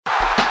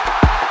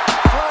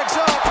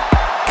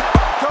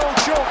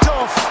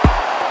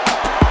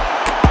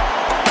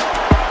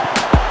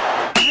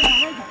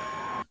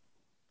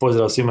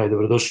Pozdrav svima i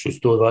dobrodošli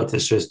u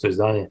 126.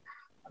 izdanje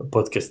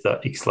podcasta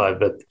X-Live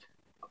Bet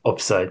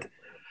Offside.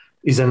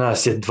 Iza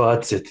nas je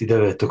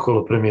 29.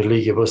 kolo Premier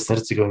Lige Bosne i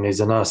Hercegovine,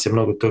 iza nas je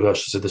mnogo toga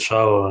što se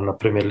dešavalo na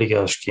Premier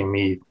Ligaškim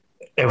i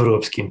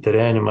evropskim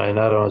terenima i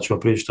naravno ćemo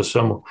pričati o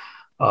svemu,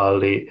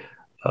 ali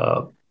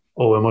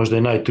ovo je možda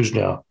i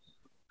najtužnija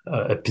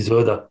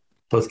epizoda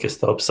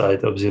podcasta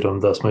Offside, obzirom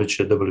da smo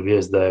jučer dobili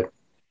vijest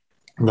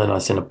da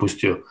nas je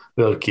napustio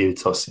veliki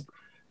Ivica Osim.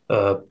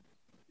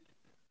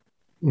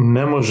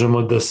 Ne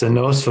možemo da se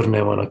ne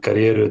osvrnemo na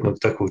karijeru jednog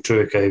takvog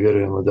čovjeka i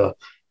vjerujemo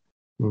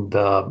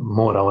da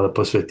moramo da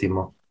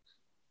posvetimo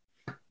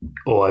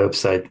ovaj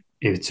Offside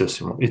Ivici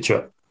Osimu.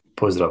 Ića,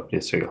 pozdrav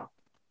prije svega.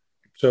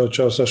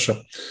 Ćao Saša.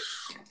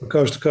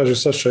 Kao što kaže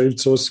Saša,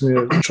 Ivica Osim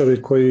je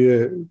čovjek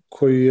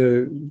koji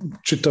je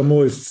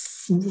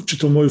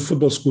čitav moju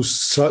fudbalsku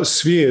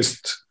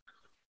svijest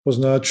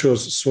označio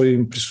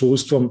svojim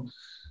prisustvom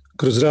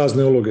kroz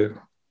razne uloge.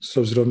 S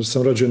obzirom da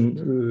sam rođen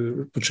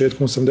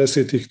početkom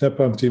 80-ih, ne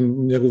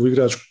pamtim njegovu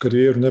igračku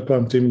karijeru, ne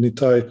pamtim ni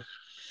taj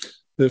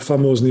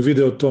famozni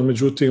video to,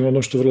 međutim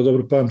ono što vrlo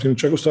dobro pamtim,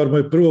 čak u stvari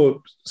moje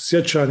prvo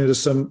sjećanje da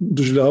sam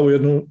doživljavao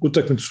jednu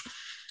utakmicu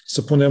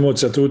sa puno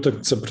emocija, to je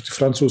utakmica protiv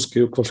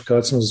Francuske u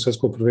kvalifikacijama za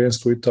svjetsko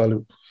prvenstvo u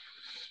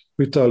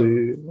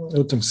Italiji.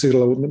 Utakmica se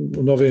igrala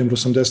u novembru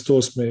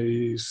 88.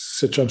 i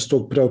sjećam se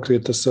tog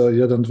preokreta sa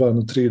 1-2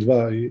 na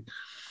 3-2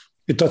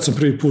 i tad sam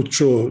prvi put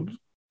čuo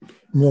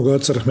mog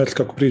oca Rahmetli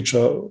kako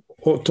priča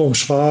o tom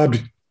Švabi,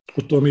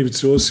 o tom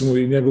Ivici Osimu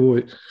i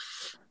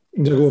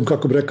njegovom,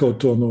 kako bi rekao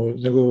to,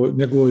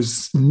 njegovoj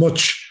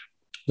moći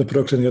da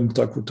preokrene jednu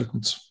takvu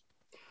utakmicu.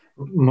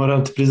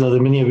 Moram ti priznati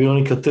da mi nije bilo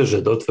nikad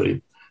teže da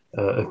otvorim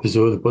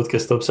epizodu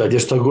podcasta Offside,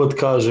 jer šta god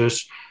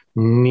kažeš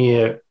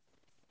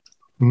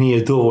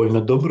nije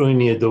dovoljno dobro i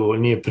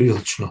nije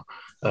prilično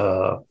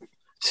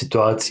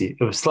situaciji.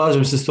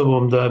 Slažem se s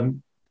tobom da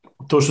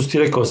to što si ti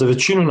rekao za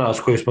većinu nas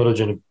koji smo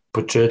rođeni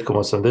početkom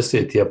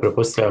 80-ih, ja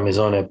pretpostavljam iz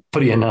one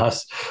prije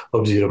nas,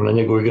 obzirom na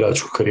njegovu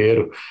igračku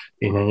karijeru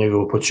i na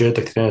njegov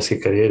početak trenerske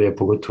karijere,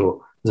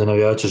 pogotovo za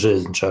navijača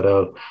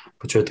željezničara,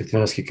 početak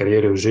trenerske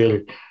karijere u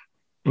Želji.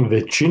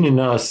 Većini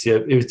nas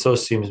je Ivica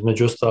Osim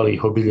između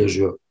ostalih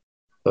obilježio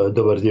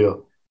dobar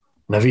dio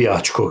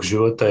navijačkog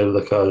života ili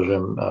da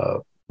kažem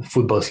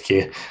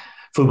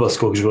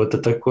fudbalskog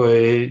života. Tako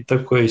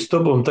je i s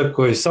tobom,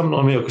 tako je i sa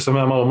mnom, iako sam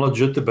ja malo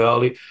mlađi od tebe,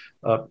 ali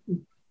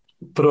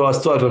prva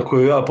stvar na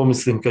koju ja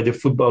pomislim kad je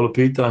fudbal u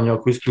pitanju,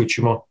 ako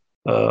isključimo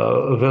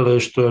vele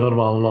što je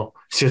normalno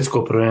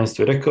svjetsko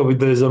prvenstvo. Rekao bih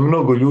da je za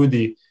mnogo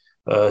ljudi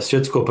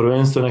svjetsko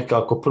prvenstvo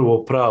nekako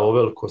prvo pravo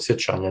veliko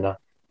sjećanje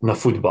na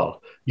fudbal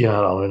i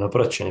naravno na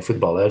praćenje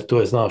fudbala, jer to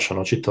je, znaš,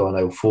 čitavana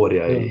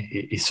euforija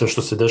i sve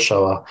što se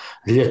dešava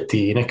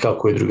ljeti i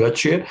nekako je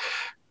drugačije.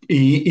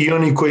 I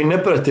oni koji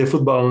ne prate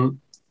fudbal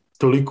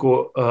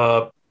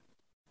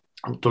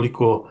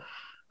toliko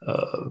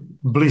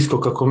blisko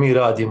kako mi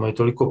radimo i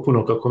toliko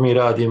puno kako mi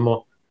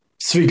radimo,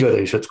 svi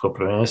gledaju svjetsko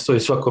prvenstvo i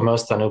svakome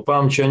ostane u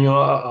pamćenju,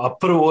 a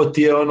prvo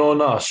ti je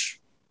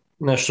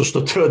nešto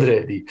što te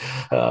odredi.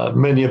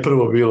 Meni je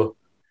prvo bilo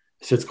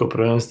svjetsko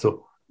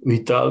prvenstvo u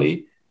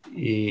Italiji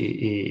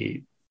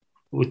i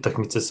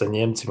utakmice sa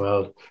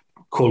Njemcima,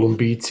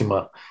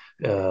 Kolumbijcima,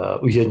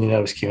 Ujedinjenim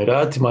Arapskim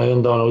Emiratima i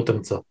onda ona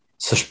utakmica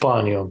sa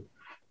Španijom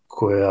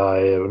koja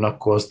je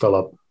onako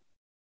ostala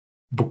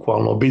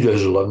bukvalno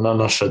obilježila na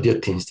naša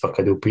djetinjstva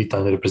kad je u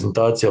pitanju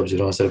reprezentacija,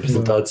 obzirom da se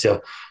reprezentacija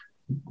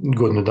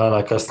godinu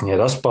dana kasnije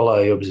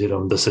raspala i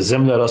obzirom da se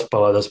zemlja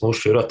raspala, da smo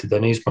ušli u rat i da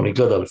nismo ni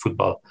gledali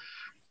fudbal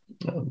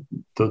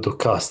do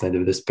kasne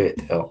 95.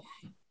 Evo.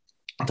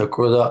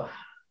 Tako da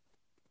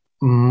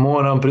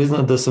moram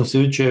priznati da sam se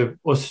jučer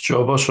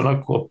osjećao baš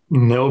onako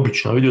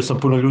neobično. Vidio sam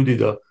puno ljudi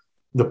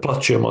da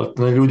plaćem, ali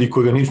na ljudi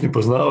koji ga nisu ni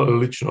poznavali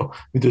lično.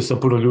 Vidio sam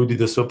puno ljudi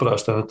da se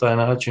oprašta na taj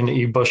način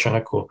i baš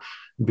onako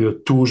bio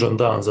tužan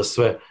dan za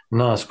sve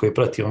nas koji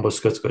pratimo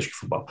bosansko-hercegovački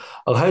fudbal.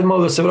 Ali hajde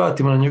malo da se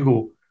vratimo na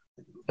njegovu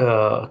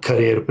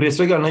karijeru. Prije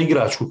svega na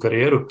igračku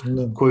karijeru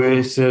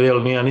koju se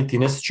niti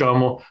ne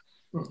sjećamo,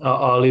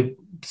 ali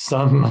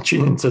sama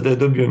činjenica da je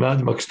dobio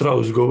nadimak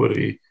Strauss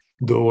govori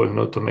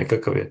dovoljno o tome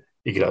kakav je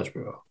igrač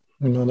bio.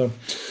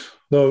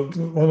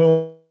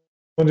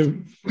 On je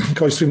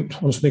kao i svi,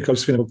 odnosno ne kao i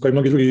svi, nego kao i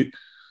mnogi drugi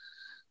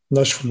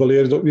naši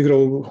fudbalijeri igrao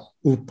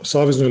u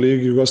Saveznoj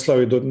ligi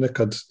Jugoslaviji do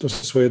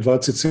svoje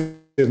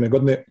 27.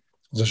 godine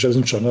za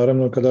Željezničar,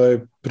 naravno, kada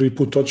je prvi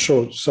put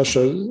otišao Saša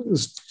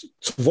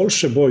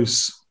Volše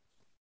Boys.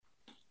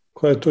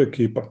 Koja je to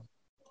ekipa?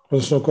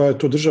 Odnosno, koja je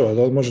to država?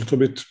 Da li može to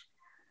biti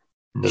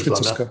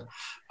Švicarska?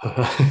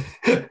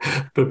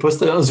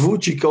 Pretpostavljam,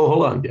 zvuči kao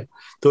Holandija.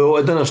 To je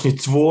ovaj današnji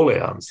Cvole,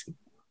 ja mislim.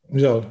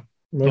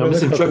 Ja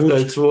mislim čak da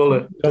je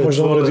Cvole. Ja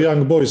možda ono radi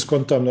Young Boys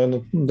kontam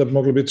da bi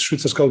moglo biti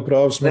Švicarska, ali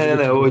pravo.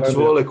 Ne, ovo je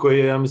Cvole koji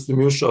je, ja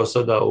mislim, ušao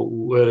sada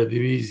u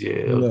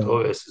Eredivizije od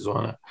ove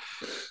sezone.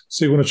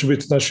 Sigurno će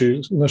biti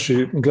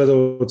naši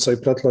gledalca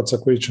i pratilaca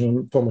koji će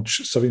nam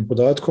pomoći sa ovim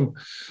podatkom.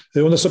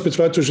 Onda se opet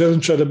vratio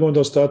Željezničar, da bi onda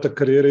ostatak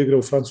karijere igrao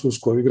u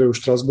Francuskoj, igrao u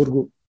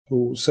Štrasburgu,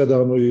 u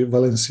Sedanu i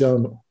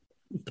Valencianu,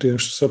 prije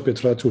što se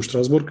opet vratio u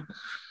Štrasburg.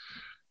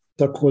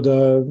 Tako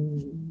da,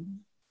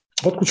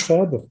 otkuć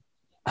Fabo?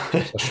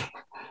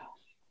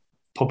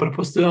 Pa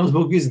pretpostavljam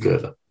zbog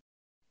izgleda.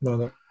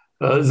 Da.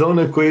 Za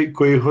one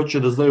koji hoće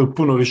da znaju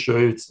puno više o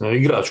Ivici na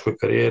igračkoj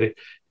karijeri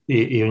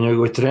i o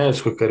njegovoj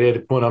trenerskoj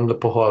karijeri, moram da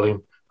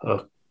pohvalim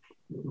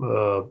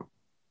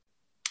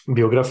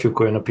biografiju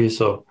koju je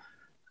napisao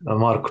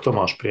Marko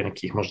Tomaš prije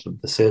nekih možda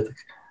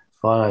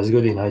 10-12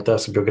 godina i ta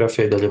se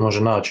biografija i dalje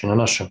može naći na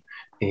našem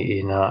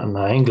i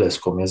na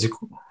engleskom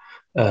jeziku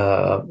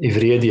i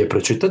vrijedi je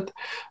pročitati.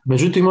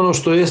 Međutim, ono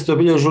što jeste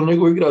obilježilo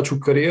njegovu igračku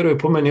karijeru je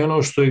po meni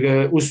ono što ga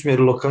je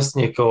usmjerilo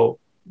kasnije kao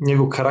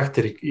njegov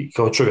karakter i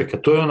kao čovjeka.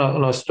 To je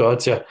ona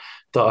situacija,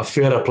 ta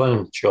afera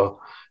Planinić,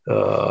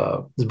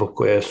 zbog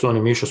koje su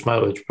oni Mišo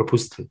Smajlović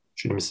propustili,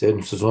 čini mi se,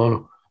 jednu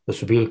sezonu, da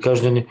su bili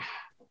kažnjeni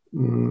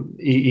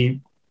i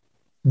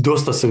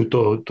dosta se u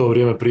to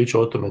vrijeme priča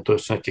o tome, to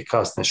su neke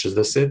kasne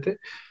 60.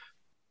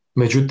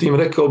 Međutim,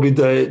 rekao bi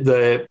da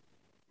je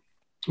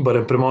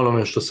barem prema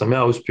onome što sam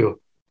ja uspio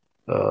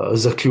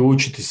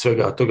zaključiti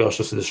svega toga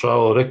što se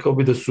dešavalo, rekao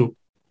bi da su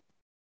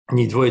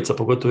njih dvojica,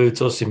 pogotovo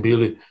Ivica Osim,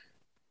 bili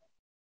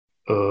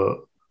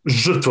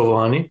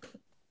žrtvovani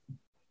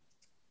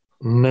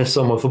ne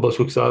samo od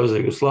Fudbalskog saveza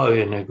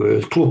Jugoslavije, nego i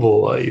od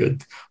klubova i od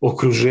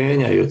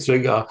okruženja i od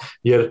svega,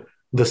 jer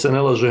da se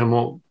ne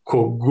lažemo,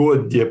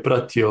 kogod je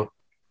pratio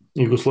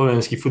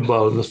jugoslovenski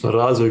fudbal, odnosno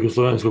razvoj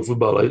jugoslovenskog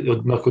fudbala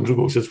nakon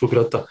Drugog svjetskog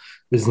rata,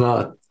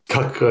 zna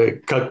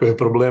kakve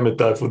probleme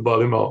taj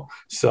fudbal imao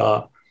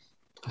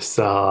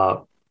sa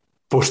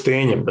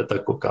poštenjem, da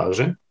tako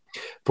kažem,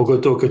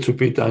 pogotovo kad su u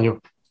pitanju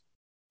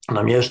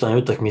namještanje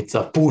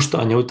utakmica,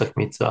 puštanje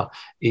utakmica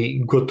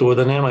i gotovo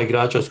da nema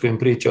igrača s kojim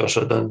pričaš,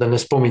 da ne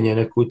spominje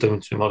neku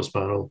utakmicu. Imali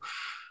smo jednu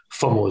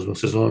famoznu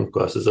sezonu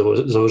koja se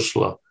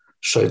završila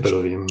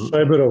Šajberovim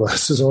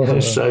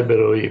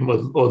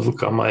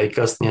odlukama i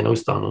kasnije na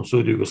Ustavnom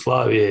sudu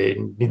Jugoslavije.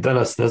 Ni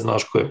danas ne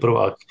znaš ko je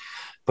prvak,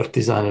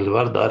 Partizan ili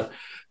Vardar,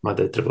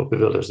 mada je trebao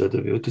Bivelež da je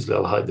dobio utizle,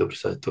 ali hajde, dobro,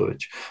 sad je to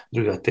već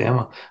druga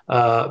tema.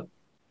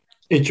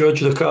 I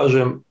hoću da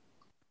kažem,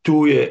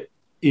 tu je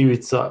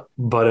Ivica,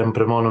 barem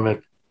prema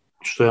onome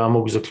što ja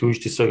mogu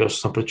zaključiti svega što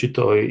sam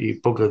pročitao i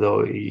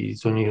pogledao i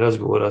iz onih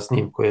razgovora s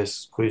njim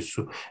koji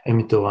su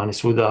emitovani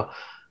svuda,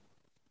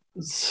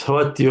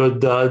 shvatio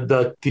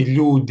da ti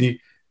ljudi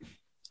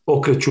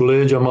okreću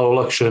leđa malo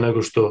lakše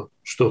nego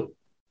što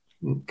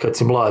kad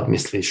si mlad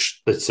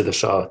misliš da će se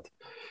dešavati.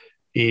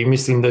 I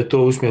mislim da je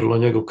to usmjerilo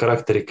njegov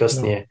karakter i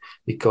kasnije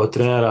i kao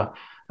trenera.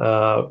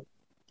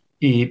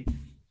 I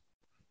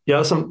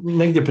ja sam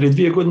negdje prije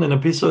 2 godine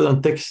napisao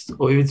jedan tekst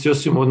o Ivici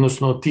Osimu,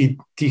 odnosno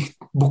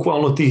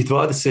bukvalno tih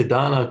 20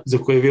 dana za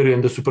koje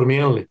vjerujem da su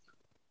promijenili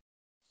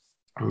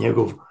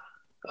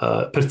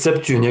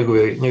percepciju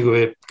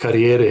njegove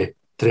karijere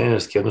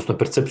trenerske, odnosno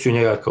percepciju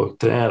njega kao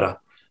trenera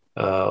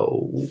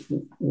u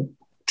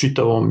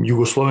čitavom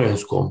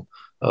jugoslovenskom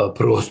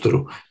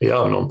prostoru,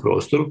 javnom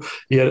prostoru,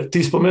 jer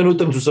ti spomenu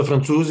utakmicu sa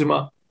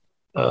Francuzima,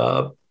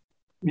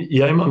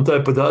 ja imam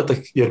taj podatak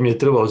jer mi je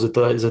trebao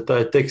za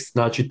taj tekst,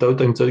 znači ta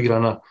utakmica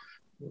odigrana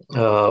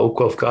u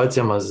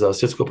kvalifikacijama za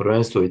svjetsko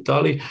prvenstvo u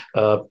Italiji.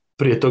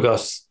 Prije toga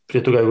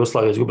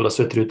Jugoslavija izgubila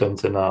sve 3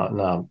 utakmice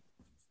na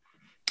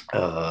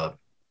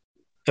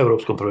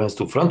Europskom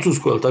prvenstvu u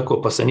Francuskoj, ali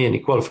tako, pa se nije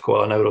ni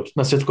kvalifikovala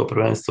na svjetsko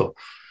prvenstvo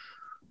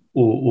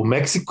u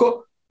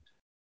Meksiko.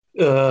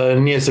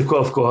 Nije se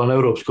kvalifikovala na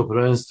Europsko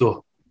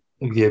prvenstvo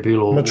gdje je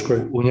bilo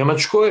u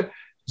Njemačkoj.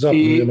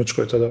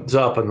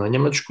 Zapadnoj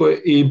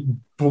Njemačkoj i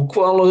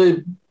bukvalno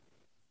je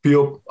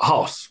bio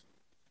haos.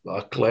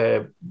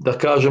 Dakle, da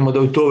kažemo da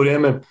u to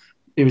vrijeme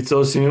Ivica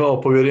Osim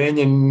imao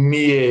povjerenje,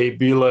 nije,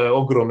 bile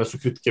ogromne su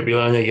kritike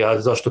bile na njega,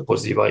 zašto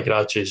poziva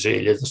igrače iz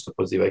Želje, zašto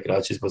poziva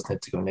igrače iz Bosne i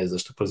Hercegovine,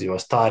 zašto poziva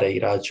stare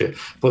igrače,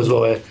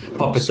 pozvao je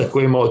Papeta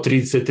koji je imao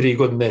 33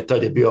 godine,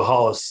 tad je bio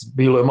haos,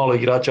 bilo je malo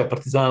igrača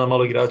Partizana,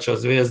 malo igrača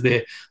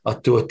Zvezde, a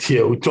to ti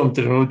je u tom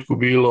trenutku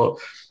bilo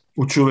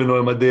u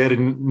čuvenoj Maderi,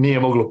 nije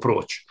moglo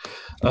proći.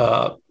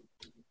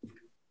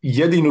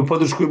 Jedinu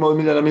podršku imao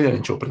Miljana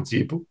Miljanića u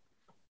principu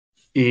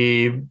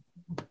i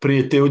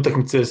prije te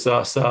utakmice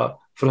sa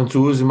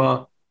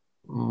Francuzima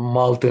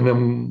malte ne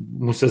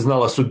mu se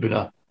znala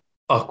sudbina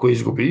ako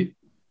izgubi.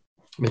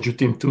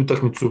 Međutim, tu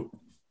utakmicu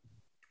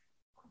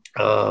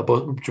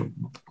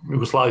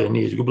Jugoslavija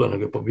nije izgubila,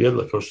 nego je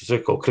pobjedila, kao što se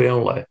rekao,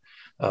 krenula je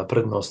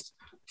prednost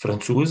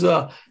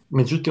Francuza.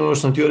 Međutim, ono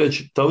što sam htio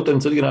reći, ta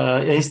utakmica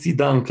odigrana isti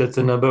dan kad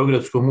se na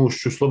Beogradskom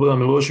Ušću Slobodan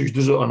Milošević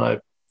držao onaj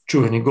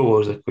čuveni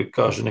govor za koji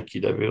kaže neki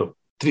da je bilo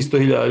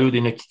 300.000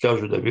 ljudi, neki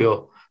kažu da je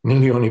bio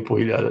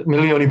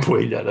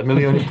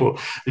 1.500.000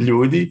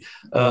 ljudi.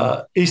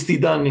 Isti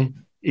dan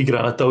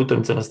igrana ta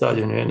utakmica na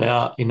stadionu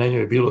NA i na njoj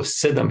je bilo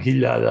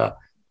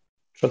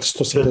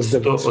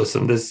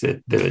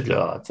 7.489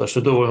 gledalaca,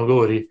 što dovoljno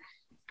govori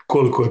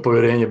koliko je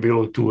povjerenje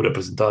bilo u tu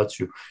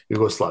reprezentaciju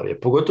Jugoslavije.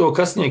 Pogotovo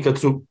kasnije kad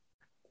su,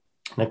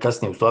 ne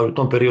kasnije, u stvari u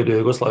tom periodu je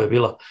Jugoslavija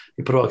bila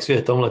i prvak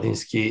svijeta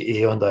omladinski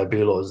i onda je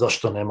bilo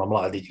zašto nema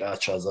mladih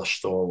igrača,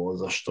 zašto ovo,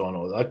 zašto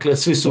ono. Dakle,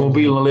 svi su mu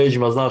bili na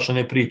leđima, znaš,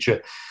 one priče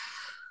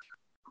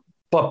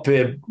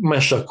Pape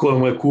Mešak koji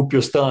mu je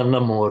kupio stan na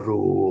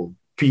moru,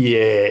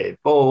 pije,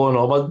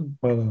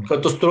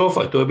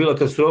 katastrofa, to je bila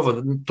katastrofa.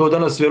 To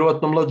danas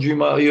vjerovatno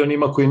mlađima i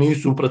onima koji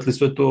nisu upratili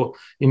sve to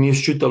i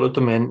nisu čitali o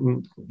tome,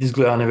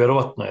 izgleda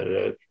nevjerovatno,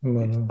 jer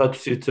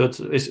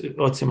status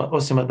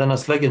ocima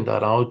danas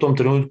legendaran, ali u tom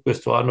trenutku je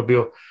stvarno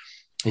bio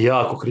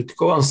jako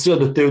kritikovan, sve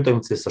do te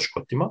utakmice sa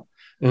Škotima,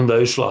 i onda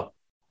je išla,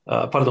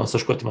 sa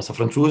Škotima, sa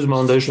Francuzima,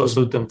 onda je išla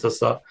sa utakmica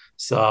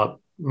sa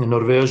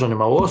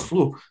Norvežanima u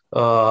Oslu,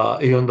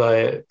 i onda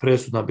je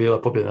presudna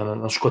bila pobjeda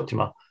na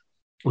Škotima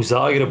u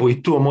Zagrebu,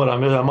 i tu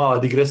moram jedna mala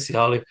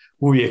digresija, ali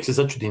uvijek se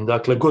začudim.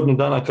 Dakle, godinu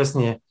dana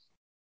kasnije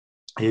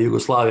je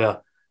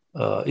Jugoslavija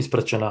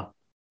ispraćena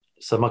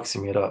sa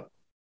Maksimira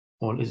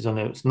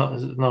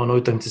na onoj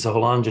utakmici sa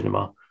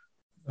Holanđanima,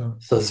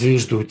 sa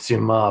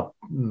zvižducima,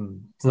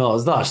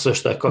 znaš sve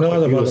što je, kako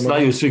je bilo,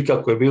 znaju svi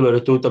kako je bilo, jer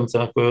je to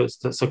utakmica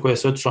sa koje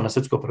se otišla na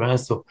svjetsko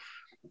prvenstvo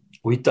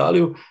u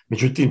Italiju.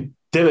 Međutim,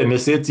 9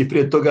 mjeseci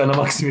prije toga na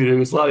Maksimiru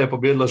Jugoslavija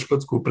pobjedila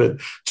Škotsku pred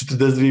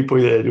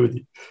 42.500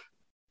 ljudi.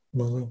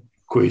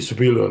 Koji su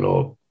bili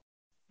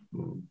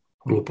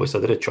glupo je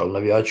sad reći, ali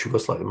navijači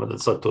Jugoslavije, da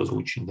sad to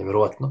zvuči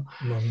nevjerovatno.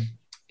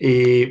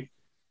 I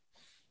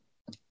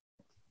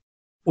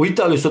u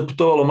Italiju se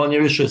otputovalo manje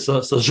više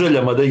sa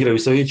željama da igraju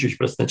Savićević,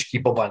 Presnečki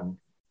i Boban.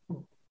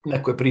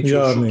 Neko je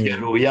pričao o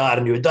Šukeru,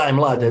 Jarniju, daj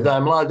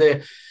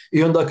mlade.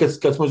 I onda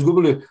kad smo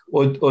izgubili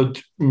od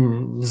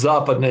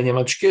zapadne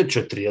Njemačke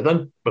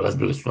 4-1,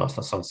 razbili su nas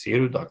na San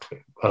Siru, dakle,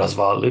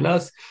 razvalili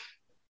nas,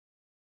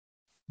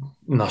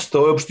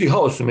 nastao je opšti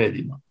haos u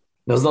medijima.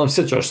 Ne znam,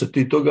 sjećaš se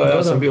ti toga,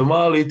 ja sam bio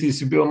mali, ti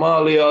si bio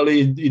mali, ali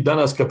i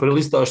danas kad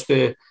prelistaš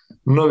te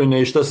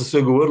novine i šta se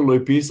sve govorilo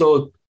i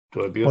pisalo,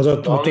 to je bio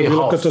to je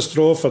bila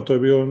katastrofa, to je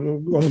bio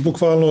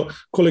bukvalno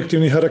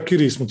kolektivni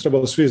harakiri smo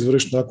trebali svi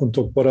izvršiti nakon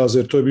tog poraza,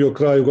 jer to je bio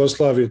kraj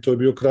Jugoslavije, to je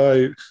bio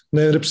kraj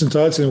ne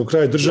reprezentacije, nego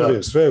kraj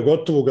države, sve je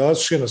gotovo,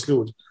 gasiše nas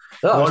ljudi.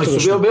 Da, oni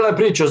su bile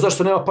priče,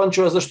 zašto nema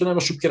Pančeva, zašto nema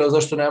Šukera,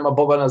 zašto nema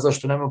Bobana,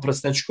 zašto nema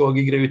Presnečkog,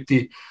 igraju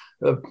ti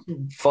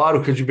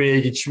Faruk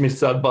Hadžibegić,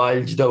 Mirsad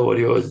Baljić, Davor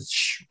Jozić,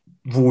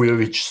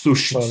 Vujović,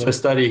 Sušić, sve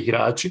stariji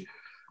igrači.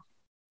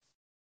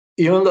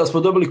 I onda smo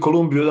dobili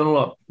Kolumbiju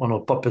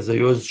 1-0, Pape za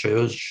Jozića,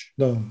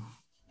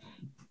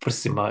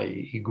 prsima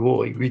i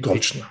Gvo i Guiti.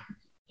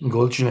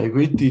 Golčina i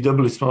Guiti, i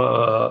dobili smo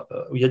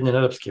Ujedinjene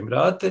Arapske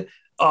Emirate,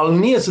 ali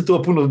nije se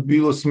to puno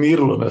bilo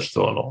smirilo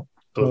nešto,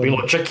 to je bilo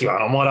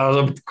očekivano, moraš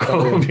dobiti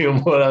Kolumbiju,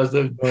 moraš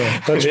dobiti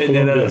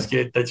Ujedinjene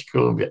Arapske, tači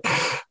Kolumbija.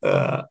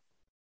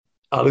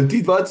 Ali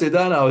ti 20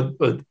 dana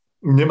od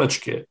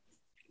Njemačke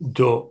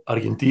do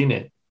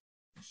Argentine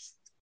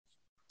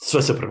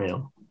sve se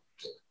promijenilo.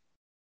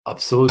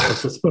 Apsolutno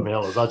sve se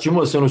promijenilo. Znači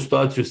imao se onu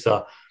situaciju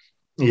sa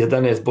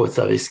 11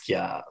 boca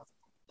viskija,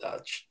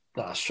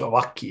 znači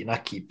ovaki,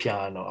 naki,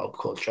 pijano,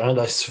 alkohol,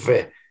 onda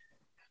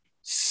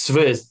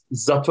sve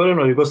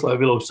zatvoreno. Jugoslavija je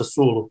bila u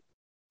Sasulu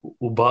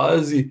u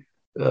bazi,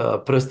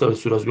 prestali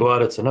su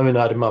razgovarati sa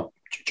novinarima,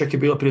 čak je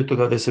bilo prije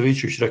toga da je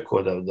Savićević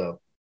rekao da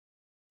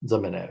za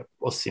mene,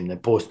 osim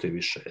ne postoji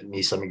više,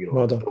 nisam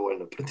igrao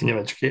dovoljno protiv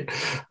Njemačke,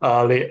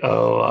 ali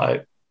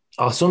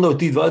se onda u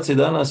tih 20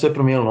 dana sve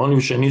promijenilo. Oni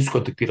više nisu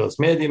kontaktirali s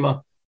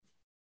medijima,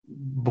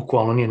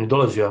 bukvalno nije ni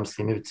dolazio, ja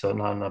mislim, Ivica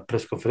na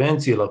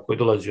preskonferenciji, ili ako je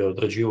dolazio,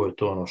 odrađivo je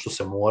to što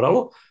se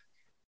moralo,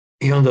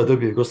 i onda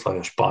dobio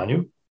Jugoslavija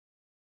Španiju,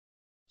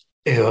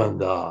 i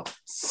onda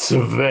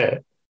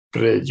sve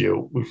pređe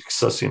u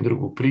sasvim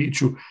drugu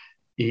priču,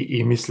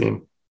 i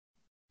mislim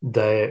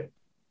da je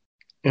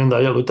i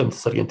onda utakmica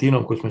s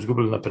Argentinom koju smo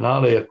izgubili na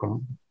penale, iako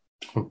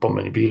smo po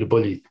meni bili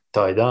bolji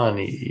taj dan,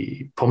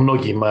 i po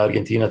mnogima je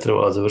Argentina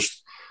trebala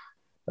završiti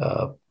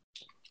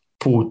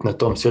put na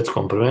tom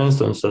svjetskom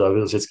prvenstvu, oni su sada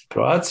bili svjetski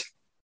prvaci.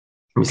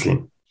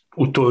 Mislim,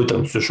 u toj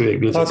utakmici su još uvijek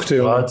bili svjetski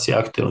prvaci,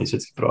 aktualni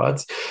svjetski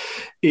prvaci.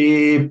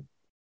 I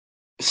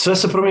sve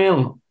se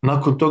promijenilo.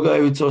 Nakon toga je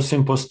Ivica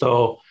Osim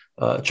postao,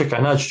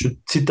 naći ću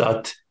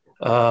citat,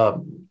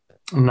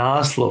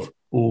 naslov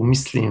u,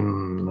 mislim,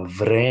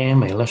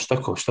 Vreme ili nešto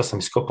tako, šta sam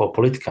iskopao,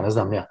 Politika, ne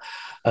znam ja,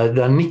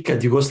 da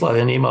nikad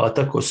Jugoslavija nije imala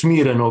tako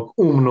smirenog,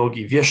 umnog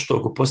i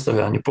vještog u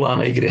postavljanju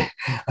plana igre,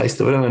 a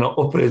istovremeno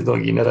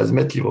opreznog i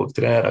nerazmetljivog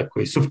trenera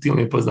koji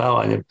suptilnim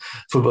poznavanjem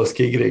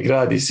fudbalske igre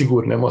gradi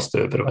sigurne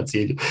mostove prema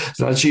cilju.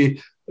 Znači,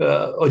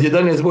 od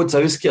 11 boca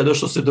viskija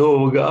došlo se do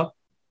ovoga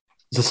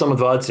za samo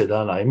 20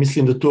 dana, i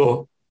mislim da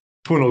to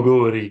puno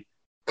govori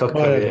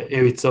kakav je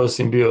Ivica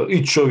Osim bio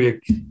i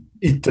čovjek,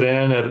 i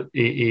trener,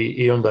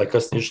 i onda je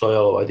kasnije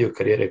išla ovaj dio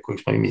karijere kojeg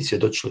smo i mi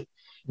svjedočili.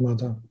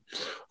 Da.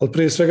 Ali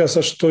prije svega,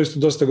 Saša, to isto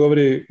dosta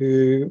govori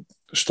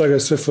šta ga je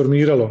sve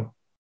formiralo,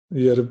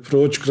 jer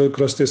proći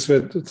kroz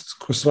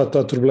sva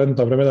ta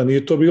turbulentna vremena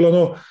nije to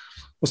bilo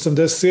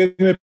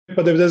 87.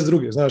 pa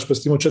 92. Znaš, pa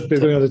si imao 4-5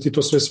 godina da ti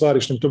to sve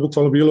svariš, to je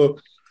bukvalno bilo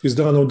iz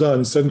dana u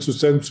dan, iz sedmicu u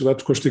sedmicu,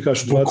 zato ko što ti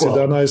kažeš, 20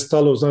 dana je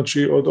stalo,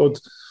 znači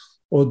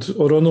od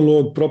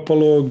oronulog,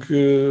 propalog,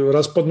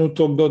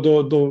 raspadnutog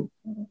do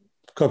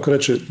kako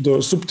reći,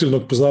 do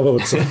suptilnog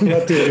poznavaoca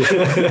materije.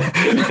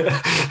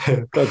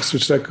 Kako su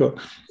već rekao.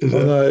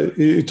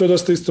 I to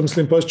dosta isto,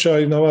 mislim, posjeća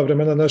i na ova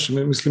vremena naše.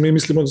 Mi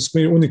mislimo da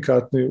smo mi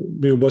unikatni,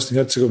 mi u Bosni i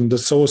Hercegovini, da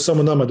se ovo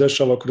samo nama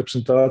dešava oko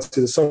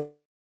reprezentacije, da samo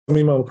mi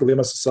imamo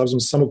problema sa savezom,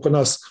 samo kod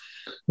nas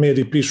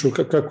mediji pišu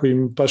kako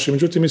im paše.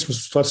 Međutim, mi smo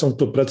stvar samo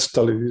to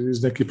predstavili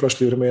iz nekih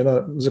prošlih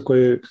vremena za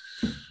koje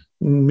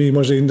mi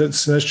možda i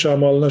se ne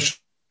sjećamo, ali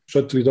naši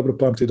roditelji dobro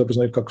pamte i dobro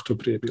znaju kako to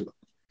prije bilo.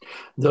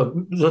 Da,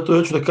 zato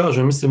hoću da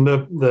kažem, mislim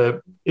da je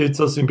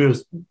Ivica Osim bio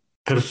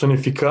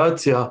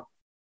personifikacija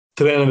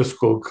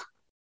trenerskog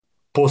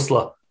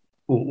posla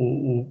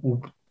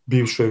u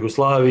bivšoj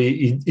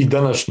Jugoslaviji i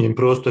današnjim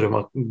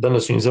prostorima,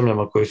 današnjim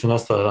zemljama koje su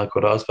nastale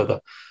nakon raspada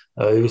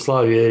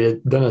Jugoslavije.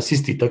 Je danas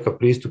isti takav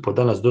pristup od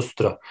danas do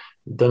sutra.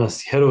 Danas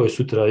si heroj,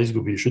 sutra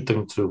izgubiš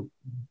utakmicu,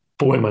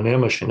 pojma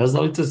nemaš i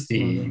neznalica si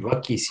i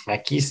vaki si,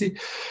 naki si,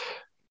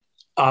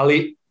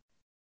 ali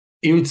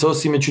Ivica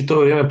Osim je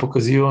čitavo vrijeme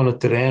pokazivao na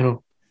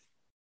terenu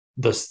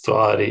da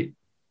stvari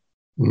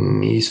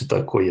nisu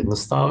tako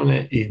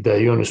jednostavne i da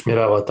i on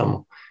usmjerava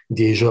tamo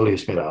gdje i želi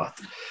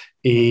usmjeravati.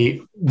 I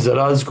za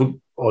razliku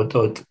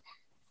od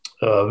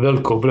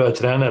velikog broja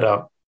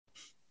trenera,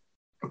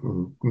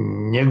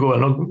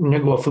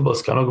 njegova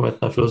fudbalska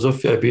nogometna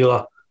filozofija je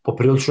bila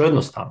poprilično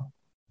jednostavna.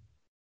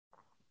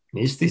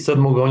 Nisi ti sad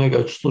mogao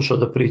njega slušati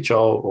da priča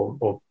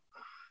o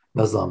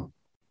ne znam,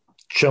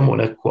 čemu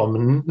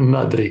nekom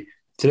nadri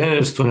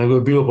trenerstvu, nego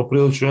je bilo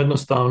poprilično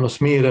jednostavno,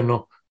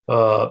 smireno,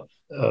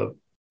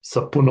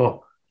 sa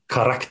puno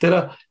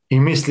karaktera i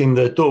mislim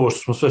da je to ovo što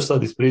smo sve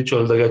sad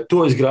ispričali, da ga je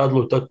to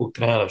izgradilo u takvog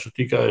trenera, što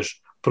ti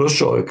kažeš,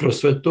 prošao je kroz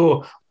sve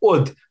to,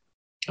 od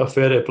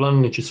afere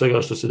Planinić i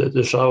svega što se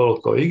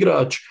dešavalo kao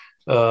igrač,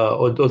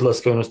 od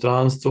odlaska u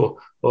inostranstvo,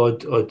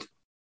 od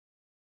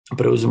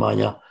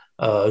preuzimanja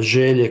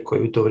Želje,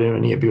 koji u to vrijeme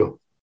nije bio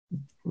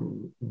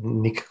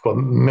nikakva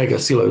mega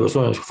sila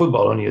jugoslovenskog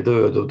fudbala, on je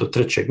doveo do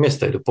 3.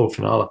 mjesta i do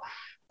polufinala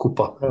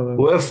kupa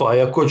UEFA,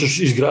 i ako ćeš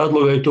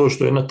izgradilo ga i to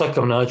što je na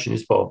takav način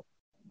ispao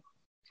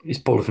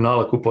iz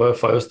polufinala kupa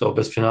UEFA i ostao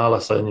bez finala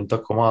sa jednim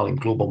tako malim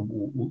klubom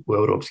u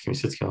europskim i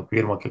svjetskim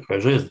okvirima kakva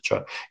je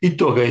Željezničar, i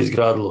to ga je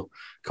izgradilo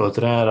kao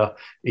trenera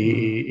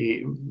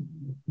i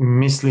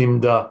mislim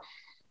da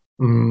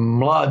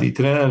mladi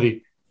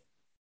treneri,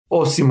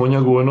 osim o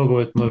njegovoj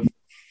nogometnoj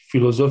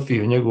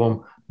filozofiji, o njegovom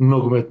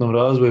nogometnom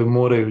razvoju,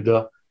 moraju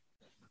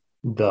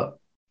da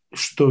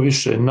što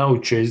više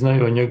nauče i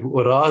znaju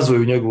o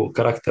razvoju njegovog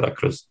karaktera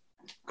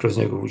kroz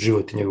njegov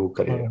život i njegovu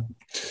karijeru.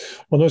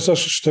 Ono je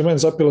što je meni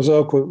zapelo za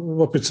oko,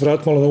 opet se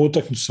vrat malo na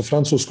utakmicu sa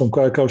Francuskom,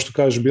 koja je, kao što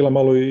kažeš, bila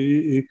malo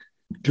i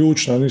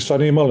ključna, stvar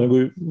nije malo, nego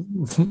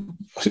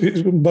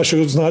baš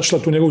je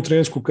značila tu njegovu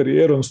trenersku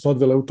karijeru, odnosno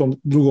odvela u tom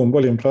drugom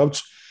boljem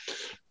pravcu.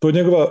 To je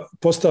njegova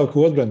postavka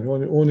u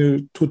odbrani. On je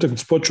tu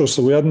utakmicu počeo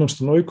sa Vujadinom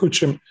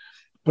Stanojkovićem,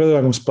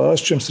 Predragom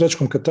Spasićem,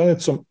 Srećkom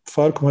Katanecom,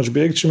 Farkom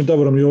Hadžbegićem i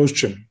Davorom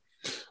Jozićem.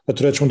 A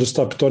to rećemo da su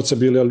ta petorca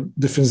bili, ali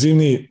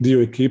defenzivniji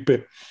dio ekipe.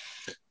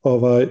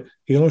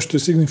 I ono što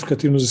je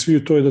signifikativno za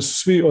svi, to je da su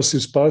svi osim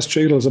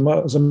Spasića igrali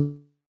za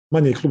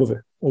manje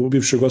klubove u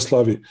bivšoj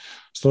Jugoslaviji.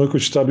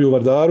 Stanojković je bio u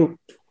Vardaru,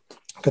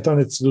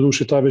 Katanec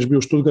doduše ta već bio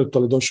u Stuttgartu,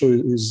 ali došao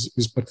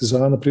iz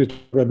Partizana, prije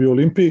toga je bio u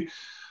Olimpiji.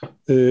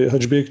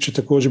 Hadžbegić je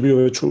također bio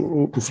već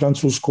u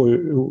Francuskoj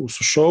u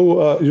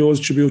Sochauxu, a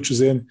Jozić je bio u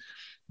Čezeni.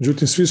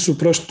 Međutim, svi su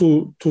prošli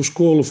tu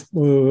školu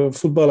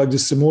fudbala gdje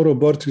se morao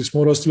boriti, gdje se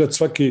morao ostavljati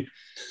svaki,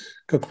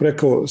 kako bi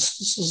rekao,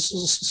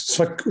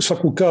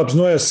 svaku kap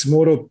znoja si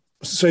morao,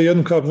 sve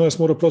jednu kap znoja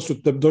si morao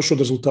prosuti da bi došao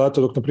do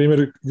rezultata, dok, na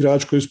primjer,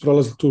 igrač koji su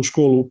prolazili tu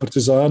školu u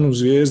Partizanu,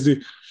 Zvijezdi,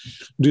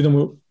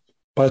 Dinamo,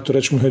 pa eto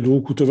rećemo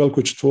Hajduku, to je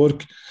velikoj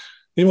četvorki,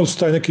 imali su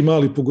taj neki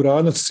mali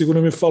poguranac,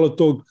 sigurno mi je falo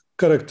tog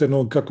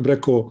karakternog, kako bi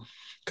rekao,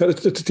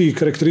 tih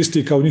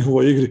karakteristika u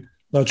njihovoj igri,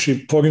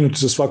 znači poginuti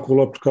za svaku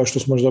loptu kao što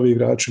smo možda ovi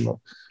igrači imali.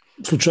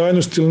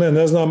 Slučajnost ili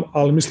ne znam,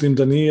 ali mislim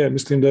da nije,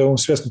 mislim da je on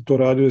svjesno to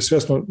radio,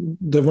 svjesno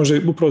da je možda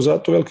upravo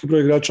zato veliki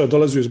broj igrača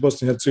dolazio iz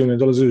Bosne i Hercegovine,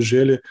 dolazio iz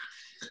Želje,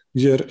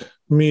 jer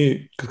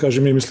mi, kad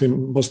kažem mi,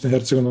 mislim Bosna i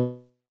Hercegovina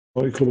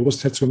i klub Bosne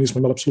i Hercegovine nismo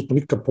imali apsolutno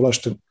nikakav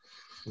povlašten,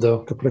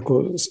 kako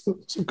rekao,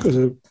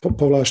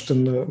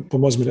 povlašten,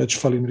 pomozi mi reći,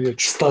 falim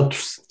riječ.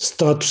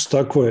 Status,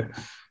 tako je.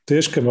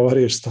 Teška je ova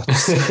riječ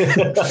status.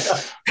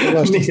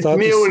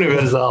 Nije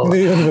univerzalan.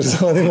 Nije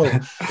univerzalan, imamo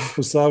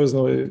u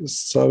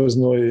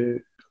saveznoj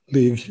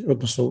ligi,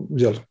 odnosno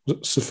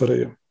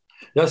SFRJ.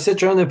 Ja se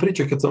sjećam jedne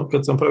priče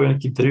kad sam pravio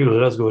neki intervju ili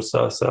razgovor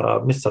sa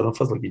Misarom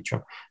Fazlagićem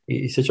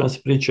i sjećam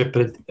se priče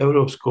pred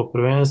Europsko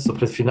prvenstvo,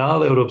 pred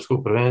finale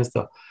Europskog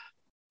prvenstva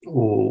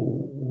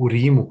u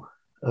Rimu.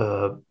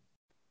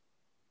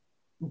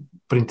 U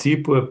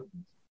principu je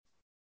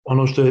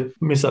ono što je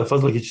Misar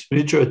Fazlagić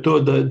pričao je to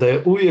da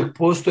je uvijek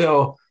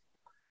postojao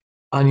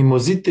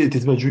animozitet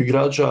između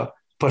igrača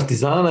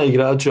Partizana i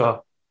igrača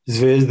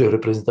Zvezde u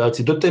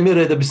reprezentaciji. Do te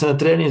mjere da bi se na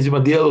treninzima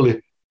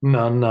dijelili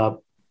na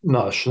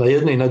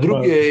jedne i na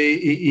druge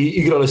i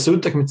igrale se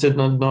utakmice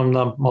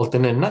na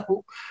maltene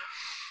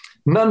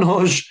na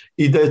nož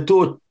i da je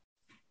to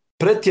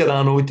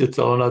pretjerano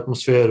utjecalo na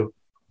atmosferu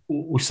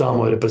u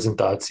samoj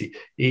reprezentaciji.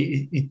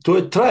 I to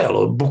je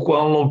trajalo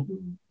bukvalno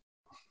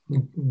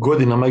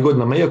godinama i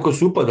godinama, iako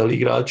su upadali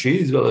igrači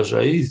iz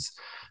Veleža, iz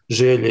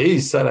Želje,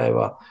 iz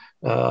Sarajeva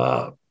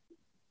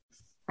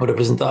u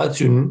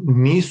reprezentaciju,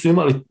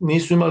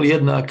 nisu imali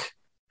jednak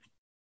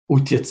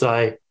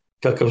utjecaj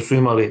kakav su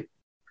imali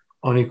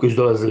oni koji su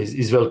dolazili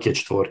iz velike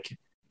četvorke.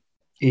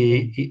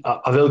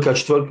 A velika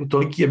četvorka,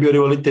 toliki je bio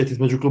rivalitet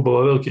između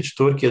klubova velike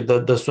četvorke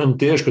da su oni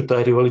teško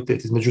taj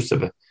rivalitet između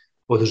sebe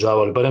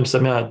održavali. Barem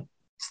sam ja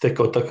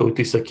stekao takav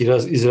utisak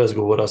iz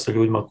razgovora sa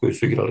ljudima koji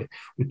su igrali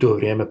u to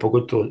vrijeme,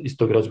 pogotovo iz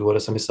tog razgovora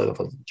sam i sada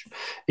Fazlićem.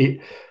 I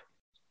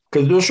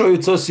kad je došao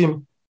Ivica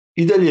Osim,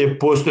 i dalje je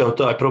postojao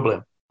taj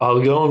problem,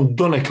 ali ga on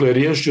donekle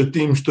riješio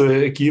tim što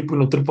je ekipu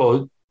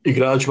natrpao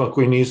igračima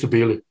koji nisu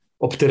bili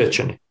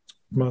opterećeni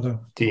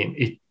tim.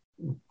 I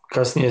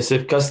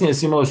kasnije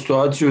si imao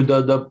situaciju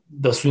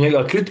da su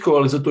njega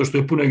kritikovali zato što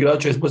je puno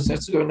igrača iz Bosne i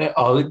Hercegovine,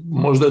 ali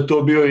možda je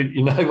to bio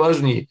i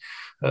najvažniji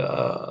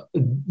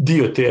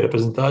dio te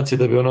reprezentacije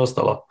da bi ona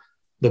ostala,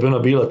 da bi ona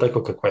bila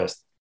tako kakva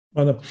jeste.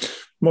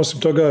 Osim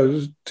toga,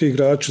 ti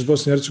igrači iz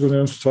Bosne i Hercegovine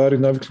oni su stvari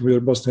navikli,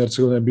 jer Bosna i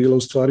Hercegovina je bila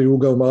u stvari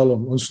ugao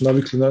malom. Oni su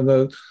navikli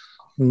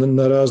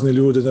na razne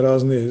ljude, na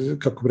razne,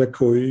 kako bi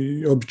rekao,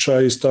 i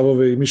običaje, i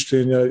stavove, i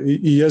mišljenja,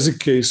 i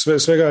jezike, i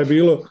svega je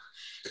bilo.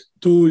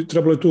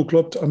 Trebalo je tu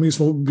uklopiti, a mi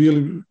smo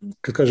bili,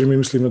 kad kažem mi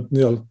mislim,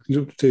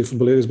 te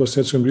fudbaleri iz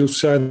Bosne i Hercegovine bili su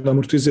sjajan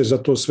amortizer za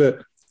to sve,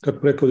 kako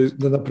bi rekao,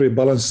 da napravi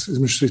balans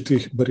između svih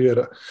tih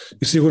barijera.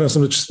 I siguran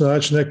sam da će se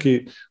naći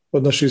neki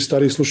od naših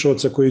starijih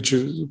slušalca koji će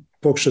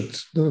pokušati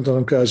da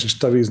nam kaže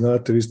šta vi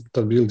znate, vi ste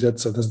tad bili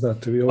djeca, da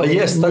znate vi. Pa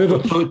jest, to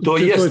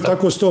jest. To je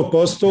tako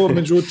 100%,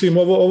 međutim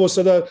ovo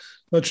sada,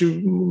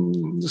 znači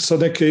sa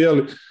neke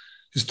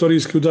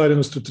historijske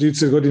udaljenosti od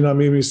 30 godina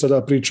mi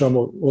sada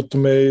pričamo o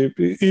tome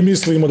i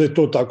mislimo da je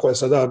to tako, je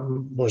sada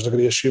možda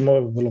griješimo,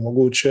 vrlo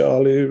moguće,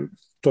 ali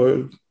to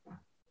je,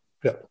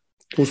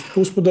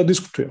 tu smo da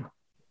diskutujemo.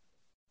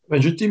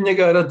 Međutim,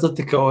 njega je rad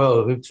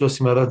zatekao,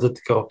 osim je rad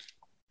zatekao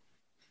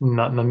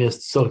na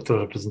mjestu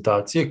selektora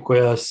reprezentacije,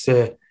 koja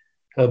se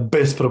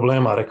bez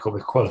problema, rekao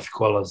bih,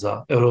 kvalifikovala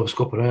za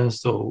Europsko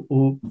prvenstvo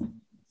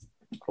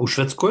u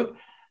Švedskoj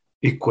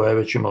i koja je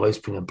već imala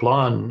ispunjen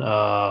plan.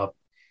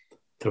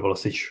 Trebalo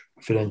se ići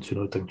u Firencu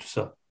na utakmicu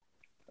sa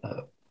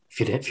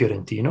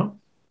Fiorentino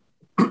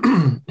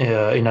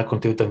i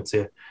nakon te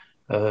utakmice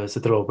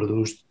se trebalo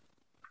produžiti,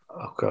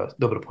 ako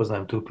dobro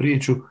poznajem tu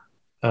priču,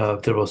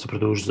 trebalo se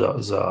produžiti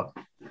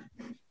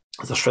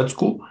za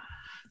Švedsku.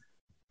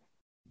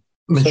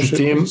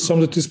 Međutim,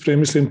 samo da ti ispravim,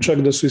 mislim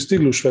čak da su i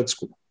stigli u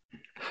Švedsku.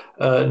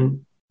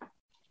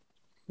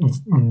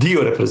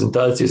 Dio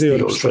reprezentacije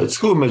stigao u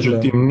Švedsku,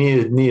 međutim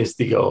nije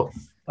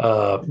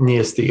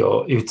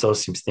stigao Ivica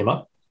Osim s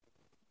njima.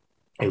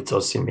 Ivica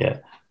Osim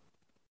je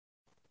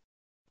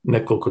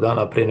nekoliko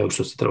dana prije nego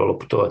što se trebalo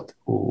putovati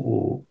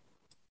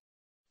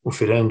u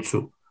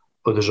Firencu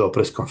održao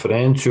pres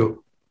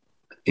konferenciju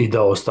i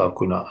dao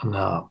ostavku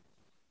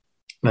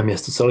na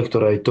mjesto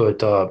selektora, i to je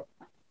ta,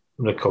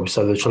 rekao bi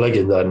sad već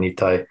legendarni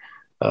taj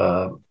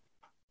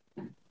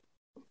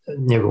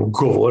njegov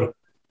govor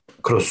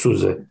kroz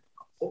suze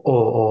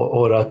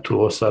o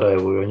ratu, o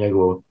Sarajevu i o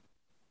njegovom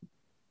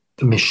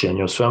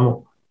mišljenju o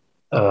svemu.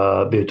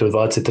 Bio to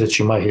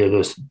 23. maj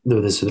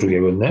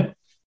 1992. godine.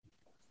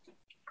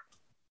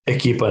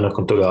 Ekipa je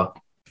nakon toga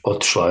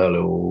otišla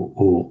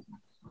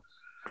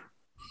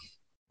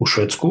u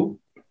Švedsku.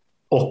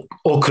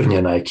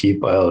 Okrnjena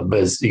ekipa,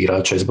 bez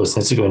igrača iz Bosne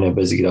i Hercegovine,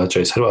 bez igrača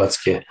iz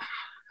Hrvatske.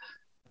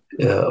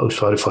 U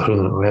stvari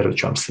Fahrudin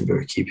Umerović, mislim, bio u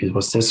ekipi iz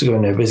Bosne i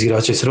Hercegovine, bez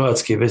igrača iz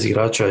Hrvatske, bez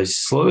igrača iz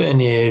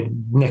Slovenije.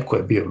 Neko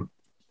je bio,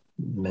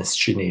 meni se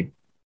čini,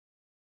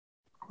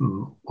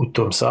 u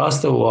tom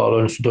sastavu, ali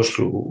oni su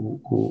došli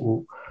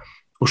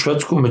u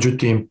Švedsku,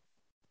 međutim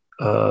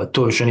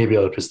to više nije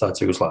bila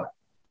reprezentacija Jugoslavije.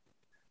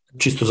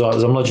 Čisto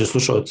za mlađe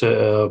slušalce,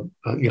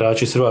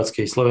 igrači iz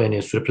Hrvatske i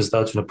Slovenije su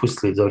reprezentaciju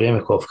napustili za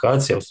vrijeme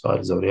kvalifikacija, u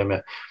stvari za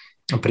vrijeme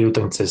prije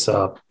utakmice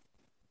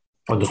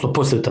odnosno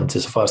poslije utakmice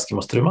sa Farskim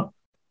ostrvima,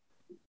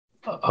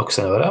 ako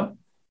se ne varam.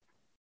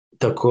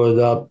 Tako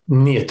da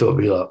nije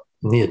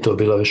to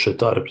bila više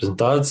ta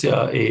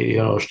reprezentacija, i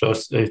ono što je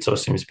Ivica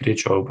Osim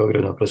ispričao u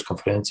Beogradu na pres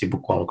konferenciji,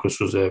 bukvalno kroz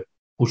suze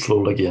ušlo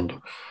u legendu.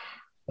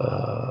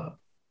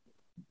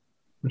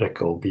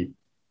 Rekao bi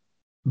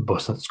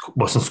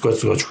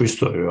bosansko-hercegovačku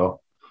istoriju,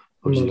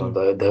 obzirom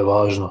da je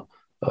važno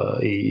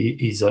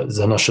i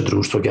za naše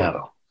društvo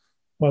generalno.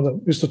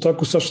 Isto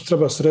tako, Saša,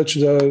 treba se reći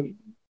da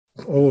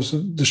ovo se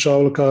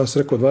dešavalo, kada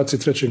se rekao,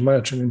 23.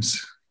 maja, čini mi se.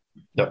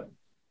 Da.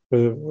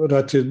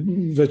 Rat je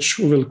već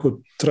uveliko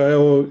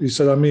trajao i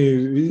sada mi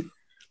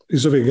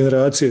iz ove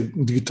generacije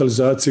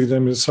digitalizacije, gdje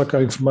je svaka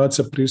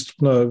informacija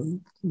pristupna,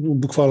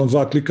 bukvalno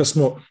 2 klika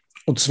smo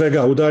od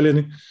svega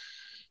udaljeni.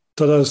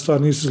 Tada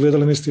stvari nisu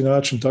izgledale na isti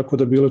način, tako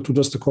da bilo je tu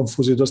dosta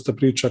konfuzije, dosta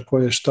priča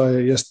koje šta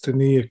je, jeste,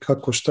 nije,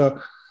 kako, šta.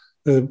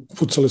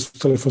 Pucale su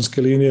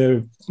telefonske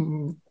linije,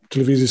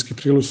 televizijski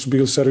prilog su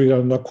bili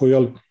servirani onako,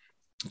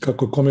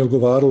 kako je kome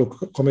odgovaralo,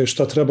 kome je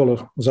šta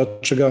trebalo, za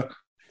čega.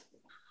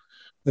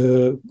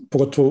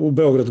 pogotovo u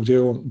Beogradu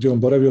gdje on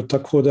boravio,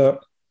 tako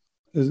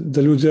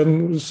da ljudi, ja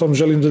sam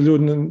želim da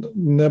ljudi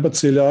ne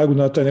bace ljagu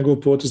na taj njegov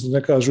potez, da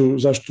ne kažu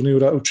zašto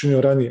nije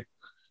učinio ranije.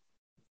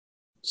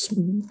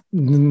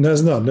 Ne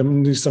znam,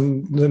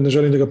 ne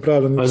želim da ga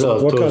pravim, nisam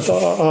advokat,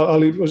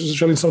 ali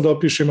želim samo da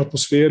opišem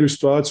atmosferu i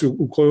situaciju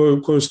u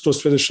kojoj se to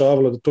sve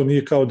dešavalo, da to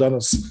nije kao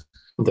danas.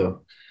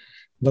 Da.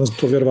 Danas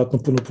to vjerovatno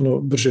puno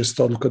brže se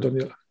ta odluka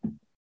donijela.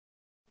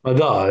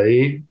 Da,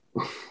 i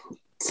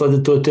sad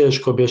je to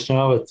teško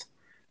objašnjavati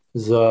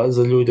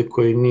za ljude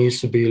koji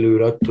nisu bili u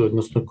ratu,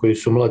 odnosno koji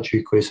su mlađi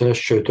i koji se ne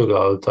sjećaju toga,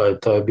 ali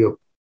taj je bio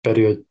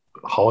period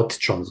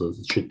haotičan za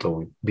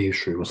čitavu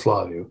bivšu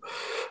Jugoslaviju,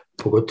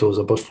 pogotovo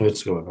za Bosnu i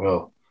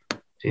Hercegovinu.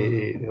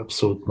 I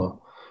apsolutno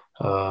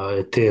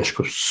je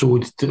teško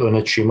suditi o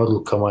nečijim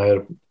odlukama,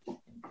 jer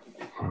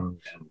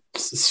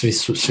svi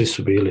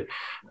su bili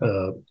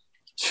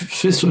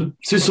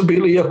svi su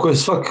bili, iako je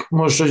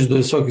može reći da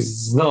je svak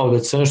znao da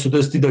će se nešto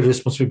desiti, i dalje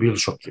smo svi bili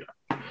šokirani.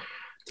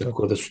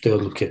 Tako da su te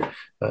odluke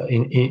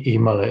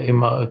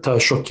taj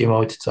šok je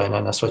imao utjecaj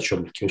na svačije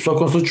odluke. U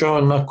svakom slučaju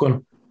on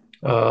nakon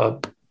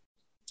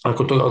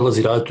toga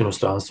odlazi raditi u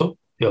inostranstvo,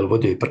 jer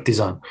vodio je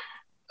Partizan,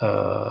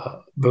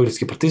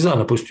 Beogradski Partizan,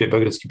 napustio je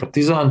Beogradski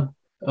Partizan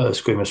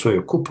s kojim je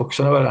osvojio kup, ako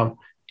se ne varam,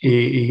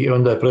 i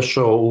onda je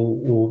prešao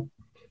u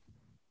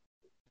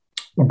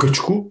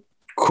Grčku,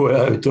 koja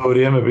je u to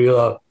vrijeme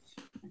bila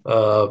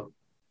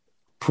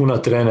puna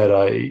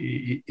trenera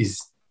iz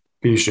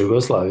bivše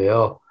Jugoslavije.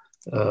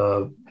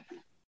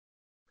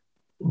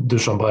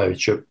 Dušan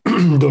Bajević je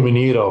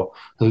dominirao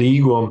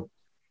ligom,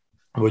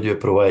 vodio je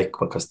prvo AEK,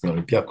 pa kasnije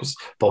Olimpijakos,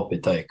 pa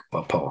opet AEK,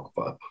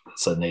 pa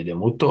sad ne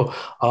idemo u to,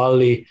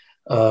 ali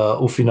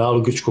u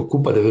finalu Grčkog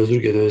kupa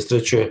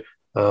 92.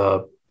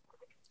 93.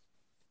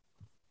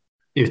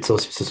 Ivica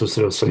Osip se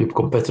susreo sa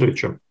Ljupkom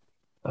Petrovićem,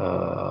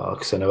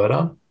 ako se ne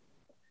varam,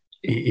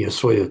 i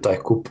osvojio taj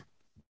kup.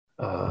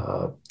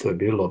 To je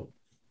bilo,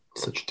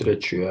 sad ću ti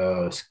reći,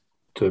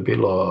 to je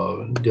bilo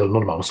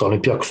normalno sa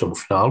Olimpijakosom u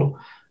finalu,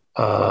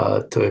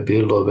 to je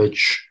bilo već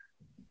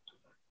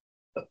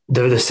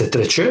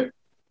 93.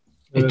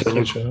 I to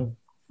je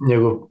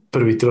njegov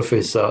prvi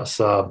trofej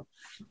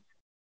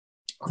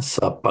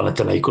sa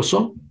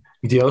Panathinaikosom,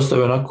 gdje je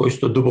ostavio onako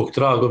isto dubok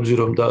trag,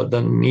 obzirom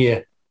da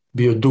nije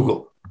bio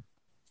dugo.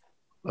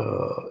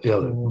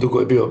 Dugo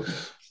je bio,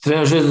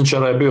 trener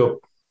željezničara je bio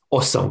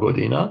 8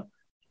 godina,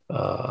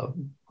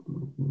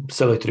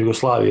 selektor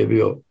Jugoslavije je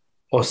bio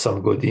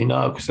 8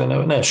 godina, ako se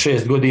ne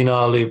 6 godina,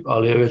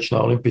 ali je već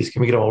na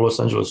olimpijskim igrama u Los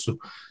Angelesu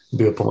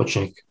bio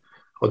pomoćnik,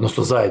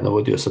 odnosno zajedno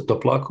vodio sa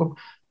Toplakom.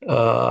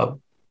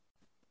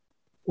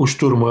 U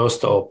Šturmu je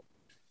ostao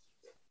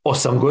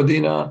 8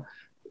 godina,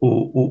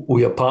 u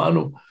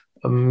Japanu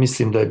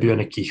mislim da je bio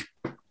nekih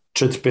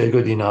 4-5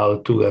 godina,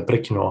 ali tu ga je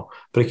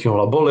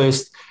prekinula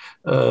bolest.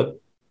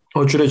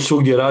 Hoću reći,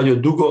 svugdje je radio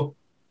dugo,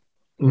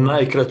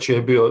 najkraće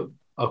je bio,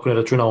 ako ne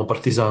računamo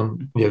Partizan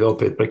gdje ga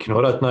opet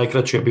prekinuo rat,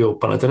 najkraće je bio u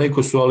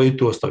Panathinaikosu, ali i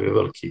tu ostavio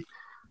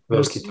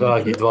veliki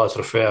trag i 2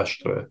 trofeja,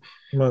 što je...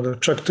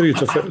 Čak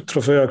 3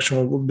 trofeja, ako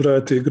ćemo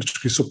brati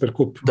grčki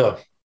superkup.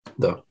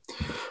 Da.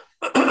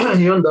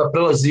 I onda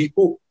prelazi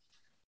u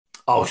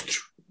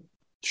Austriju,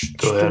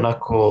 što je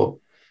onako...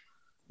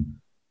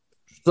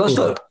 Znaš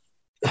šta,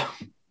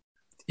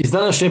 iz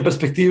današnje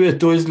perspektive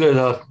to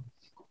izgleda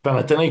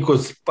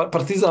Panathinaikos,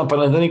 Partizan,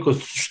 Panathinaikos,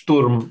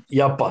 Šturm,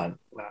 Japan.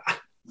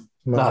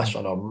 Znaš,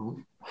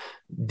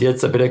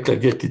 djeca bi rekla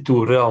gdje ti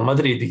tu Real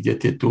Madrid, gdje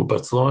ti je tu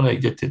Barcelona,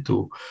 gdje ti je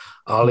tu...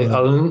 Ali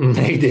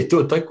ne ide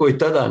to tako, i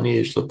tada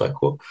nije što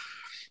tako.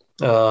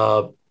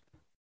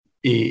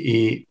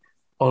 I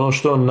ono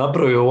što on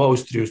napravio u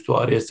Austriji u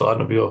stvari je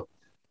stvarno bio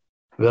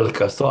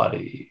velika stvar,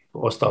 i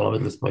ostalo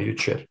vidjeli smo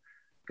jučer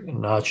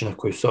način na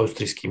koji su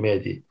austrijski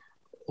mediji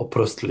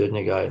oprostili od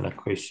njega,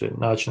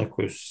 način na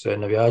koji su se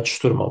navijači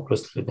Šturma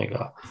oprostili od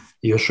njega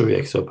i još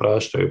uvijek se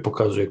opraštaju i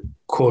pokazuje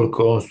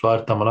koliko on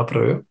stvar tamo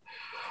napravio.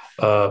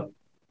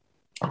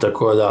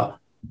 Tako da,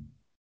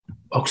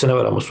 ako se ne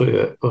varam,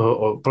 osvojio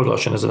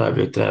proglašen za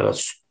najboljeg trenera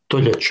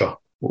stoljeća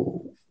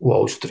u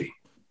Austriji.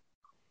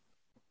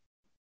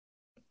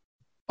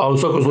 Ali u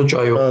svakom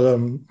slučaju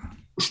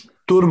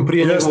Šturm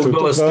prije njegovog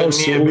dolaska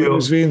nije bio...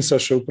 Izvin,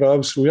 Saša, u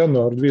pravu su u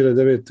januaru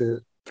 2009.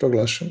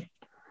 proglašen.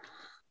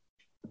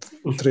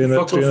 U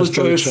svakom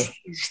slučaju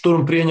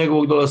Šturm prije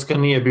njegovog dolaska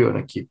nije bio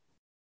neki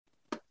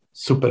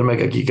super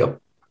mega giga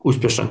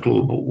uspješan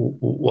klub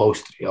u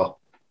Austriji.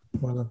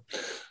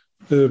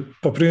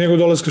 Pa prije njegovog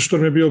dolaska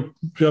Šturm je bio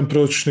jedan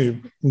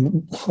prosječni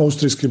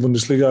austrijski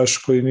bundesligaš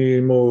koji nije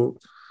imao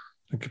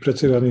neki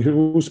pretjeranih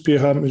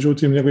uspjeha,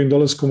 međutim njegovim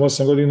dolaskom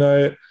 8 godina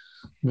je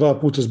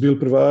 2 puta bili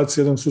prvaci,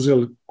 jednom su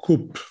uzeli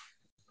kup,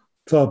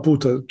 2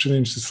 puta čini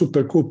mi se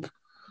super kup,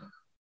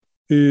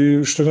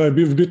 i što je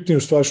najbitnije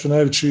u stvari, što je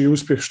najveći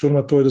uspjeh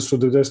Šturma, to je da su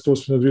od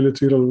 98. nadvijeli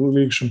igrali u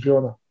Ligi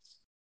šampiona.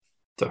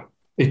 Da,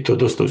 i to je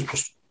dosta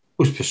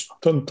uspješno.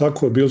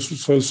 Tako je,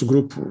 svojili su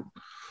grupu,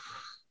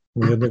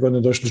 u jedne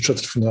godine došli do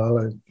 4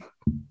 finala.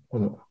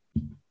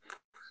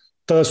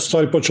 Tada su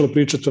stvari počelo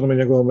pričati o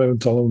njegovom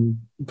eventualnom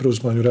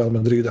preuzmanju Real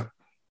Madrida.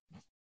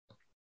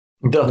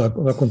 Da.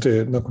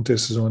 Nakon te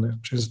sezone.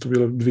 Čini se to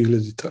bilo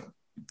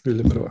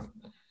 2001.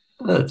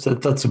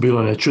 Tad su bile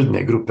one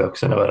čudne grupe, ako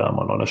se ne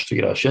varam, nešto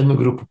igraš jednu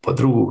grupu, pa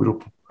drugu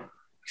grupu.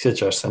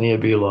 Sjećaš se, nije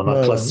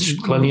bilo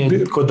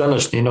nije kod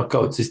današnji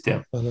knockout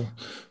sistem.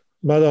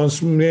 Mada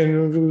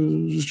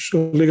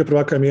Liga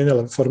prvaka je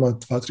mijenjala format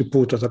 2-3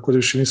 puta, tako da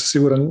više nisam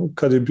siguran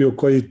kad je bio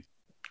koji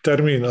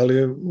termin,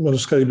 ali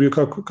odnosno kad je bio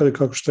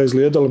kako šta je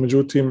izgledalo,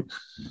 međutim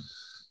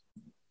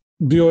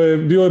bio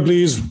je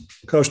blizu,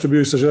 kao što je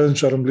bio i sa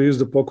željezničarom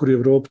blizu da pokori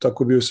Evropu,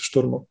 tako bio i sa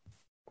Šturmom.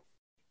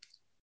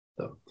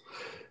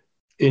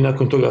 I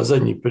nakon toga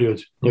zadnji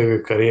period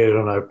njegove karijere,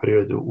 onaj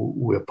period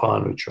u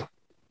Japanu,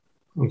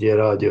 gdje je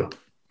radio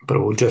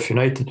prvo u Jeff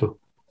Unitedu,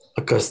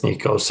 a kasnije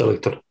kao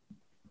selektor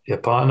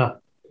Japana.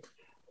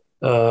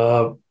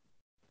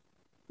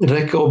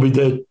 Rekao bi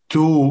da je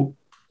tu,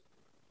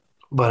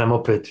 barem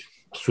opet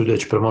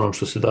sudeći prema onom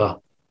što se da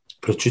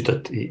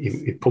pročitati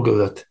i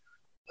pogledati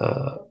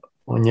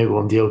o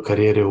njegovom dijelu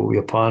karijere u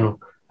Japanu,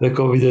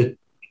 rekao bi da je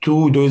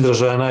tu do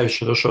izražaja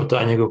najviše došao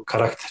taj njegov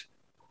karakter.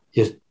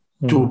 Jer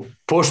tu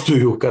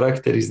poštuju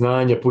karakter i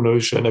znanja puno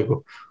više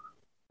nego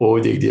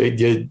ovdje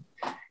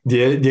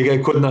gdje ga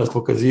je kod nas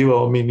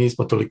pokazivao, mi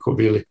nismo toliko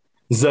bili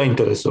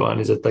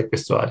zainteresovani za takve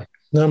stvari.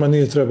 Nama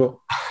nije trebao.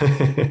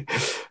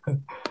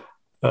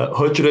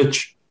 Hoću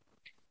reći,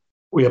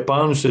 u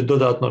Japanu se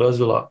dodatno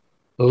razvila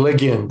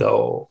legenda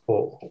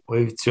o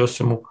Ivici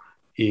Osimu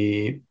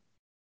i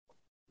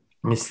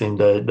mislim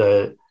da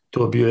je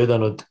to bio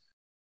jedan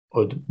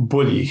od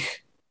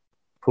boljih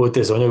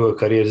poteza u njegovoj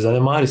karijeri.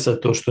 Zanemari sad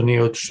to što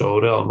nije otišao u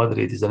Real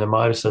Madrid i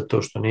zanemari sad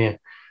to što nije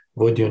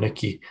vodio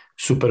neki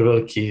super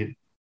veliki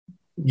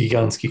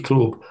gigantski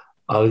klub,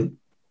 ali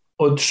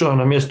otišao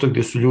na mjesto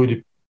gdje su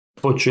ljudi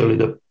počeli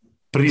da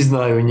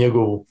priznaju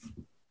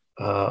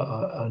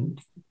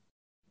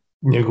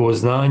njegovo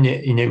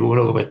znanje i njegovu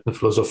nogometnu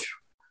filozofiju.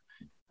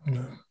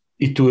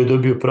 I tu je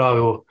dobio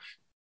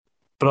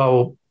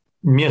pravo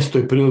mjesto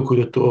i priliku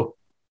da to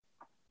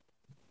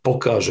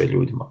pokaže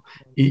ljudima.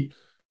 I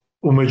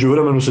u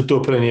međuvremenu se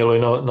to prenijelo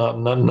i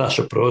na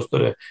naše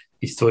prostore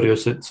i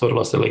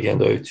stvorila se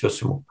legenda o Ivici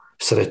Osimu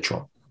srećom.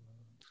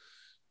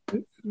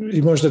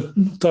 I možda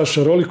ta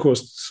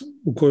šarolikost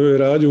u kojoj je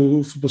radio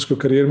u fudbalskoj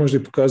karijeri možda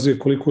i pokazuje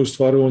koliko je u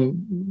stvari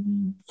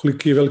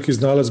koliki je veliki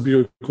znalac bio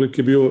i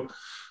koliki je bio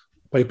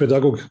pa i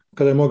pedagog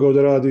kada je mogao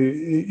da radi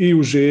i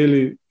u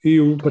Želji i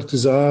u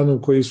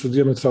Partizanu koji su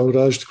dijametralno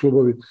različiti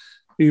klubovi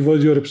i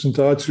vodio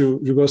reprezentaciju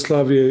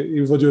Jugoslavije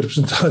i vodio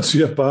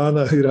reprezentaciju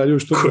Japana i radio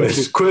što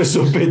koje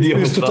su opet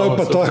dijametralno. Isto tako,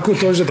 pa tako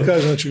to da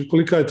kažem, znači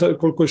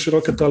koliko je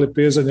široka ta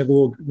lepeza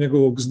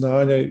njegovog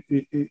znanja i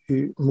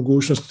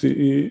mogućnosti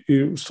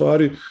i u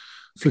stvari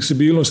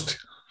fleksibilnosti.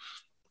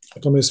 O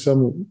tome je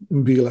svemu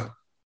bila.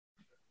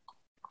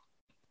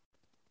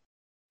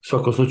 U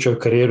svakom slučaju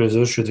karijeru je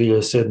završio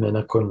 2007.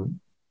 nakon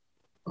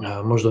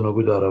moždanog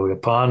udara u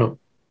Japanu.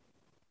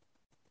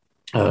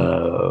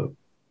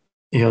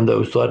 I onda je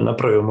u stvari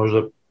napravio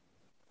možda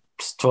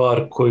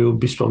stvar koju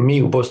bismo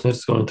mi u Bosni i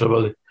Hercegovini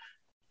trebali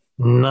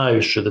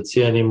najviše da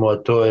cijenimo, a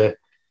to je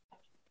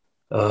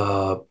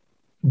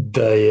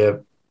da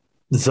je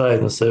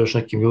zajedno sa još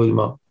nekim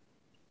ljudima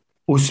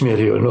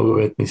usmjerio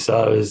nogometni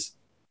savez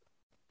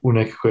u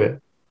nekakve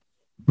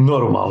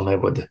normalne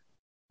vode.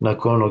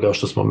 Nakon onoga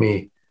što smo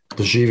mi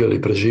doživjeli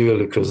i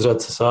preživjeli kroz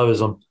rat sa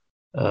savezom,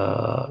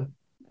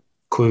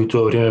 koji u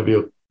to vrijeme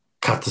bio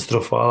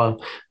katastrofalan,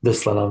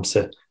 desila nam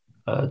se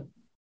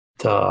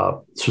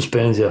ta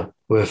suspenzija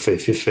UEFA i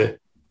FIFA,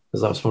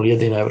 znam smo li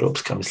jedina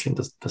evropska, mislim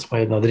da smo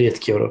jedna od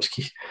rijetkih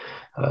evropskih,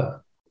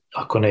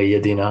 ako ne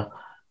jedina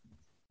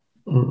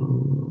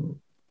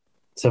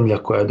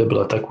zemlja koja je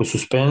dobila takvu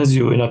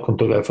suspenziju i nakon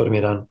toga je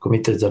formiran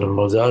komitet za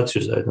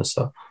normalizaciju zajedno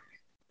sa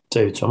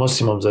Ivicom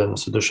Osimom, zajedno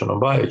sa Dušanom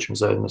Bajićem,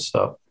 zajedno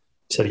sa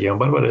Sergijom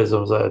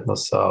Barbarezom, zajedno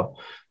sa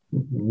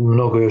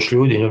mnogo još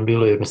ljudi,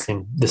 bilo je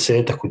mislim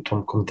 10 u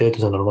tom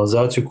komitetu za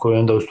normalizaciju koji je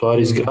onda u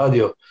stvari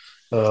izgradio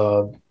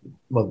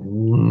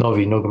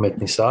novi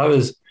nogometni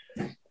savez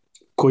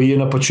koji je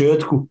na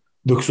početku,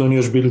 dok su oni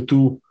još bili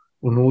tu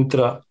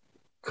unutra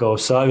kao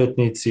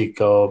savjetnici,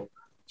 kao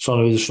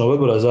članovi izvršnog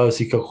odbora,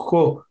 zavisi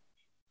kako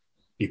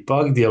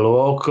ipak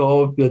djelovao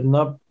kao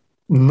jedna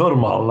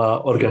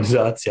normalna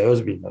organizacija,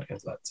 ozbiljna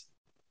organizacija.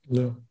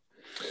 Da.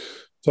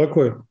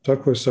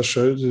 Tako je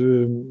Saša.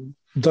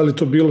 Da li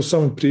to bilo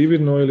samo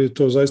prividno ili je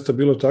to zaista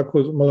bilo tako,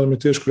 malo mi je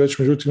teško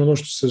reći, međutim ono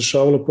što se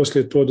dešavalo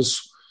poslije je to da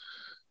su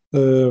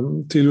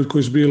ti ljudi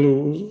koji su bili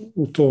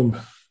u tom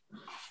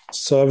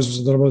savezu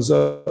za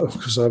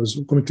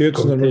normalizaciju,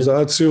 komitetu za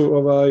normalizaciju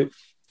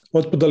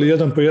otpadali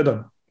jedan po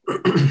jedan.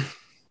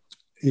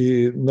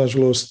 I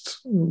nažalost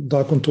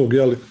nakon tog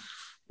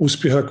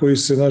uspjeha koji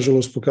se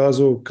nažalost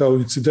pokazao kao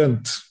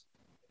incident,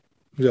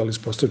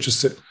 ispostavit će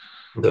se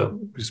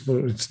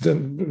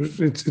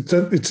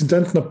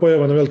incidentna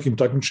pojava na velikim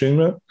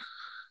takmičenjima,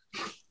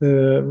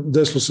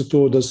 desilo se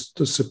to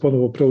da se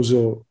ponovo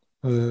preuzeo,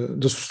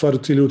 da su stvari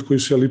ti ljudi koji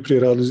su prije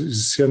radili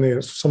iz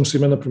Sjene, samo se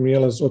imena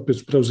promijenila, opet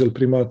su preuzeli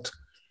primat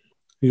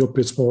i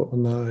opet smo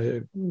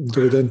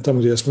dovedeni tamo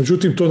gdje smo.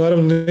 Međutim, to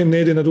naravno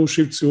ne ide na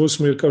dušu Ivici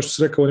Osmu, jer kao što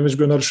si rekao, on je već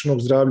bio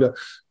narušenog zdravlja,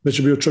 već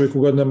je bio čovjek u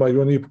godinama i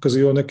on nije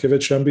pokazivao neke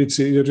veće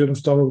ambicije, jer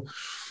jednostavno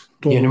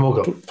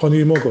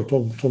nije mogao,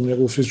 to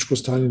njegovo fizičko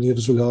stanje nije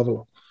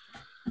dozvoljavalo.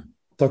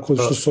 Tako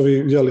što su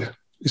ovi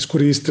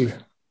iskoristili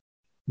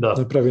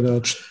na pravi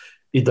način.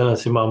 I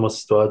danas imamo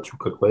situaciju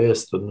kakva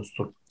jest,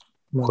 odnosno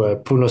koja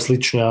je puno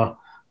sličnija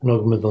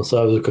nogometnom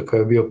savezu kakav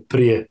je bio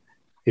prije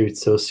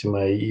Ivice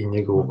Osima i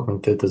njegovog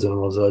komiteta za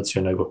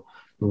normalizaciju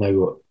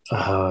nego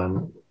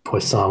po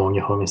samom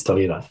njihovom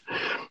instaliranju.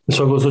 U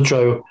svakom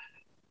slučaju,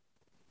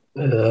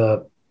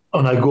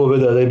 onaj go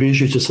veda da je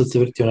Bišić, sad se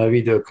vrti onaj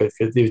video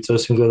kad Ivica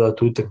Osim gleda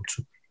tu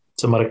utakmicu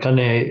sa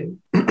Marakane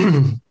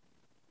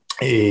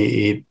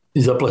i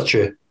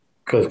zaplače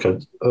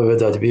kad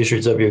Vedat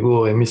Bišić zabije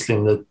gol i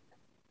mislim da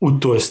u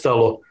to je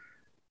stalo,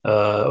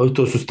 u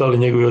to su stali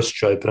njegovi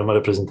osjećaji prema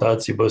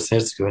reprezentaciji Bosne i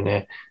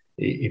Hercegovine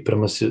i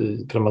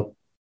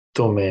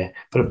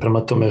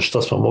prema tome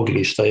šta smo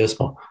mogli i šta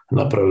jesmo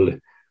napravili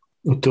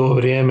u to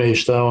vrijeme i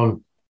šta on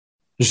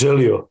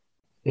želio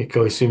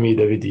kao i svi mi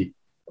da vidi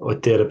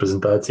od te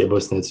reprezentacije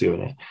Bosne i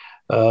Hercegovine.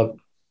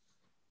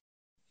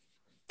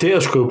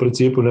 Teško je u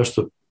principu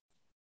nešto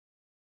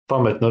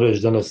pametno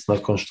reći danas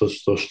nakon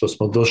što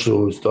smo došli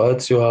u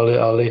situaciju,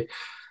 ali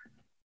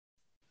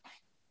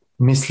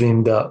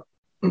mislim da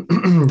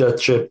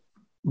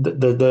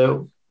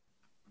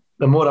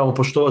moramo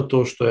poštovati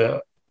to što je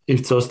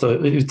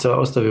Ivica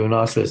ostavio u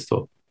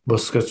nasljedstvo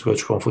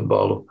bosansko-hercegovačkom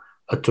fudbalu,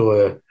 a to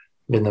je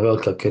jedna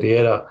velika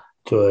karijera,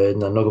 to je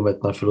jedna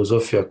nogometna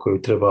filozofija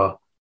koju treba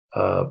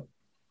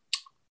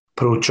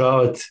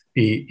proučavati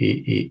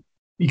i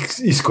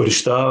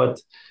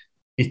iskorištavati,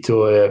 i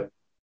to je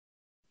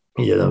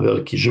jedan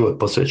veliki život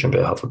posvećen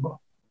BiH fudbalu.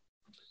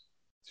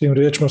 Tim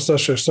riječima,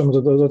 Saša, samo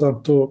da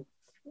dodam to,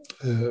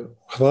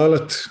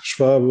 hvalat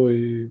Švabu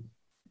i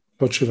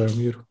počivaj u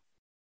miru.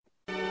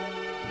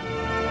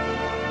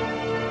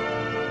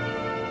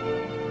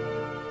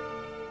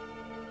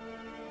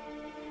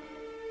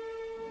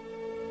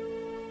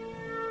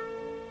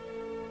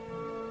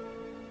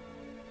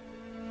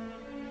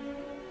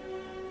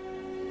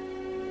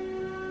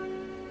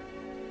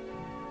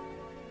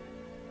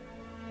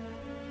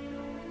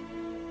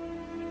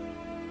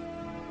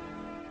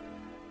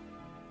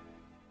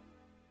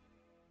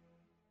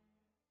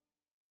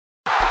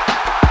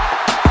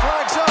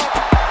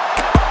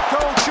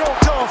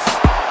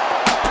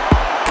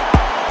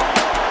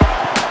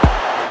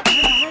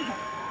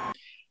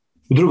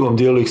 U drugom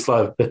dijelu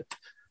X-Live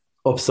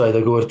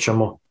Offside govorit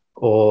ćemo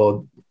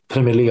o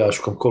Premier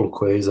ligaškom kolu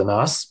koje je iza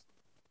nas,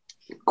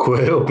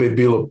 koje je opet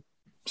bilo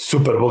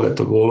super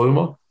bogato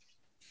golovima.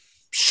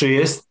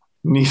 6,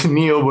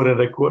 nije oboren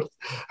rekord,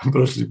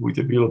 prošli put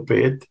je bilo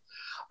 5,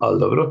 ali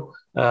dobro.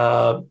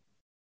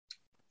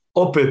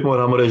 Opet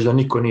moramo reći da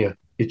niko nije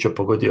iće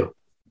pogodio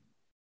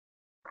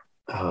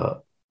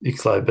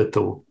X-Live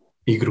Betovu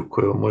igru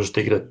koju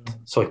možete igrati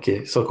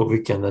svakog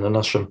vikenda na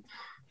našem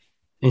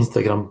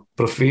Instagram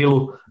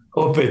profilu.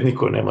 Opet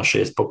niko nema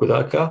 6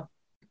 pogodaka.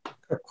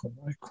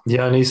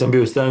 Ja nisam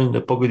bio u stanju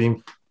da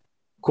pogodim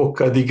ko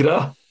kad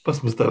igra, pa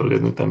smo stavili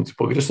jednu utakmicu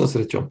pogrešno,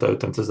 srećom ta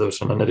utakmica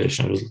završena na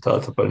neriješenim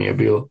rezultatom, pa nije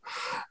bilo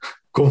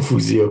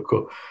konfuzije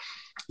oko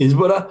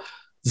izbora.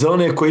 Za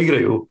one koji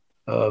igraju,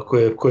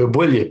 koje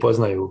bolje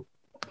poznaju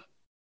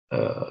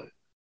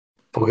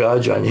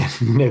pogađanje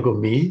nego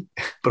mi,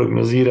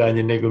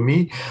 prognoziranje nego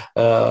mi,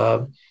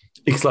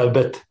 X-Live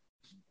Bet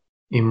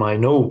ima i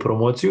novu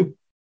promociju.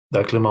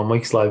 Dakle, imamo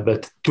X-Live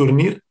Bet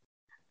turnir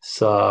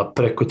sa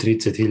preko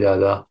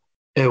 30.000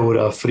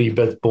 eura free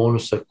bet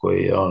bonusa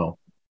koji je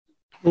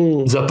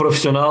za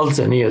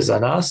profesionalce, nije za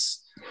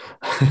nas.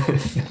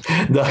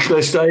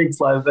 Dakle, šta je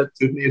X-Live Bet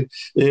turnir?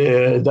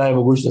 Daje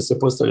mogućnost da se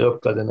postavlja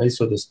opklade na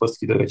ishode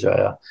sportskih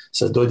događaja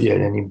sa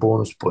dodijeljenim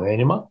bonus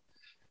poenima.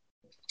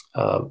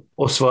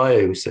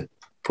 Osvajaju se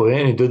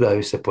poeni,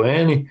 dodaju se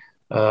poeni.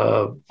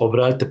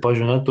 Obratite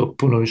pažnju na to,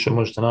 puno više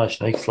možete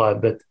naći na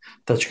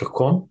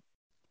xlivebet.com,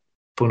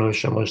 puno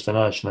više možete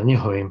naći na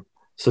njihovim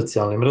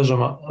socijalnim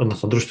mrežama,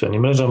 odnosno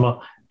društvenim mrežama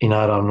i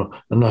naravno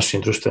na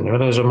našim društvenim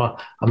mrežama,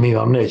 a mi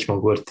vam nećemo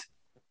govoriti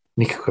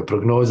nikakve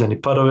prognoze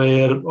ni parove,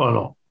 jer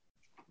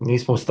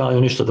nismo u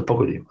stanju ništa da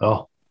pogodimo.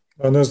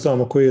 A ne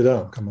znamo koji je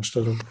dan, kamo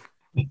što drugo.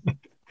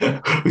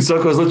 U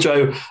svakom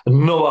slučaju,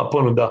 nova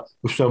ponuda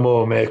u svemu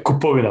ovome je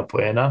kupovina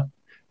poena.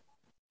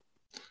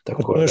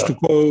 Tako nešto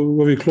ko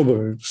ovi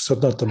klubovi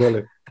sad na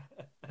tabeli.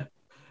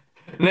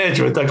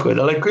 Nećemo tako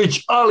daleko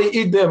ići, ali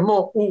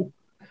idemo u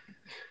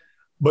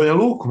Banja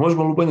Luku.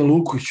 Možemo li u Banja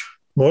Luku ići?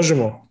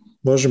 Možemo.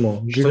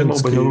 Što ima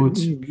u Banja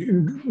Luci?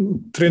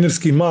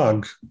 Trenerski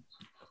mag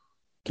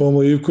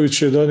Tomo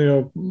Ivković je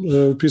danio,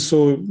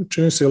 pisao,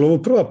 čini se, je li ovo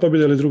prva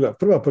pobjeda ili druga?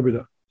 Prva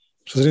pobjeda.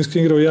 Sa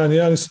Zrinskim igrao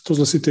 1-1 i sa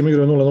Tuzla City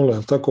igrao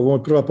 0-0. Tako, ovo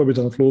je prva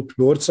pobjeda na klupi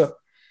Borca.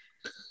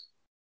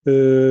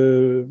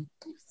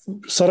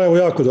 Sarajevo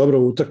jako dobro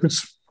u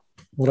utakmicu,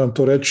 moram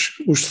to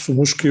reći. Ušli su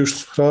muški, ušli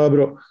su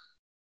hrabro.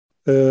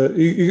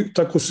 I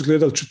tako su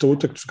gledali čitavu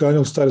utakmicu,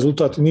 ganjali taj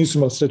rezultat i nisu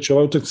imali sreće.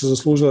 Ova utakmica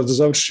zaslužila da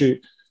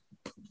završi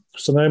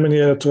sa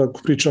najmanje, ako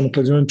pričamo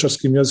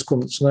kladioničarskim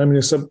jezikom, sa najmanje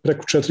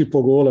preko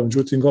 4,5 gola,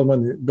 međutim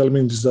golmani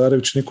Belmin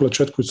Dizdarević i Nikola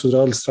Četković su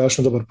odradili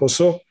strašno dobar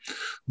posao.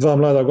 2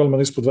 mlada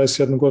golmana ispod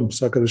 21 godinu,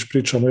 sad kad već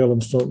pričamo,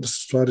 odnosno da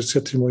se stvari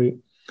sjetimo i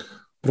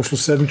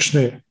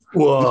prošlosedmične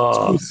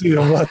diskusije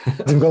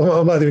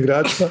o mladim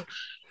igračima.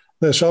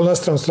 Ne, šal na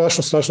stranu,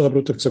 strašno dobra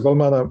utakmica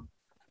golmana,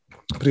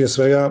 prije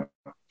svega.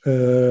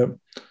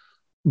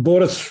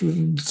 Borac,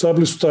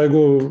 zabili su taj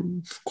gol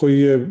koji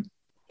je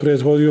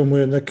prethodio mu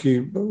je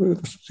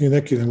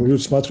neki ljudi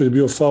smatraju da je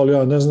bio faul,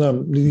 ja ne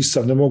znam,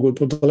 ne mogu,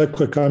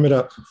 daleko je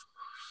kamera,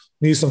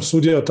 nisam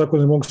sudija, tako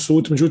ne mogu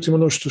suditi, međutim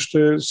ono što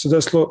je se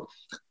desilo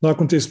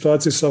nakon te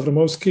situacije sa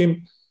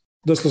Avramovskim,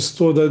 desilo se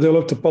to da je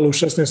lopta pala u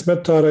 16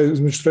 metara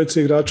između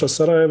trojice igrača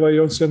Sarajeva i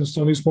on se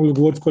jednostavno nisu mogli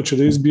govoriti ko će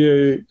da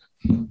izbije i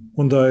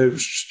onda je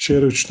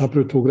Čerović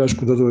napravio tu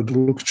grašku da dođe do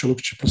Lukića,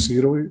 Lukić je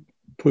pasirao i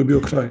to je bio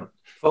kraj.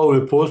 Faul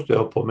je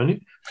postojao po meni,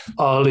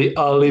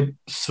 ali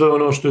sve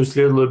ono što je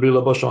uslijedilo je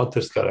bila baš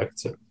amaterska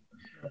reakcija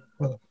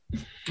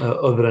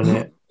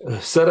odbrane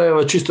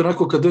Sarajeva. Čisto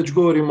onako kad već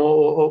govorimo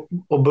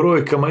o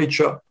brojkama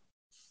Ića,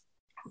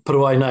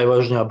 prva i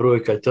najvažnija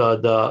brojka je ta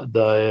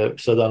da je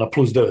sada na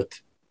 +9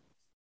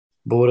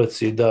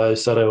 Borac i da je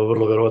Sarajevo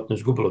vrlo vjerovatno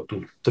izgubilo tu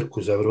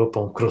trku za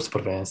Evropom kroz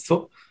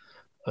prvenstvo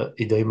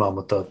i da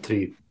imamo ta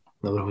 3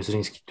 na vrhu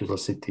Zrinski, Tuzla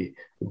City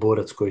i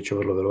Borac koji će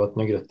vrlo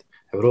vjerovatno igrati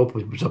Evropu,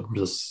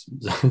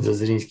 za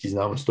Zrinski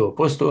znamo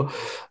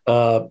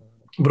 100%.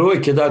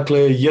 Brojke, dakle,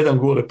 1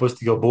 gol je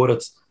postigao Borac,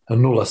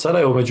 0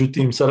 Sarajevo,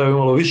 međutim Sarajevo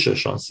imalo više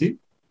šansi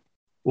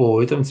u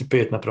ovoj utakmici,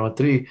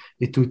 5:3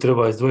 i tu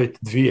treba izdvojiti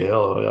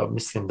 2. Ja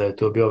mislim da je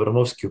to bio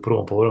Avramovski u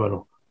prvom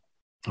povremenu,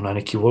 onaj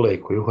neki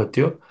volej koji je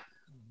uhvatio,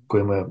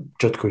 kojima je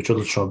Četković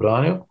odlično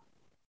obranio,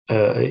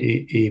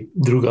 i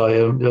druga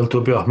je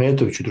to bio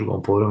Ahmetović u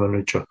drugom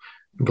povremenu,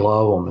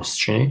 glavom me se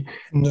čini.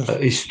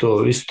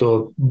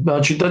 Isto,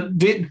 znači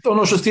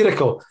ono što si ti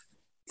rekao,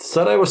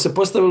 Sarajevo se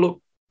postavilo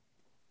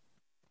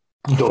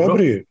dobro.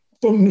 Fabrije,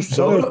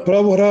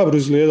 pravo hrabro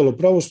izgledalo,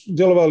 pravo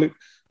djelovali,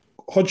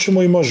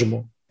 hoćemo i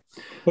možemo.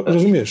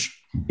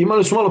 Razumiješ?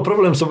 Imali su malo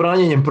problem sa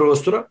branjenjem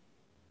prostora,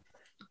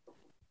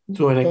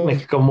 to je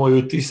nekakav moj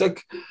utisak.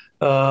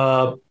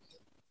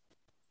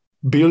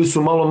 Bili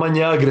su malo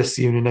manje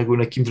agresivni nego u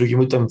nekim drugim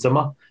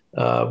utakmicama.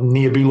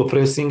 Nije bilo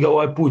presinga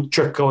ovaj put,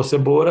 čekao se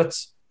Borac,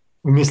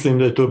 mislim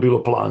da je to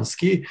bilo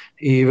planski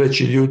i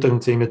veći dio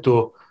utakmice im je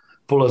to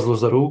polazilo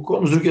za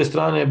rukom. S druge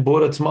strane,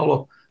 Borac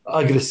malo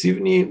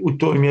agresivniji u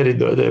toj mjeri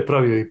da je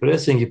pravio i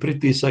presing i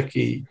pritisak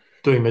i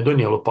to im je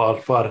donijelo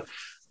par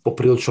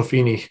poprilično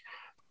finih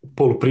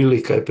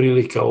poluprilika i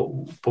prilika,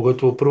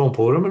 pogotovo u prvom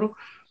povremenu.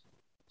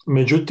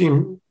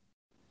 Međutim,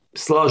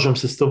 slažem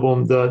se s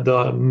tobom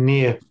da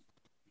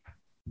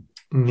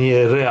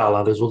nije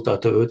realan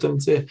rezultat ove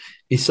utakmice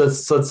i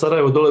sad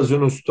Sarajevo dolazi u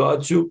jednu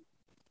situaciju,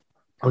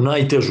 u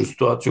najtežu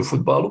situaciju u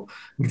fudbalu,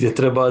 gdje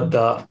treba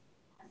da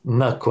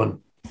nakon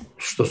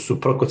što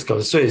su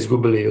prokockali sve,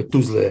 izgubili od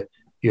Tuzle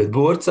i od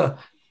Borca,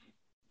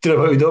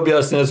 trebaju da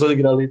objasne da su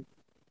odigrali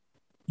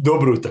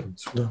dobru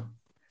utakmicu.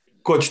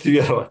 Ko će ti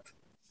vjerovati?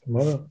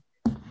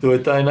 To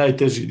je taj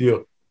najteži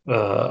dio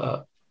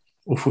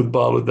u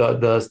fudbalu,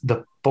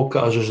 da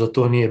pokažeš da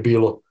to nije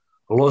bilo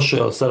loše,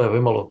 ali Sarajevo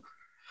imalo,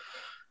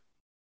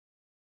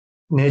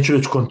 neću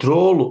reći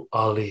kontrolu,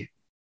 ali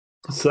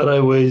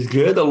Sarajevo je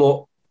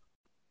izgledalo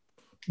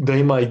da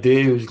ima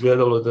ideju,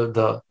 izgledalo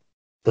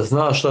da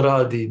zna šta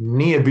radi,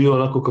 nije bilo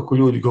onako kako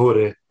ljudi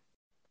govore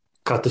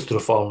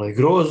katastrofalno i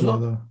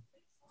grozno,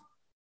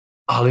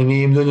 ali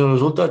nije im donio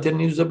rezultat jer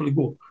nisu zabili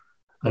gol.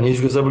 A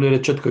nisu ga zabili jer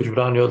je Četković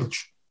branio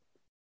odlično.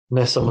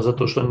 Ne samo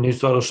zato što nisu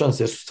stvarali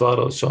šanse, jer su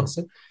stvarali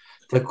šanse.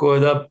 Tako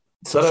da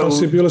Sarajevo...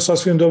 Šanse je bilo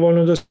sasvim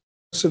dovoljno da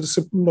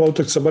se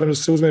utakmica, barem da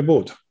se uzme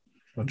bod.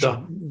 Znači,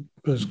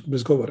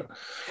 bez govora.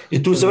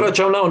 I tu se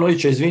vraćam na ono,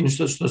 izvini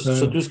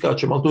što tu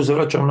skačem, ali tu se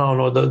vraćam na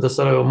ono da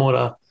Sarajevo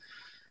mora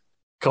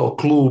kao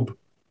klub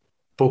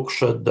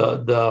pokušati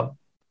da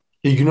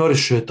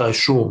ignoriše taj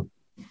šum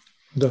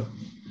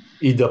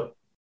i da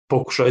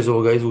pokuša iz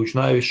ovoga izvući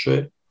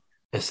najviše.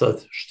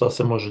 Sad, šta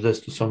se može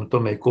desiti u svemu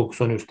tome i koliko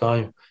su oni u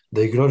stanju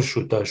da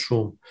ignorišu taj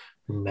šum,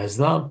 ne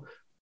znam,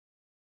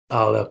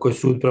 ali ako je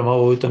sud prema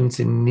ovoj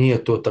utakmici,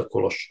 nije to tako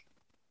loše.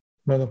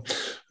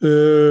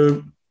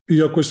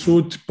 Iako je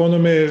sud po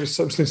onome,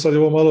 mislim sad je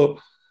ovo malo,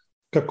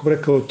 kako bi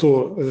rekao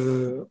to,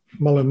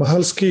 malo je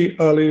mahalski,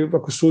 ali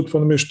ako je sud po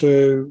onome što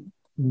je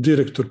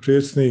direktor,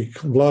 predsjednik,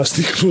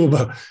 vlasnik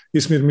kluba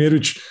Ismir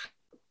Mirić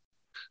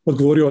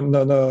odgovorio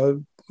na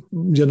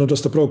jedno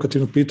dosta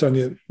provokativno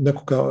pitanje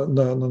nekoga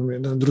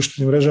na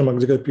društvenim mrežama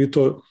gdje ga je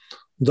pitao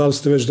da li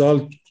ste već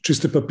dali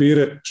čiste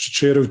papire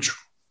Šećeroviću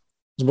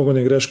zbog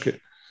one greške,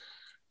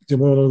 gdje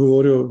mu je on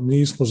odgovorio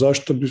nismo,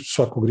 zašto bi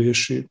svako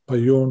griješi, pa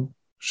i on.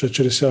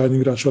 Šećer je sjajan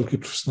igrač, veliki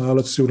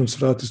profesionalac, sigurno se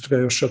vrati iz toga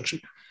još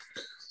jači.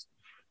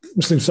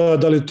 Mislim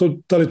sad, da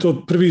li je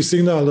to prvi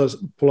signal da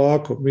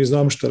polako, mi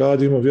znamo što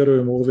radimo,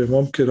 vjerujemo u ove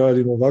momke,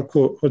 radimo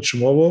ovako,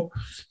 hoćemo ovo,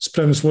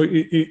 spremni smo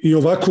i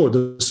ovako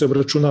da se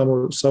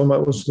obračunamo sa vama,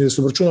 da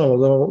se obračunamo,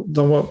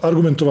 da vam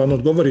argumentovano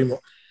odgovorimo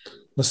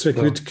na sve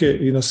kritike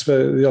i na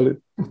sve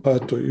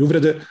i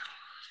uvrede.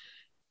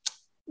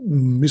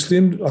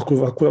 Mislim,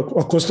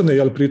 ako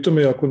ostane pri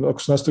tome, ako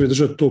se nastavi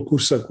držati tog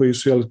kursa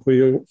koji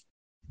je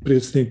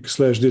predsjednik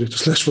 /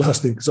 direktor /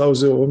 vlasnik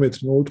zauzeo u ovom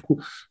trenutku,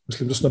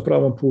 mislim da su na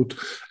pravom putu.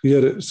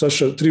 Jer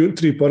Saša,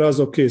 3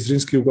 poraza,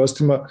 Zrinski u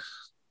gostima,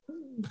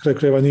 na kraju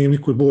krajeva nije im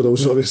niko boda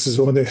uz ove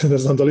sezone, ne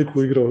znam da li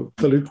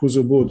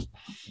uzeo bod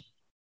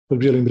pod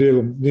Bijelim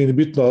brijegom, nije ni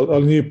bitno,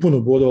 ali nije puno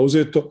bodova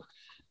uzeto.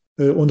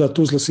 Onda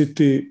Tuzla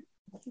City,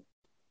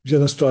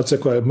 jedna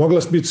situacija koja je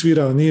mogla biti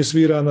svirana, nije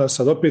svirana,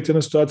 sad opet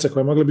jedna situacija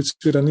koja je mogla biti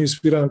svirana, nije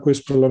svirana, koje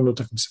su prelomile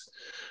utakmice.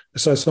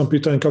 Sad je samo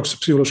pitanje kako se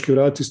psihološki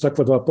vrati iz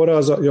takva 2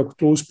 poraza i ako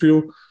to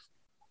uspiju,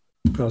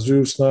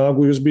 pokazuju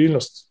snagu i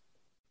ozbiljnost.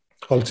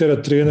 Ali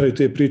tjerat trenera i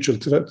te priče,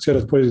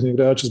 tjerat pojedinih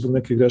igrača zbog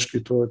neke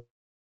greške, to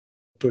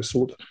je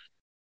suludo.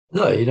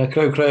 Da, i na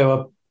kraju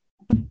krajeva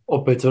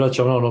opet se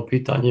vraćam na ono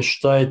pitanje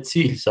šta je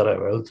cilj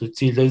Sarajeva. Je li to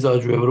cilj da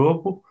izađu u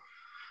Europu,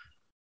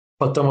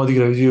 pa tamo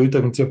odigraju 2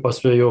 utakmice, pa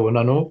sve i ovo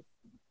na novo?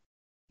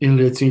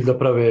 Ili je cilj da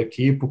prave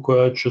ekipu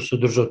koja će se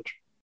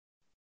držati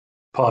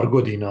par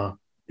godina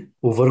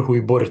u vrhu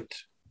i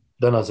boriti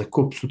danas za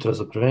kup, sutra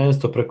za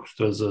prvenstvo,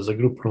 prekosutra za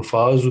grupnu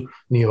fazu,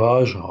 nije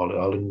važno,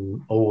 ali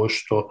ovo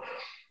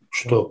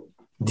što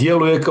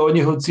djeluje kao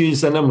njihov cilj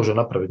se ne može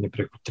napraviti ni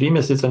preko 3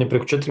 mjeseca, ni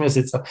preko 4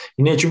 mjeseca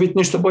i neće biti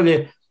ništa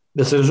bolje,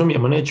 da se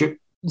razumijemo, neće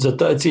za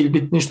taj cilj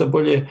biti ništa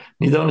bolje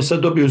ni da oni sad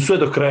dobiju sve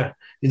do kraja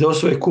i da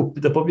osvoje kup,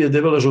 da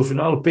pobjede Veleža u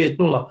finalu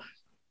 5-0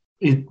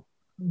 i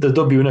da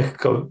dobiju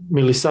nekakav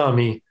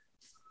milisami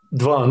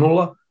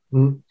 2-0,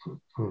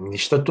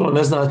 ništa to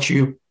ne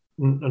znači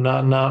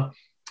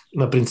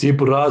na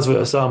principu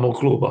razvoja samog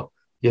kluba,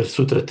 jer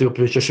sutra ti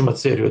opet ćeš imati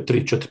seriju od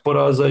 3-4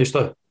 poraza i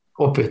šta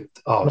opet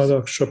aus.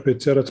 Mada,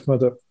 opet tjerat,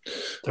 mada.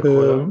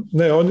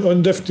 Ne,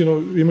 oni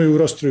definitivno imaju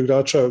roster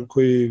igrača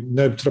koji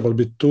ne bi trebali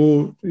biti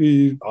tu.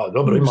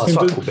 Dobro, ima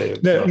svaku beju.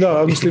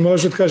 Mislim,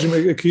 možda da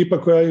kažem,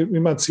 ekipa koja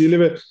ima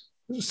ciljeve,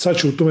 sad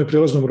će u tome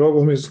prijelaznom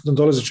roku, na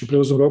dolazećem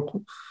prijelaznom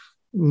roku,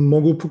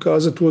 mogu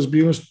pokazati tu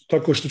ozbiljnost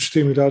tako što će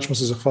tim igračima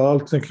se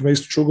zahvaliti, neki ima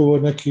ističu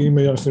ugovor, neki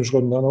imaju, ja mislim, još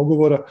godinu dana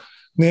ugovora,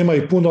 nema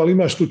i puno, ali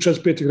imaš tu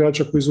 4-5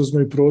 igrača koji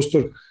izuzmeju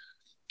prostor,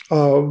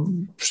 a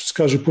što se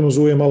kaže, puno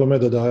zuje, malo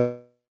meda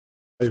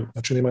daju,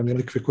 znači nema mi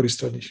nikakve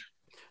koriste od njih.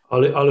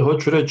 Ali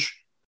hoću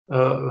reći,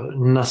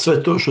 na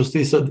sve to što si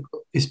ti sad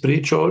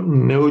ispričao,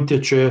 ne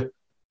utječe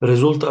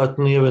rezultat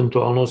ni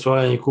eventualno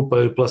osvajanje kupa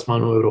ili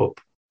plasman u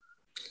Europu.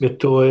 Jer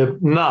to je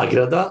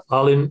nagrada,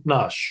 ali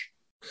naš.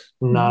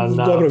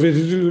 Dobro,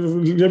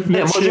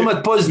 ne, može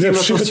imati pozitivnu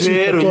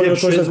atmosferu,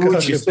 ljepše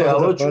zvuči sve,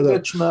 ali hoću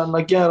reći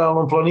na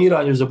generalnom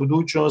planiranju za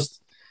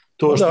budućnost,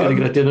 to što je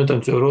igrati jednu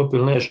utakmicu u Europi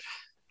ili neš,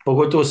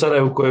 pogotovo u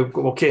Sarajevu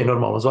koje,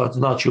 normalno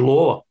znači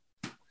lova,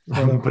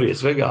 prije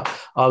svega,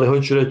 ali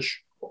hoću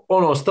reći,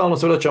 stalno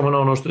se vraćamo na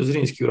ono što je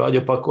Zrinski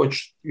uradio, pa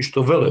i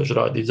što Velež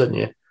radi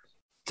zadnje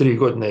 3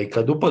 godine i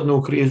kad upadnu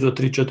u krizu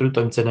 3-4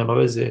 utakmice nema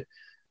veze,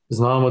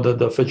 znamo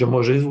da Feđa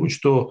može izvući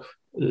to,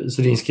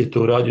 Zrinski je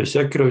to uradio s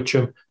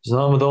Jakirovićem,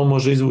 znamo da on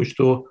može izvući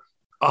to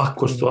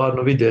ako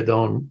stvarno vide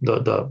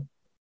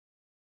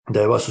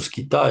da je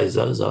Vasuski taj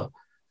za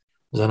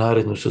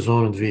narednu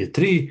sezonu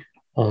 2-3,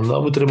 onda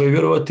mu treba i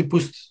vjerovati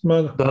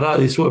da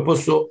radi svoj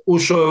posao,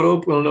 ušao u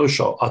Europu ili ne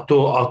ušao, a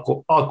to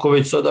ako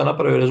već sada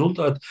napravi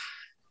rezultat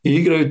i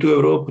igraju tu u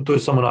Europu, to je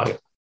samo nagrada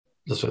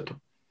za sve to.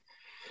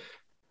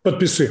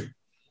 Potpisujem.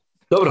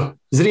 Dobro,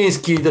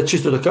 Zrinski, da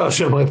čisto da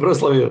kažemo, je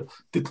proslavio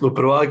titulu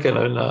prvaka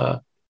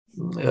na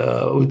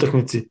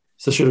utakmici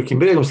sa Širokim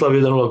brijegom,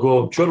 slavio 1-0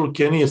 golom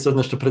Čorluke, nije sad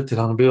nešto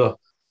pretjerano bila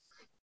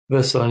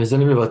vesela ni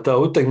zanimljiva ta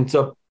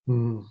utakmica,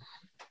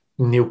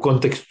 ni u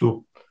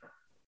kontekstu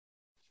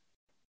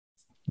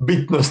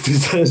bitnosti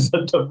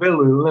za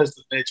tabelu ili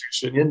nešto, neće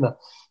više nijedna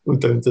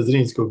utakmica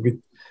Zrinskog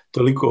biti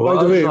toliko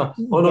važna.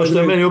 Ono što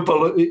je meni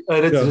upalo,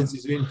 reci,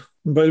 izvini.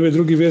 By the way,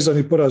 drugi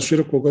vezani poraz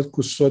Širokog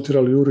otkud su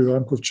otirali Juru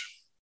Ivankovića.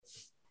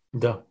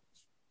 Da.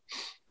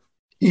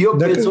 I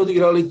opet su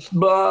odigrali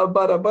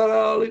bara,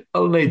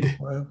 ali ne ide.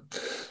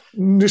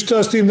 Ništa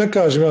ja s tim ne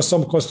kažem, ja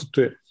samo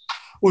konstatujem.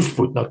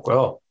 Usput, nakon,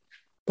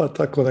 Pa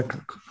tako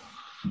nekako.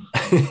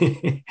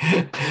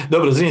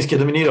 Dobro, Zrinski je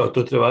dominirao,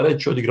 to treba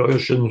reći, odigrao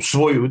još jednu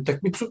svoju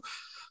utakmicu,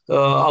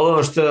 ali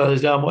ono što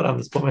ja moram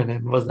da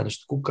spomenem, vas da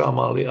nešto kukam,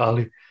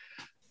 ali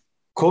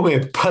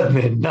kome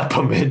padne na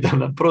pamet da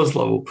na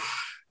proslavu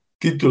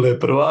titule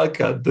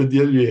prvaka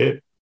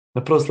dodjeljuje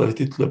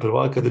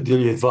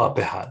 2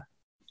 pehara.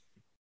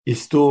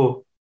 Jesi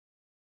to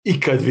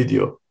ikad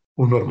vidio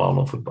u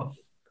normalnom fudbalu?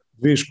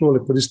 2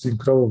 škole pod istim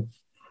krovom.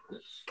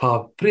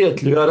 Pa,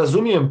 prijatelju, ja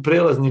razumijem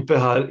prelazni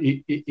pehar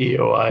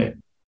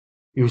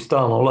i u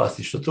stalnom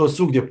vlasništvu. To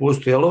svugdje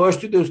postoji, ali ovo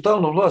što ide u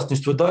stalno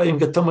vlasništvo, daje im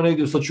ga tamo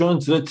negdje u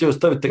slačionicu, recimo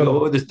stavite ga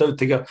ovdje,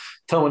 stavite ga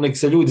tamo, nek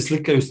se ljudi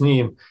slikaju s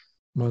njim.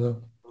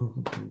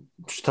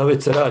 Šta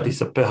već se radi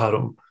sa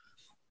peharom?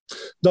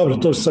 Dobro,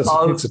 to su sad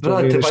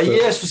sitnice. Pa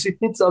jesu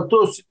sitnice, ali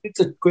to su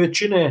sitnice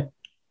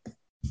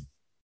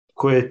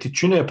koje ti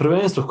čine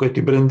prvenstvo, koje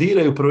ti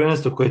brendiraju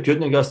prvenstvo, koje ti od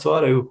njega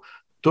stvaraju.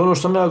 To je ono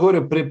što sam ja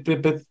govorio prije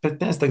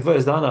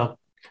 15-20 dana,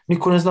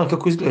 Niko ne zna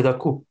kako izgleda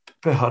kup,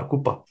 pehar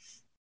kupa.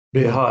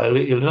 BH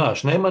ili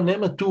naš.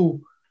 Nema tu,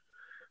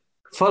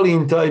 fali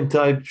im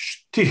taj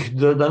štih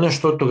da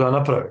nešto od toga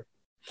naprave.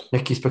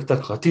 Neki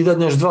spektakl. A ti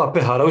dadneš 2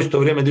 pehara, u isto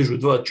vrijeme dižu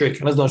 2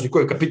 čovjeka, ne znaš ni ko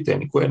je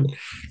kapiten,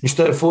 ni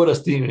šta je fora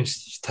s tim,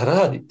 šta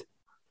radite.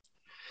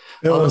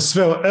 Evo vam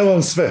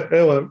sve.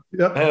 Evo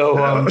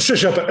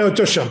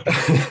to šampe.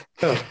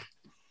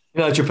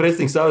 Inače,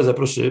 predsjednik Saveza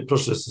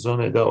prošle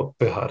sezone je dao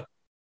pehar.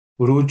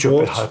 Uručio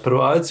pehar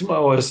prvacima, a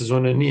ove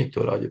sezone nije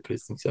to radio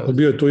predsjednik Saveza.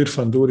 Bio je to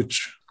Irfan Durić.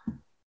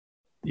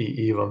 I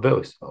Ivan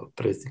Belis, ali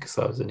predsjednik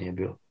Saveza nije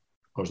bilo.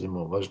 Možda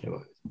imao važnije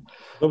veze.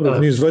 Dobro,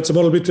 niz dvojica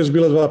moralo biti još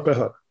bila 2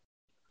 pehara.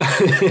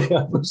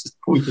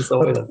 Pujte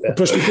samo jedan pehar.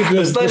 Prošli put je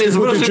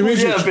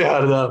jedan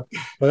pehar, da.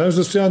 Pa ja mislim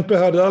da su jedan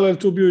pehar dali, ali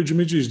tu bio i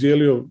Džimidžić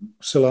dijelio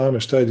selame,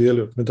 šta je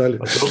dijelio, medalje.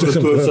 Pa dobro,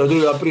 to je sad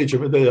druga priča,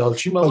 medalje, ali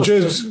čima...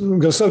 Ali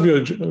sad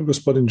bio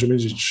gospodin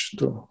Džimidžić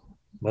tu.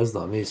 Ne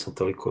znam, nisam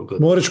toliko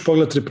gledao. Morat ću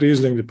pogledati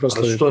repriz negdje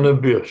proslaviti. A što ne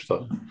bio,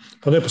 šta?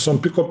 Pa ne, pa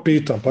sam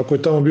pitam, pa ako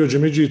je tamo bio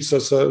Džimidžić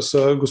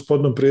sa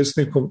gospodinom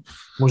predsjednikom...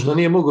 Možda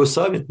nije mogao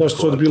savjetnikovati.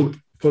 Zašto su odbili,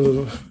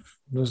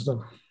 ne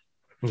znam.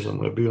 Možda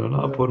mu je bilo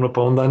naporno,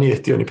 pa onda nije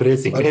htio ni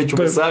predsjednik. Neću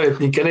me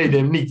savjetnike, ne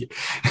idem nigdje.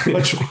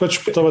 Hoću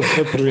putovati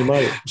pred 1.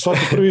 maj. Svaki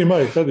 1.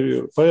 maj, kad je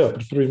bio? Pa ja,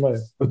 pred 1. maj.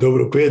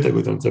 Dobro, petak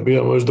u tom se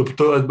bio, možeš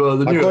doputovati.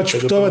 A ko će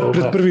putovati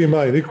pred 1.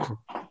 maj? Niko.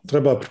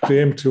 Treba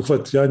pripremiti,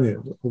 uhvatiti janje.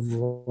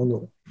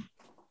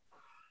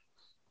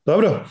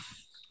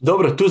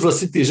 Dobro, Tuzla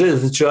City,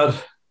 željezničar.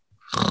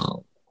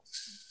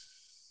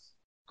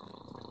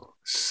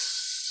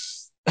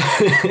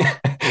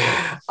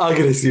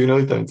 Agresivna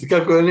utakmica.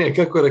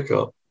 Kako je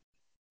rekao?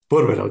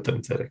 Borbena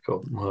utakmica je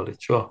rekao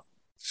Malić.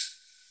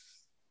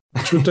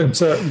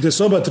 Utakmica gdje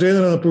su oba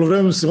trenera na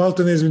poluvremenu se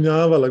malte ne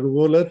izvinjavala.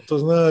 Govorila, eto,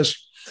 znaš,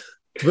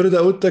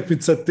 tvrda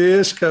utakmica,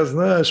 teška,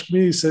 znaš,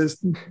 mi se...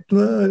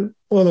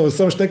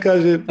 samo što ne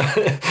kaže...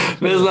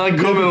 ne znam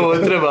kome ovo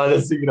treba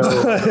da se igra.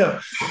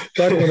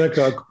 Tako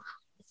nekako.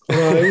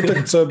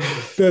 Utakmica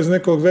bez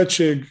nekog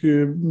većeg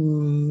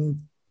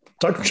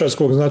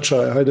takmičarskog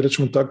značaja, hajde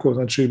rećemo tako,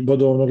 znači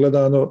bodovno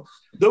gledano.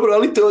 Dobro,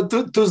 ali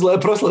Tuzla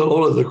je proslavila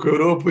ulazak u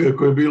Europu,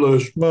 iako je bilo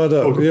još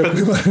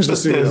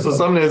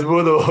 18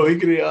 bodova u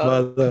igri,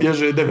 a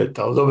bježe je 9,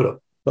 ali dobro.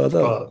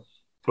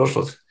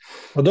 Prošlo se.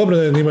 Pa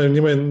dobro, njima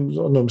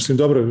mislim,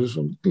 dobro,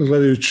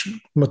 gledajući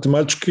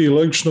matematički i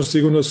logično,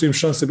 sigurno su im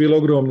šanse bile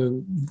ogromne,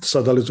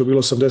 sad da li to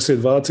bilo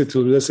 80-20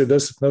 ili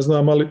 90-10, ne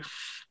znam, ali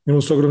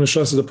imali su ogromne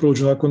šanse da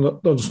prođu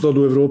odnosno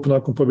odu u Evropu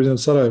nakon pobjede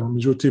nad Sarajevom,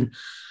 međutim,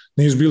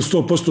 nisu bili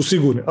 100%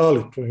 sigurni,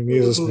 ali to im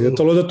nije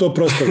zasmetalo da to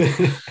prostavi.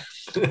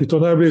 I to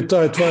najbolje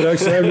tva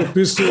reakcija najbolje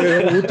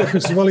opisuje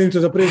utakmicu, molim te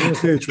da pređemo na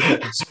sljedeću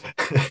utakmicu.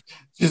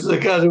 Čisto da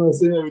kažemo da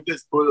se imaju 10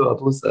 bodova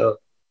plus, evo.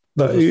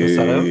 Da,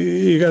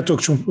 i eto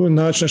ću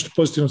naći nešto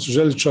pozitivno sa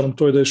željezničarom,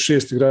 to je da je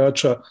 6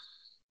 igrača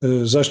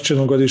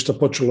zaštićenog godišta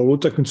počelo u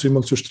utakmicu,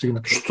 imali su još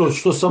 3.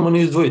 Što samo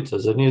nije dvojica,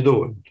 zar nije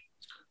dovoljno?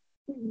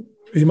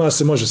 Ima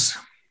se, može se.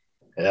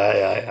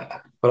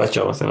 Ja.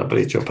 Vraćamo se na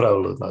priču o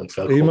pravilu.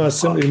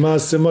 Ima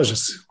se, može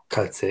se.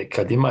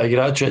 Kad ima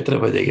igrača,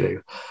 treba da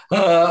igraju.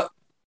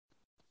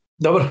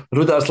 Dobro,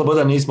 Rudar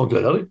Sloboda nismo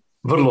gledali.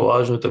 Vrlo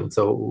važna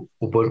utakmica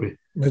u borbi.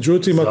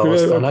 Međutim, ako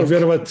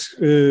vjerovati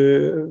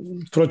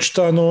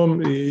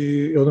pročitanom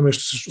i onome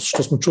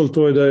što smo čuli,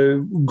 to je da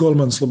je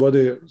golman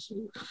Slobode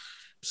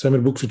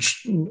Semir Bukvić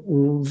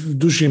u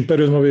dužim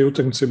periodima ove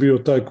utakmice bio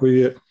taj koji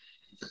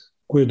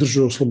je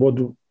držao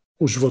Slobodu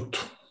u životu.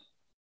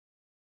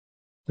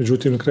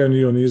 Međutim, na kraju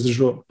nije on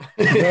izdržao.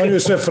 Branio je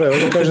sve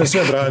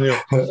sve branio.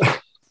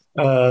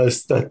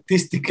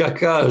 Statistika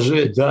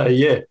kaže da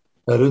je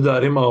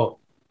Rudar imao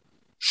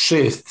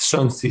 6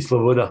 šansi,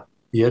 Sloboda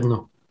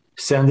 1.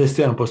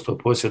 71%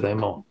 posjeda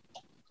imao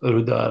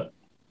Rudar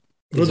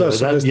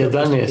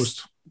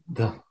 11.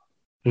 Da.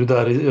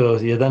 Rudar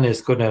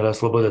 11 kornera,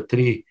 Sloboda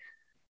 3.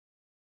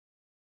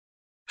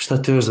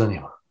 Šta te još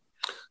zanima?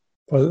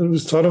 Pa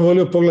stvarno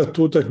volio pogledati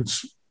tu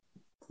utakmicu.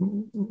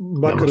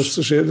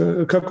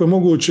 Kako je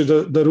moguće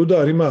da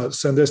Rudar ima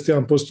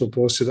 71%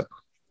 posjeda?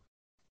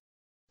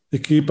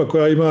 Ekipa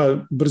koja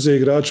ima brze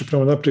igrače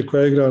prema naprijed,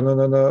 koja igra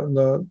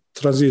na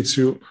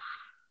tranziciju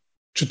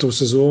čitavu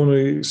sezonu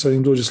i sad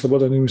im dođe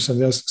Sloboda, ima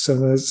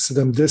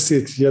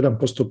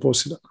 71%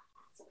 posjeda.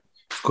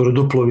 Skoro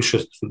duplo više.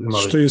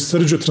 Što je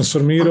Srđo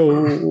transformirao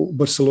u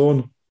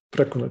Barcelonu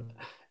preko noći.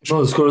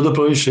 Skoro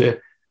duplo više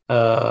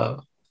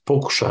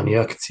pokušani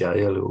akcija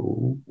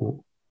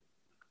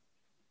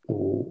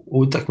u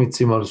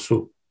utakmici, imali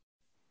su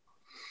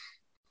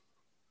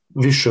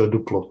više od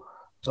duplo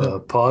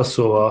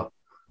pasova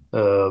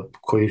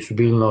koji su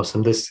bili na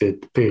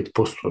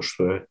 85%,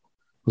 što je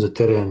za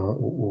terenu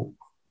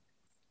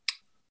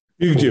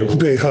i gdje u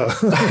BiH.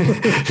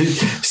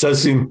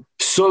 Sasvim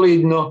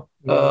solidno.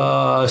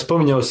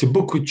 Spominjao si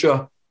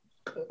Bukvića,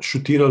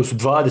 šutirali su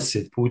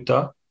 20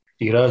 puta,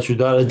 igrači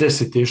dali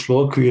 10 je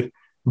išlo okvir,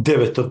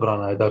 9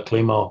 odbrana je dakle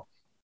imao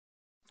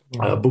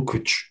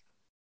Bukvić,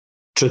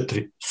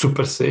 4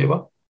 super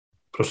sejva,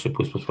 prošli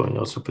put smo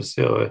spominjali super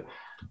sejove,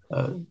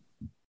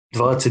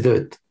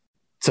 29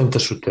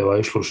 centaršuteva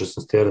išlo u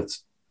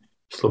 16-terac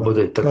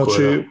slobode, tako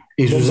znači,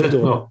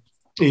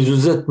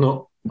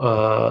 izuzetno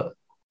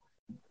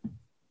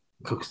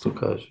kako se to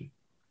kaže,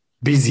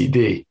 busy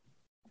day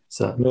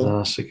za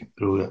našeg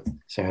druga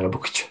Semira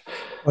Bukića.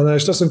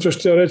 Šta sam još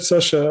htio reći,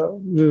 Saša,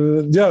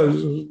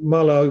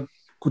 mala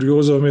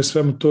kurioza mi je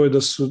svemu to je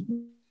da su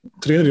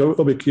treneri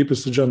obe ekipe,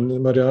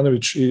 Srđan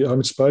Marjanović i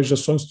Hamid Spajić, da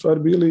su oni stvari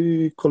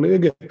bili i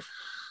kolege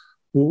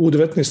u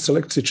U19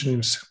 selekciji, čini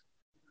mi se,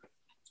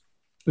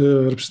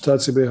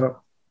 reprezentacije BiH.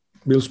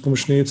 Bili su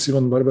pomoćnici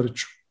Ivan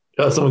Barbariću.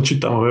 Ja samo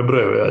čitam ove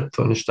brojeve, ja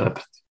to ništa ne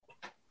pratim.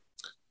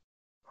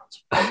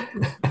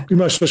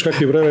 Imaš još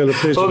kakve brojeve da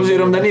pređe?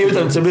 Obzirom da nije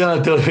utakmica bila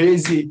na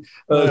televiziji,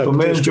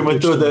 pomenut ćemo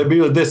to da je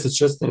bilo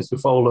 10-16 u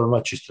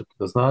faulovima, čisto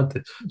da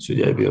znate.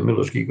 Sudija je bio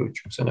Miloš Gigović,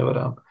 se ne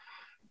varam.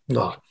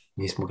 Da,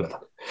 nismo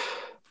gledali.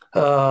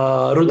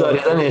 Rudar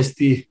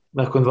 11.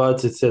 nakon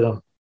 27.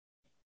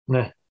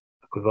 Ne,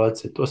 nakon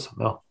 28,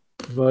 ja.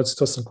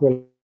 28 kola.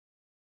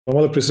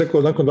 Malo prije se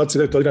rekao, nakon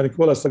 29 odigranih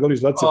kola, sad goliš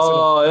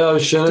 27. Ja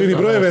više ne znam. Ti ni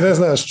brojeve ne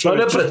znaš,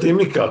 čovječe. Pa ne pratim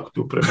nikako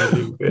tu Premier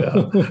Ligu,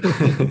 ja.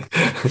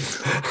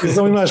 Ti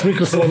samo imaš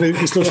mikrofon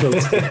i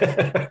slušalce.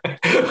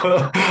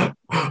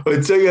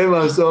 Od čega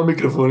imam samo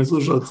mikrofon i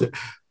slušalce.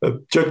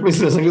 Čak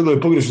mislim da sam gledao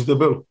i pogrešnu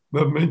tabelu.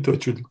 Meni to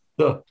čudilo.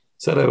 Da,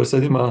 Sarajevo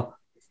sad ima...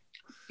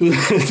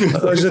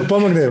 Hoće da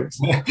pomognem.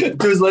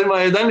 Tuzla ima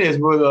 11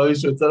 bodova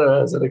više od Sarajeva,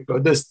 ja sam rekao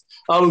 10.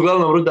 Ali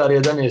uglavnom Rudar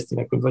je 11.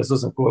 nakon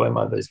 28 kola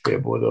ima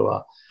 25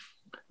 bodova.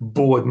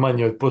 Bod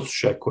manje od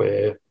Posušja koje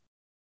je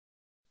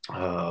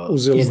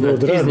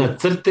iznad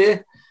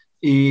crte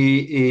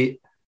i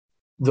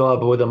 2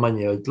 boda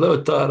manje od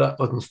Leotara,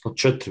 odnosno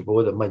 4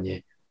 boda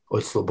manje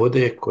od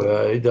Slobode koja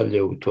je i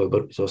dalje u toj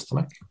borbi za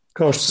ostanak.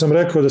 Kao što sam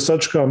rekao da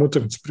sačekam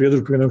utakmicu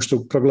Prijedor prije nego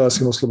što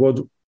proglasimo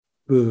Slobodu.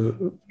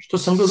 Što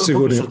sam gledao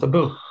pogrešno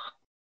tabelu?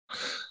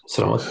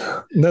 Sramotno.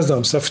 Ne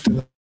znam,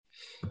 Safitina.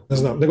 Ne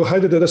znam, nego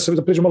hajde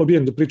da priđemo malo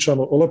bijem da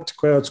pričamo o lopti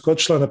koja je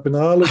odskočila na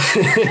penalu,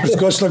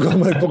 odskočila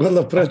golma i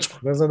pogodila prečku.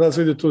 Ne znam da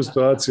se vidi tu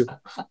situaciju.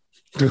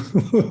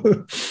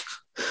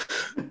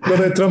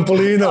 Da je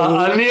trampolina.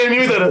 A nije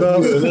ni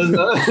udarac.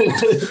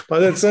 Pa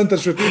da je centar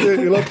šut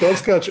ide i lopta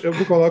odskače,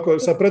 bukvalno ovako,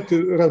 sa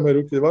preti radne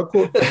ruke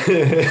ovako,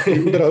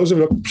 i udara, uzem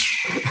ovako,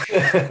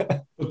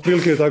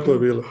 otprilike je tako je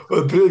bilo.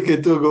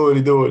 Otprilike to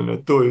govori dovoljno,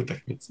 to je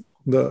utakmica.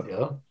 Da.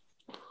 Ja.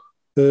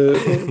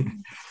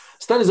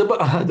 Stani za...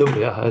 Aha,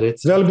 dobro, ja,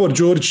 reci. Velibor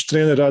Đurić,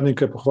 trener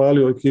Radnika, je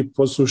pohvalio ekipu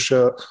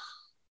Posušja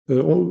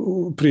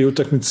prije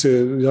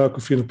utakmice,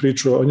 jako fino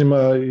pričao o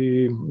njima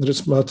i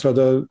smatra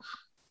da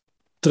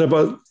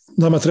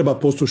nama treba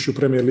Posušje u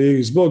Premier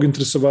Ligi zbog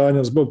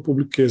interesovanja, zbog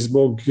publike,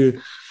 zbog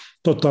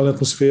totalne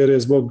atmosfere,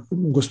 zbog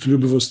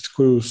gostoljubivosti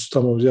koju su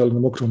tamo na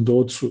Mokrom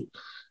Docu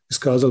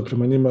iskazali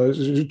prema njima.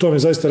 To me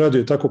zaista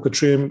raduje, tako kad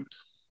čujem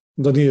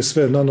da nije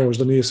sve na nož,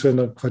 da nije sve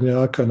na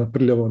Kvarnjaka, na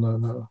Prljavo,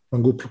 na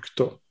Mangupluk i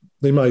to.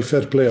 Da ima i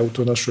fair playa u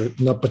toj našoj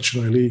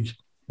napačenoj ligi.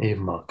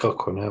 Ima,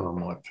 kako nema,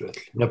 moj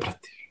prijatelj, ne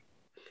pratiš.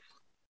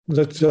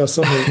 Znači, ja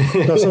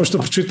samo što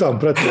pročitam,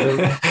 pratim.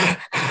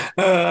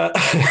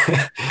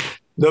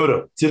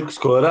 Dobro, cirkus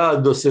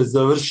Colorado se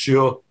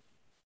završio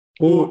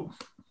u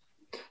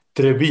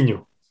Trebinju.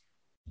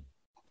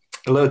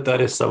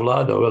 Leotar je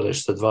savladao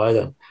Veleš sa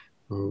 2-1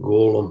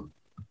 golom.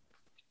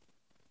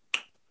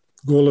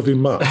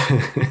 Golovima.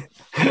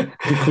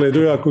 Nikola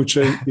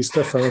Dujakovića i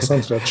Stefana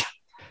Santrača.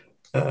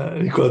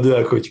 Nikola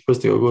Dujaković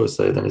postigao gol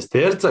sa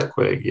 11-terca,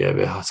 kojeg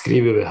je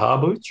skrivio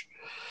Vehabović.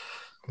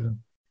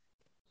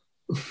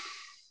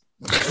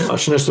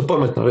 Imaš nešto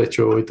pametno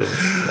reći o ovoj temi?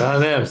 Ja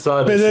nemam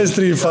stvarno.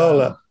 53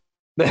 faula.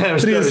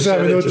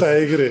 37 minuta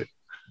igre.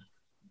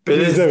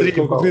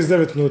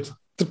 39 minuta.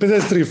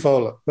 53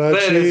 faula.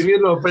 Znači... Ne,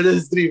 svirno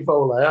 53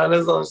 faula. Ja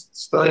ne znam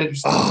šta je.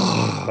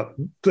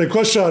 To je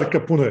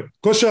košarka puno je.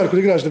 Košarku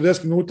igraš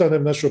 90 minuta, ne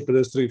bi našao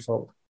 53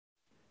 faula.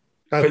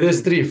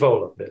 53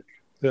 faula, Petr.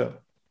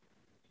 Ja.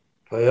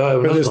 Pa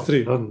ja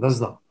ne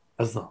znam.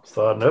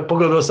 Stvarno.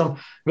 Pogledao sam,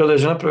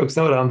 gledaš napravio, ako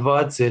se ne varam,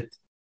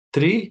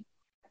 23.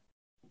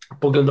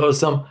 Pogledao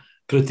sam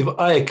protiv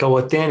Ajeka u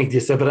Ateni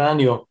gdje se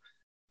branio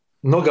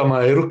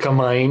nogama i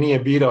rukama i nije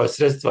birao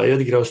sredstva i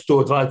odigrao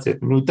 120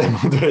 minuta, ima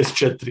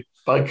 24.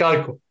 Pa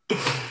kako?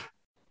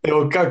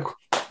 Evo kako?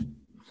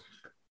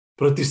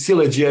 Protiv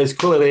Sileđija iz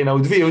Kolerejna u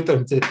 2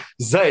 utakmice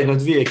zajedno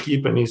 2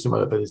 ekipe nisu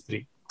imali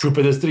 53.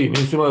 53,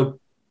 nisu imali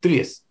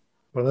 30.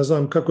 Pa ne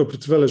znam kako je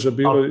protiv Veleža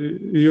bilo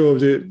i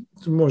ovdje,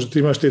 možda ti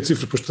imaš te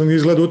cifre, pošto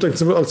nisam gledao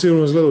utakmice, ali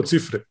sigurno sam gledao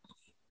cifre.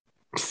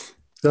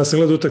 Ja sam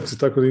gledao utakmice,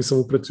 tako da nisam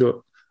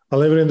upratio.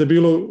 Ali ne vjerujem da je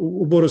bilo,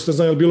 u Borusu ne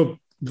znam, je li bilo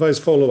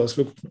 20 faulova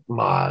sveukupno?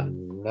 Ma,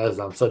 ne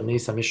znam, sad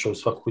nisam išao u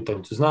svaku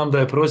utakmicu. Znam da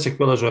je prosjek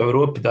Veleža u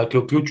Europi, dakle,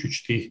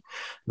 uključujući tih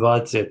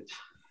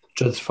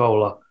 24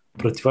 faula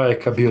protiv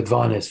Ajeka bio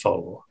 12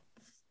 faulova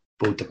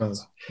po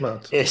utakmici.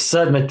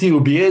 Sad me ti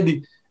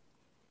ubijedi,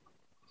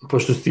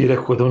 pošto si ti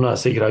rekao da u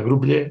nas igra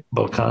grublje,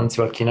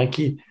 Balkanci,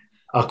 Vakinaki,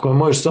 ako me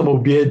možeš samo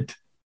ubijediti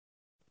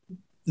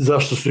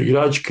zašto su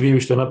igrači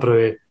krivi što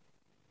naprave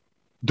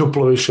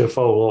duplo više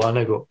faulova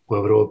nego u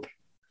Europi.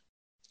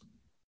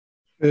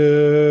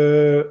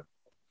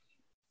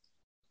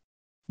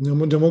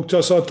 Ne mogu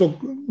ja sad to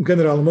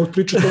generalno mogu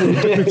pričati o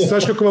utakmici.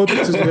 Znaš kako ova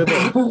utakmica izgleda?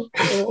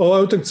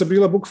 Ova utakmica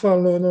bila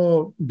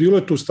bukvalno, bilo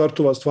je tu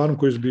startova stvarno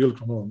koji su bili.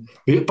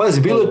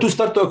 Pazi, bilo je tu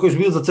startova koji su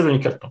bili za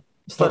crveni karton.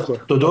 Start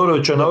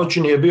Todorovića na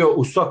očini je bio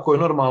u svakoj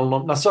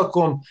normalnom, na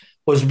svakom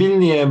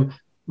ozbiljnijem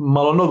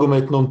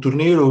malonogometnom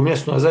turniru u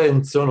mjesnoj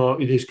zajednici,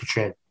 ide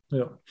isključenje.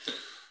 Ja.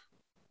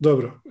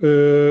 Dobro.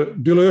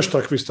 Bilo je još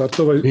takvih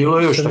startova. Bilo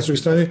je još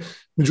takvih.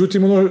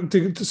 Međutim,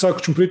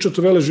 sad ćemo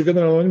pričati o Veleži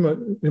generalno o njima,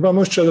 imam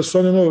osjećaj da su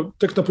oni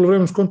tek na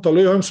polovremenu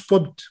skontali, ajmo se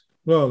pobiti.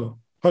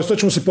 Hajde, sad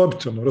ćemo se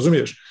pobiti,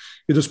 razumiješ?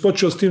 I da su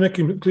počeli s tim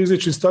nekim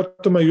klizećim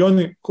startama i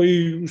oni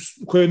koji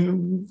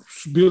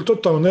su bili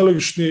totalno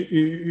nelogični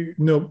i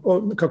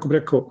kako bi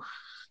rekao,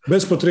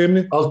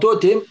 bespotrebni. Ali to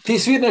ti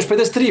svirneš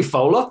 53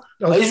 faula,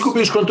 a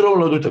izgubiš kontrolu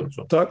nad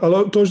utakmicom.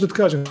 Ali to što da ti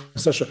kažem,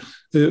 Saša,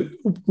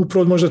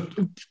 upravo možda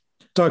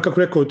ta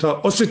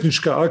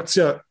osvetnička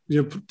akcija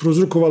je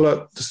prouzrokovala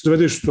da se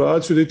dovedeš u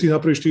situaciju da i ti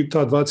napraviš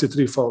ta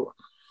 23 faula.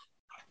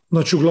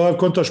 Znači u glavi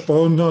kontaš, pa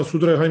on nas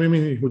udraje, hajme mi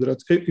njih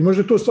udrati. I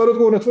možda je to stvar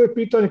odgovor na tvoje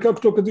pitanje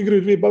kako to kad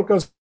igraju dvije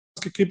balkanske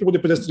ekipe bude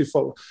 53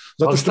 faula.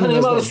 Ali šta ne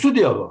imali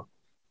sudijava?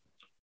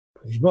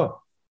 Ima.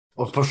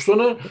 Pa što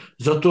ne?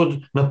 Zato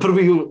na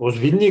prvi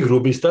ozbiljniji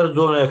grubi start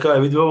kada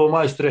je vidio ovo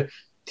majstre,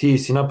 ti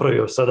si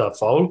napravio sada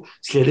faul,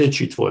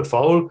 sljedeći tvoj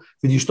faul,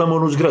 vidiš tamo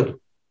onu zgradu.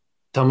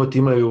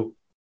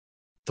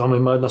 Tamo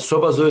ima jedna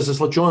soba, zove se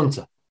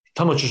slačionica.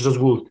 Tamo ćeš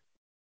razguliti.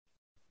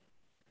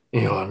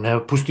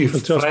 Ne, pusti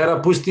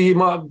frajera,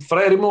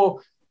 frajer imao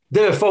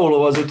 9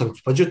 faulova za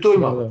utakmicu. Pa gdje to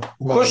ima?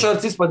 U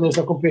košarci ispadneš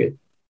ako 5.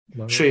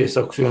 6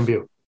 ako si vam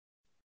bio.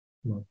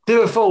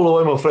 9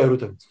 faulova imao frajer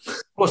utakmicu.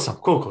 8,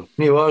 koliko?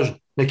 Nije važno.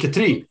 Neke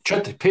 3,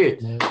 4,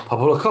 5. Pa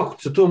bola,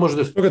 kako se to može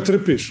desiti? Što ga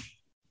trpiš?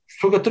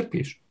 Što ga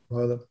trpiš?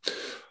 Da.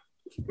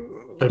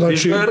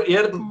 Trpiš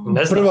jer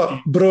ne znam. Prva,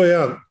 broj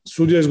 1,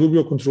 sudija je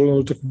izgubio kontrolu nad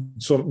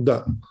utakmicom,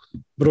 da.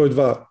 Broj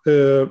 2,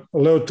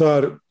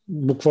 Leotar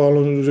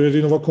bukvalno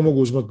jedino ovako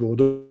mogu uzmati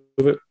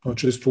bodove,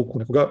 znači da istuku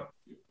nekoga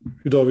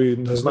i da ovi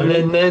ne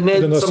znaju.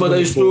 Ne samo da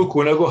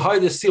istuku, nego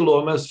hajde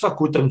silom,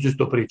 svaku utakmicu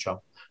isto pričam.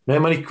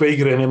 Nema nikakve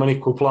igre, nema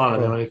nikakvog plana,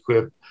 nema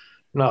nikakve,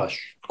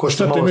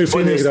 šta te imaju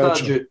fini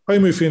igrača? Pa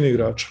imaju fini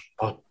igrača.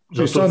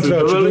 I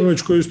Santrač i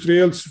Drnović koji su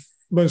strijelci,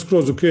 meni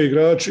skroz ok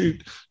igrači i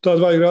ta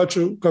dva igrača,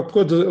 kako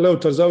god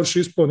Leotar završi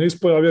ispao, ne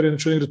ispao, ja vjerujem da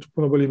će igrati u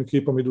puno boljim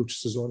ekipama iduće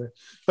sezone.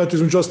 Eto,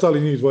 između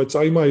ostali njih dvojica,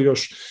 a ima i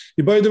još.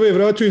 I by the way,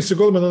 vratio im se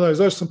golman,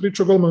 zašto sam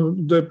pričao golman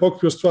da je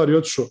pokupio stvari i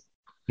otišao?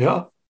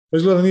 Ja?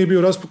 Izgleda nije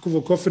bio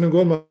raspakovao kofer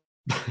golman,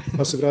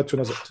 a se vratio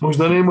nazad.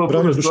 Možda nije imao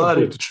puno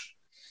stvari.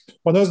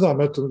 Pa ne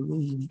znam, eto,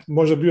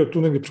 možda bio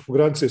tu negdje preko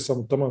granice,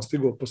 samo tamo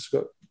stigao, pa se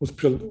ga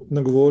uspio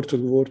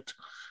odgovoriti.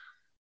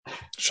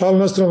 Šalu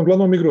na stranu,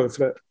 uglavnom igrao je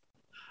frajer.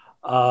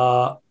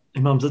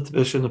 Imam za tebe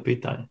još jedno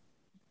pitanje.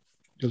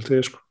 Je li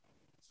teško?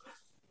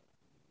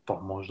 Pa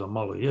možda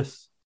malo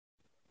jes.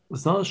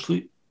 Znaš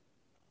li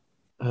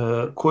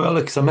ko je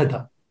Aleksa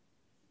Meda?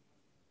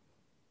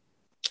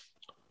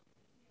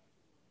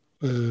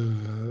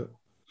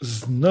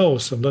 Znao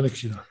sam da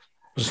neki dan.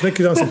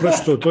 Neki dan sam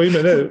pročitao to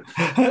ime, ne.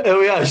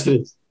 Evo ja ću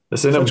reći. Da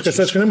se ne mučiš.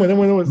 Sačka,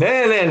 nemoj.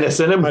 Ne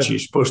se ne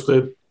mučiš, pošto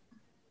je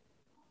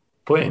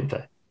poenta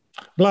je.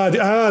 Mladi,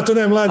 to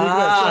ne je mladi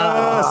igrač.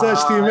 Sad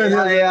ću ti meni.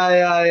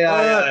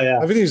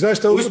 A vidiš, znaš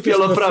šta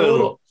uspjelo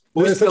pravilo.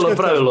 Uspjelo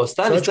pravilo.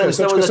 Stani,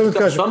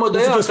 samo da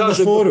ja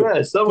kažem.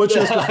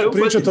 Počeo sam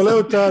pričati o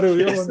Leotaru.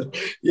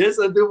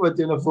 Jesam te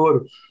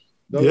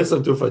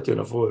ufatio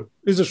na foru.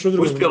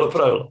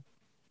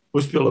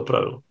 Uspjelo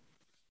pravilo.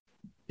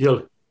 Jel?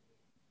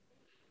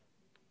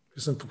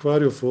 Jesam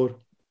pokvario foru.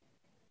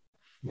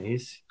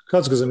 Nisi.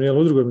 Kad su ga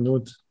zamijenili? U drugoj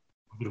minuti.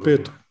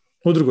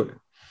 U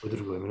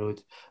drugoj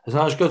minuti.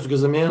 Znaš kad su ga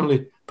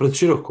zamijenili pred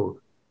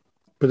Širokog?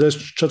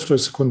 54.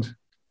 sekundi.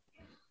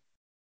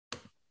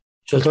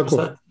 Šta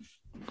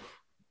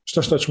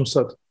ćemo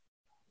sad?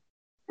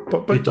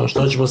 Pitam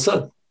šta ćemo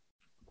sad?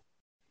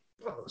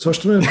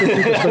 Zašto mene to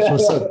pita šta ćemo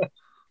sad?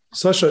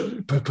 Saša,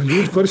 pa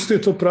ljudi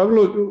koristuje to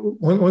pravilo,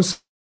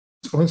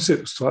 on se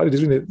u stvari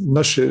divine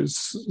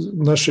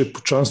naše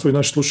pučanstvo i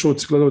naši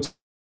slušalci, gledalci,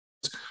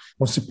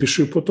 on se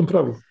pišaju po tom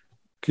pravilu.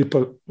 Ekipa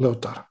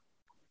Leotara.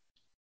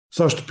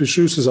 Zašto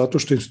pišaju se? Zato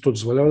što im se to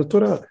dozvoljava da to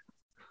rade.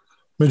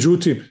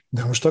 Međutim,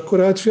 ne možeš tako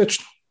raditi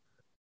vječno.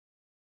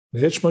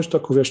 Neće moći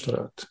tako vječno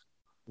raditi.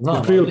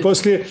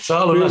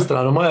 Šalu na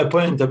stranu. Moja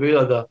poenta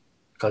bila da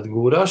kad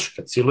guraš,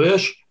 kad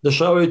siluješ,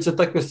 dešavaju se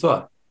takve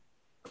stvari.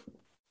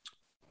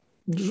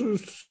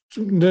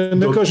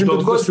 Ne kažem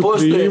da su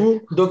krivu.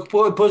 Dok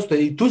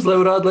postoje, i Tuzla je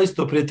uradila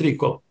isto prije 3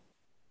 kola.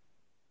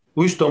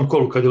 U istom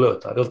kolu kad je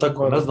Leotar, je li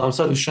tako? Ne znam,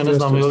 sad više ne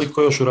znam je li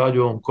ko još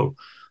uradio u ovom kolu.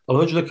 Ali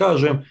hoću da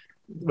kažem,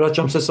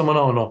 vraćam se samo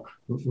na ono,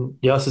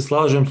 ja se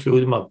slažem s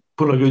ljudima,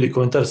 puno ljudi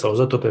komentarisalo,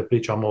 zato opet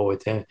pričam o ovoj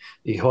temi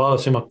i hvala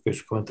svima koji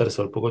su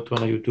komentarisali,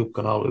 pogotovo na YouTube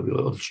kanalu je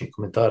bilo odličnih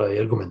komentara i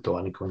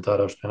argumentovanih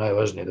komentara, što je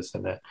najvažnije da se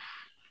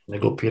ne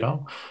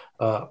glupiramo.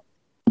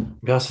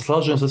 Ja se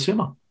slažem sa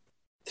svima.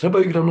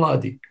 Trebaju igrati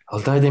mladi,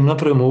 ali daj da im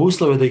napravimo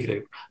uslove da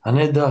igraju, a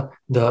ne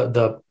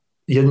da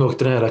jednog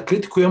trenera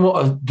kritikujemo,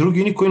 a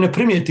drugi niko ne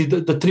primijeti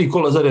da 3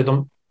 kola za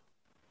redom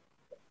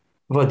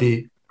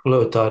vadi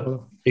Leotar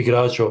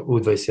igrača u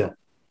 21.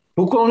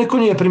 Bukvalno niko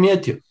nije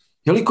primijetio.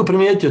 Je li niko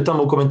primijetio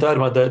tamo u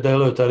komentarima da je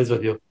Leotar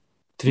izvadio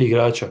 3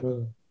 igrača,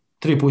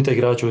 3 puta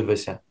igrača u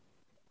 21?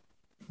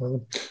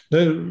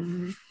 Ne,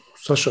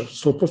 Saša,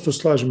 100%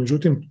 slažem,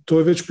 međutim, to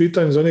je već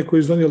pitanje za one koji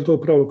izdonijeli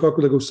to pravo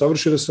kako da ga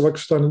usavrši, da se ovakve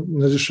stvari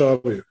ne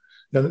dešavaju.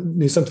 Ja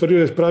nisam tvrdio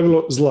da je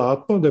pravilo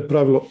zlatno, da je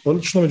pravilo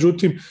odlično,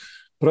 međutim,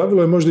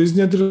 pravilo je možda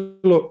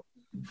iznjedrilo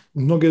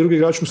mnoge druge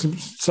igrače, mislim,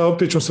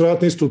 opet ćemo se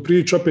vratiti na istu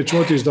priču, opet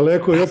ćemo otići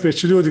daleko i opet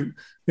će ljudi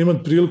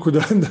imati priliku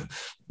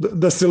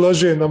da se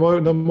lože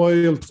na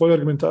moju ili tvoju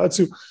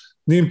argumentaciju.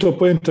 Nije im to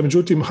poenta,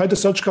 međutim, hajde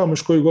sačekamo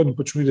još koju godinu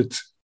pa ćemo vidjeti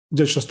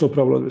gdje će nas to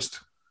pravilo odvesti.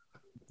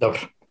 Dobro.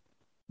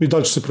 I da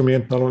li će se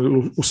promijeniti,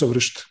 naravno,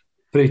 usavršiti.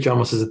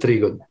 Pričamo se za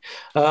 3 godine.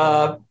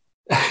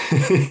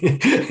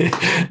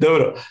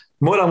 Dobro,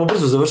 moramo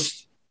brzo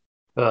završiti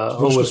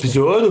ovu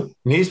epizodu.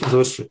 Nismo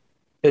završili.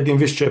 Edin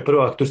Višća je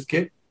prvak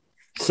Turske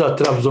sa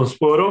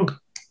Trabzonsporom.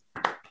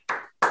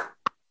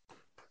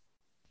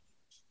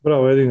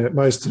 Bravo, Edine,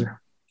 majstri.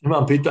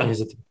 Imam pitanje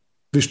za tebe.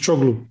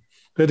 Viščoglu.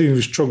 Edin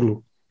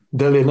Viščoglu.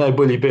 Da li je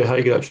najbolji BH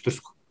igrač u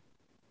Tursku?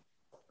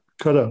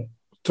 Kada?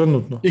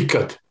 Trenutno?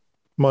 Ikad.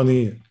 Ma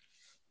nije.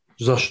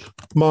 Zašto?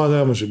 Ma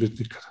ne može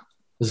biti nikada.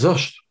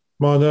 Zašto?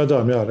 Ma ne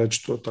dam ja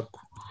reći to tako.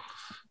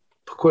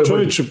 Pa ko je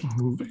čovječ,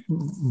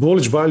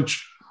 Bolić, Baljić.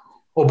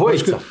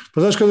 Obojica?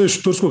 Pa znaš kada ješ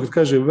u Tursku kad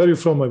kaže where are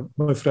you from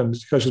my friend?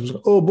 Kaže,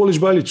 Bolić,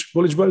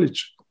 Baljić.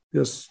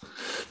 Yes.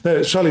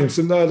 Ne, šalim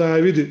se, da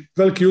vidi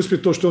veliki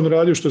uspjeh to što on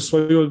radio, što je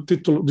svoju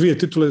 2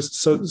 titule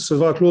sa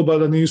 2 kluba,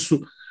 da nisu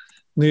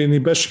ni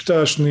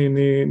Bešiktaš,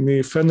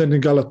 ni Fener, ni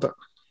Galata.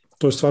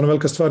 To je stvarno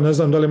velika stvar. Ne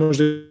znam da li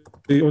možda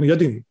i on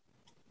jedini.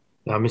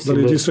 Ja mislim da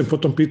li je jedinstven po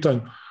tom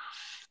pitanju.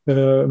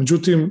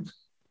 Međutim,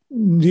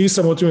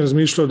 nisam o tome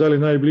razmišljao da li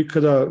najbolji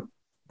kada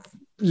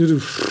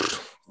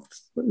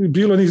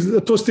bilo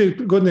to su te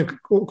godine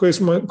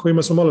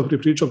kojima smo malo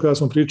prije pričali kada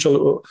smo pričali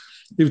o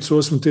Ivicu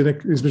Osmi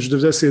između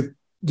 92.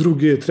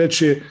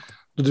 3.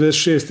 do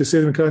 96.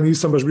 7. kada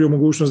nisam baš bio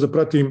mogućnost da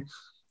pratim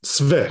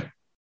sve.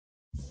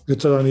 Jer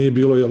tada nije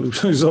bilo,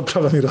 iz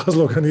opravdanih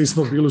razloga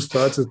nismo bili u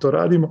situaciji da to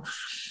radimo.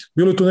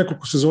 Bilo je tu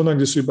nekoliko sezona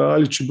gdje su i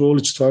Baljić i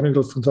Bolić stvarno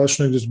igrali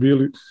fantastično, gdje su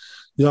bili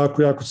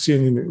jako, jako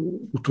cijenjeni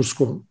u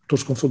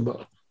turskom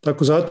fudbalu.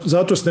 Tako,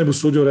 zato se ne bi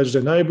usudio reći da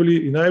je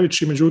najbolji i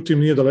najveći, međutim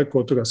nije daleko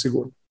od toga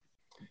sigurno.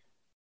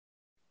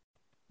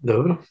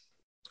 Dobro.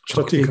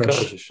 Šta ti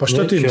kažeš? Pa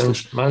šta ti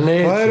misliš? Ma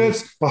ne.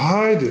 Pa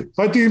hajde.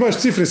 Pa ti imaš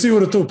cifre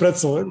sigurno tu pred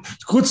sobom.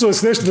 Kucao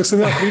si nešto dok sam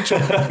ja pričao.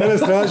 Mene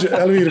straže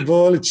Elvir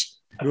Bolić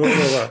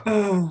golova.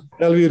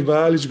 Elvir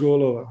Balić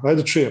golova.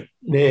 Hajde čujem.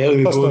 Ne,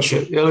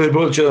 Elvir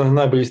Bolić je jedan od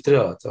najboljih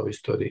strelaca u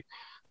istoriji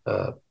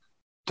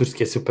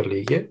Turske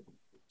Superlige.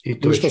 I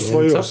to je što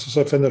svojio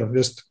sa Fenerom,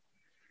 jeste?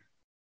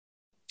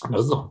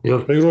 Ne znam.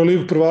 Pa igrao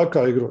Ligu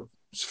prvaka, igrao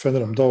sa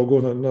Fenerom, dao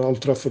go na Old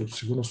Traffordu,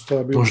 sigurno su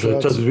tada bilo. Možda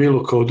je tad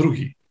bilo kao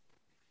drugi.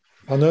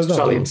 Pa ne znam.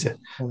 Šalim se.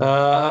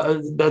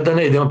 Da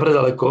ne idemo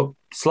predaleko,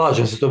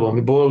 slažem se s tobom,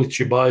 i Bolić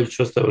i Baljić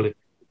ostavili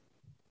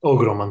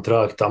ogroman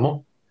trag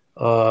tamo.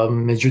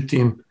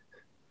 Međutim,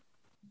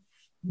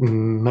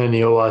 meni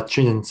je ova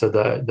činjenica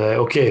da je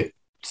ok,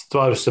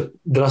 stvari su se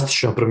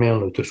drastično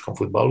promijenile u turskom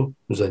fudbalu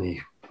u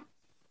zadnjih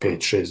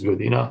 5-6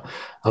 godina,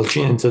 ali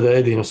činjenica da je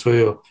Edin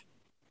osvojio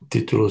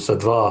titulu sa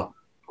 2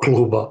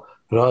 kluba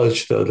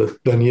različita,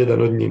 da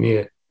nijedan od njih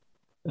nije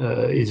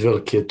iz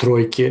velike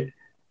trojke,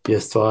 je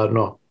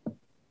stvarno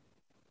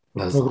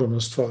ogromna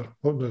stvar.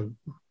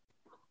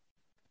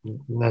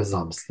 Ne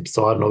znam, mislim,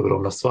 stvarno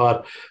ogromna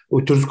stvar.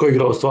 U Turskoj je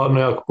igralo stvarno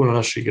jako puno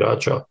naših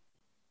igrača,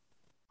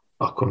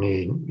 ako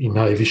nije i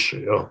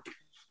najviše, jo.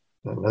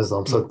 Ne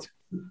znam sad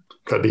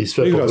kad bi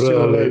sve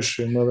pobrojali,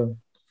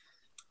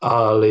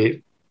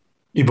 ali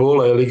i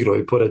Bola je igrao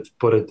i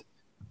pored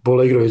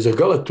Bola igrao i za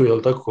Galatu, je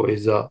li tako, i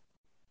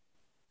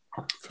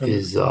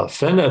za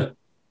Fener.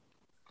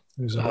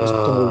 I za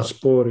Istanbul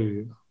Spor.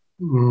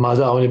 Ma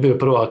da, on je bio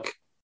prvak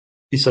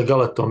i sa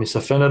Galatom i sa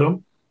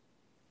Fenerom,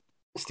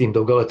 s tim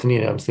da u Galati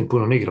nije, ja mislim,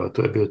 puno igrao,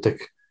 to je bio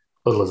tek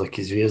odlazak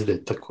iz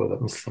Zvijezde, tako da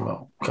mislim,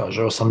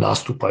 kaže, 8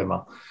 nastupa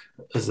ima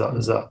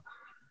za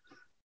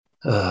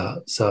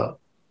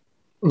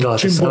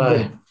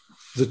Galatasaray.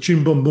 Za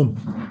čim bom bum.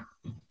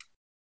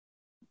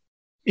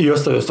 I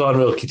ostavio stvarno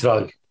veliki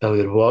trag.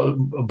 Elvir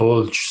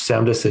Bolić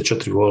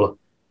 74 gola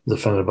za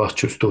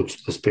Fenerbahče u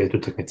 145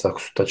 utakmica,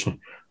 ako su tačni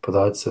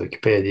podaci sa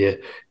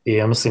Wikipedije, i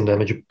ja mislim da je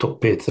među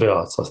top 5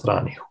 strelaca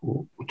stranih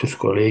u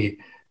Turskoj ligi.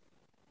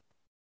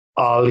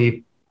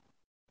 Ali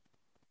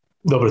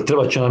dobro,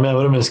 treba će nam jedan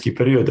vremenski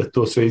period da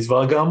to sve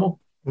izvagamo,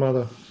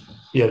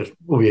 jer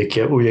uvijek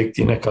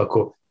je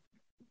nekako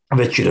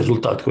veći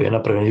rezultat koji je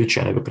napravljen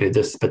jučer nego prije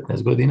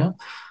 10-15 godina,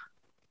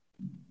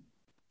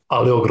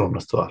 ali ogromna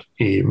stvar.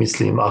 I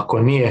mislim, ako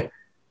nije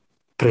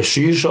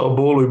prešišao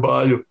Bolu i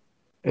Balju,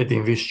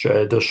 Edin Višća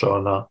je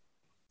došao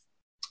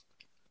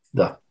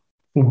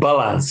u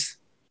balans.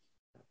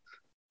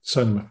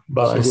 Sanjme.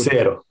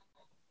 Balansero.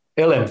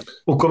 Elem,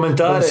 u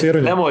komentare,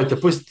 Balansiranje. nemojte,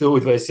 pustite u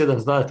 21,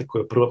 znate ko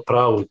je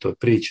pravo u toj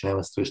priči,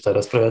 nema se tu šta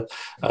raspravljati.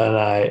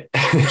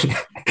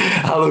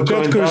 Ali u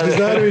Četković, komentare...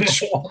 Dizdarević,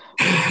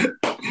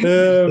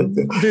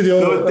 vidi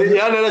ovo.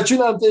 Ja ne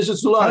računam te što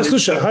su lani.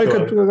 Slušaj,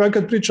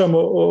 kad pričamo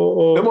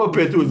o... Nemo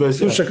opet u 21.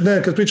 Slušaj,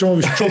 ne, kad pričamo o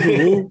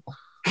Viščoglu,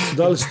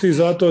 da li si ti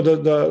zato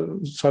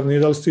stvarno nije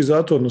da li si ti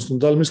zato, odnosno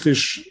da li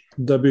misliš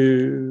da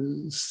bi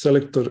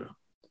selektor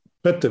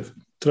Petev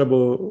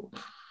trebao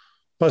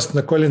pasti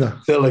na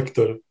koljena?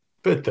 Selektor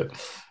Petev.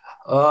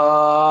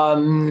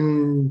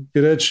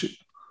 I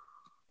reći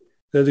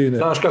Edine.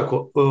 Znaš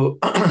kako,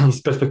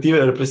 iz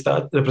perspektive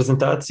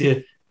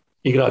reprezentacije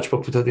igrač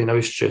poput Edina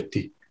Višće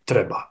ti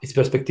treba. Iz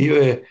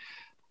perspektive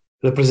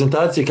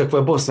reprezentacije kakva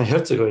je Bosna i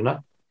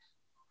Hercegovina,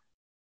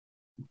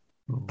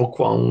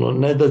 bukvalno,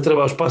 ne da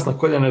trebaš pas na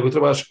koljena, nego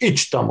trebaš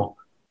ići tamo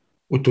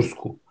u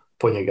Tursku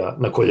po njega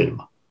na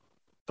koljenima,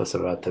 pa se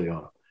vratavi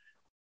ono.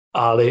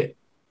 Ali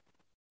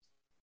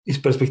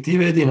iz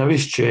perspektive Edina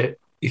Višće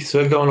i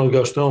svega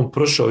onoga što je on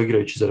prošao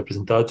igrajući za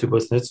reprezentaciju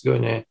Bosne i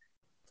Hercegovine,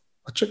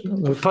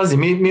 pazi,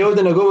 mi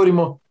ovdje ne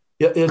govorimo,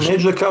 ja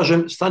neću da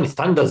kažem,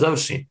 stani da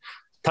završim,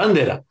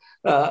 Tandera.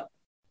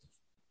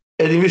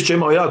 Edin Višće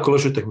imao jako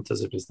lošu utakmicu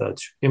za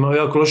reprezentaciju, imao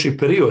jako loših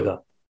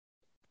perioda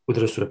u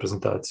dresu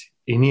reprezentacije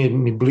i nije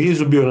ni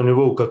blizu bio na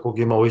nivou kakvog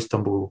je imao u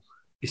Istanbulu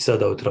i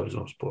sada u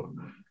Trabzonsporu.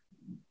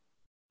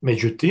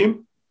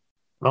 Međutim,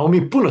 imamo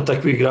mi puno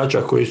takvih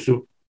igrača koji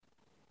su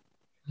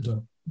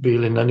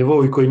bili na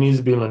nivou i koji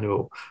nisu bili na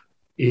nivou.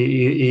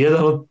 I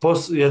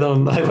jedan od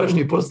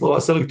najvažnijih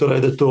poslova selektora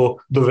je da to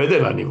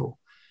dovede na nivou.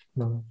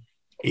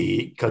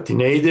 I kad ti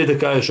ne ide da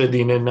kažeš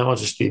Edine, ne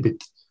možeš ti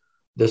biti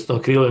desno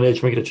krilo,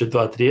 nećemo igrati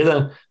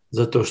 2-3-1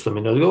 zato što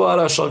mi ne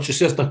odgovaraš, ali ćeš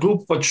sjest na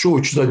klupu pa ćeš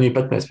ući zadnjih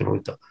 15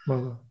 minuta.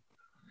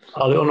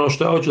 Ali ono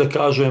što ja hoću da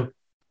kažem,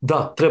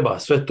 da, treba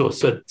sve to,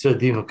 sve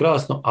divno,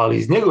 krasno, ali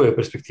iz njegove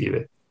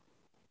perspektive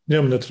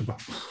njemu ne treba.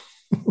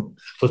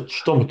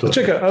 Što mu to?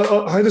 Čekaj,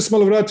 hajde se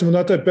malo vratimo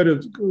na taj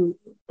period.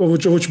 Ovo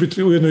će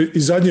biti ujedno i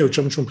zadnje o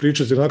čemu ćemo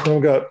pričati, nakon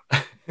ovoga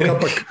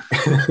kapak.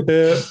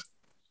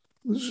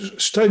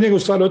 Šta je njegov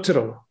stvar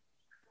otjeralo?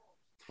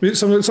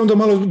 Samo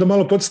da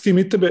malo podsjetim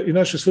i tebe i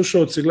naše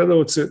slušalce i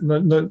gledalce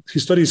na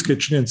historijske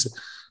činjenice.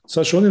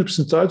 Saša, on je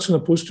reprezentaciju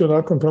napustio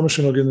nakon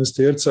promašenog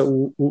 11-terca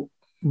u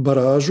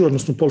baražu,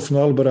 odnosno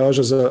polufinalu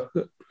baraža za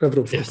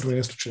evropsko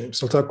prvenstvo, čini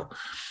se, ali tako?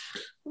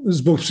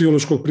 Zbog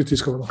psihološkog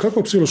pritiska.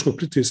 Kakvog psihološkog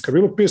pritiska?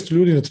 Bilo 500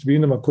 ljudi na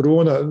tribinama,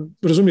 korona,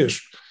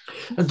 razumiješ?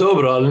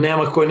 Dobro, ali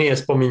nema ko nije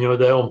spominjao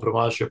da je on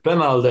promašio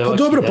penal, da je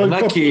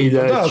Naki.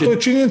 Da, to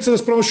je činjenica da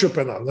se promašio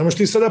penal. Nemaš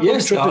ti sada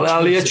pomići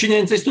ali je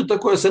činjenica isto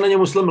tako da se na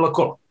njemu slomila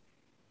kola.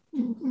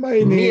 Ma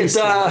i nije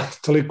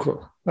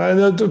toliko.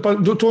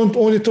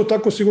 On je to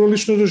tako sigurno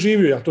lično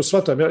doživio, ja to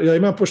shvatam. Ja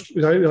imam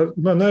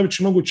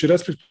najveći mogući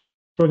respekt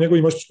o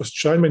njegovim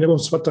osjećanjima i njegovom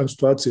shvatanju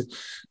situacije.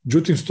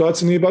 Međutim,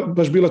 situacija nije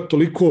baš bila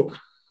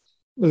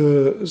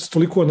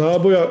toliko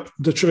naboja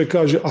da čovjek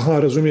kaže, aha,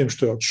 razumijem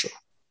što je otišao.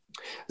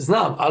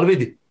 Znam, ali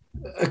vidi,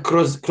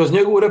 kroz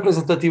njegovu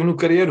reprezentativnu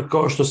karijeru,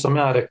 kao što sam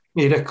ja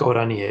i rekao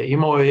ranije,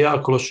 imao je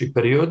jako loših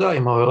perioda,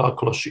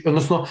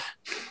 odnosno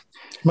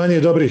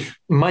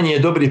manje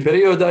dobrih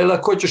perioda, ili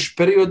ako hoćeš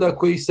perioda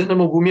koji se ne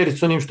mogu mjeriti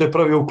s onim što je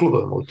pravio u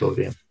klubovima u to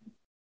vrijeme.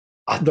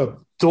 A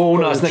to u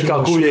nas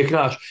nekako uvijek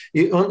naš.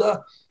 I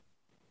onda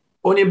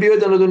on je bio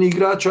jedan od onih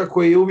igrača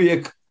koji je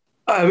uvijek,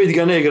 vidi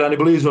ga ne igra ni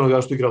blizu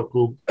onoga što igra u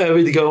klubu,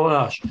 vidi ga on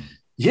naš.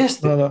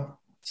 Jeste,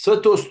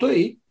 sve to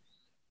stoji,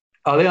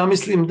 ali ja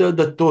mislim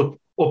da to,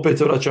 opet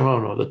se vraćam na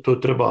ono, da to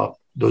treba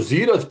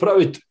dozirati,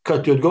 praviti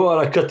kad ti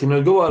odgovara, kad ti ne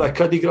odgovara,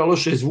 kad igra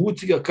loše,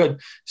 zvuci ga, kad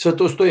sve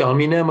to stoji, ali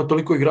mi nemamo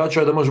toliko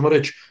igrača da možemo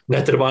reći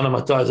ne treba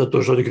nama taj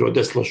zato što odigrao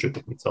 10 loše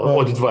utakmica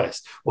od 20.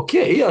 Ok,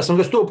 ja sam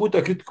ga 100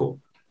 puta kritikovao.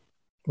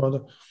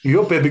 I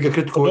opet bi ga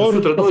kritikovao,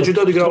 sutra dođe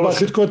da odigra loše.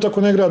 Kritikovao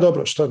tako ne igra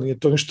dobro, šta, nije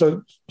to ništa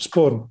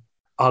sporno.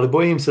 Ali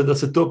bojim se da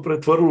se to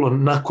pretvorilo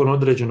nakon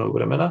određenog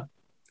vremena.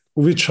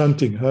 U witch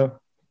hunting, ha?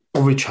 U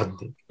witch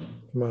hunting.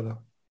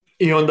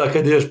 I onda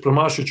kad je još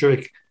promašio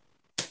čovjek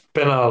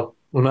penal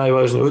u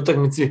najvažnijoj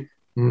utakmici,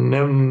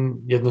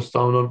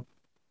 jednostavno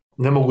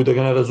ne mogu da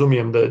ga ne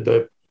razumijem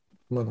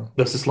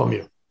da se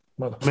slomio.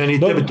 Meni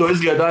tebi to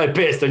izgleda da je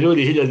 500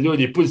 ljudi, 1000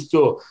 ljudi, pusti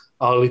to,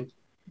 ali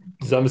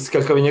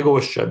zamisli kakav je njegov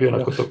osjećaj bio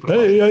nakon tog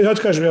promašaja. Ja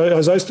ti kažem,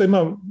 ja zaista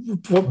imam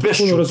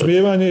puno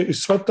razumijevanje i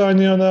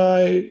shvatanje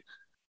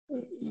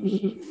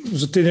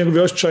za te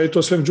njegove osjećaje i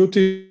to sve,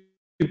 međutim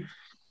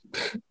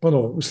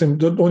mislim,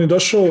 on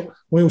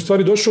je u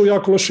stvari došao u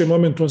jako lošem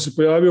momentu, on se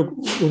pojavio,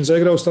 on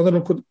zaigrao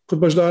standardno kod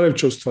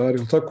Baždarevića u stvari,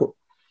 tako?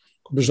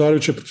 Kod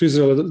Baždarevića je protiv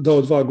Izraela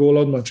dao 2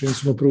 gola odmah, čini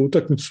se na prvu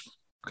utakmicu,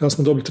 kada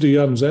smo dobili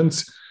 3-1 u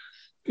Zenici,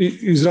 i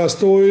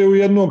izrastao je u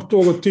jednog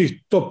od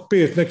tih top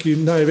 5 neki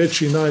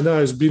najveći,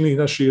 najozbiljnijih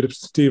naših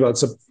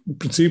reprezentativaca, u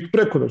principu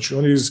preko noći,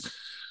 on iz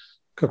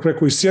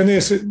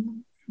Sjene se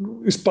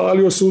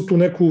ispalio se u tu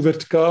neku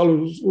vertikalu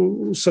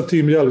sa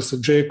tim, sa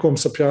Džekom,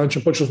 sa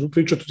Pjanićem, počeli smo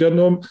pričati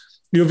odjednom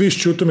i o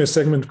Višći u tome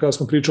segmentu kada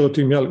smo pričali o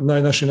tim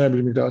našim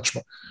najboljim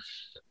igračima.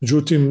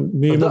 Međutim,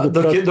 nije mogu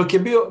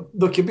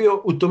dok je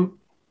bio u tom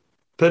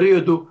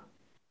periodu,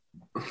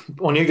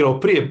 on je igrao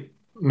prije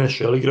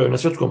Meše, ali igrao je na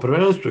svjetskom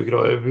prvenstvu,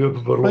 igrao je bio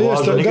vrlo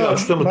važan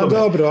igrač u svemu tome.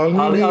 Dobro,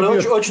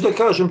 ali hoću da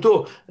kažem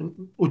to,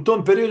 u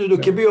tom periodu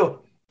dok je bio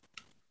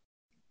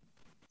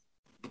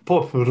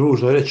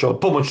ružno je reći,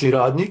 pomoćni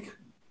radnik,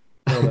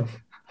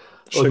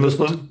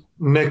 odnosno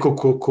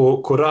neko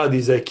ko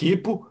radi za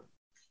ekipu,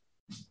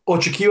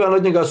 očekivanja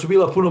od njega su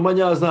bila puno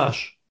manja,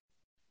 znaš.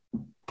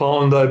 Pa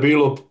onda je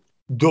bilo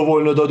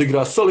dovoljno da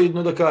odigra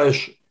solidno, da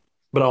kažeš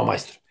bravo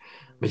majstor.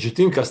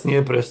 Međutim, kasnije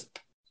je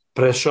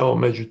prešao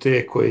među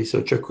te koji se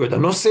očekuje da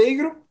nose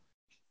igru,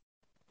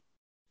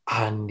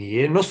 a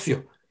nije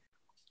nosio.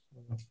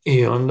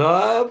 I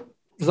onda,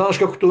 znaš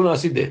kako to u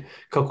nas ide.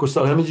 Kako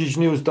Salihamidzić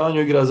nije u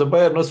stanju igra za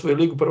Bayern na svoju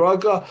ligu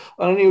prvaka,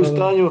 a nije u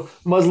stanju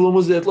Mazlum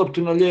uzeti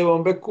loptu na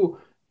lijevom beku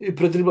i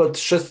predriblati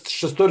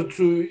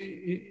šestoricu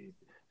i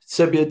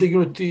sebi je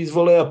dignuti iz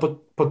voleja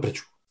pod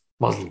preču.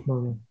 Mazlum.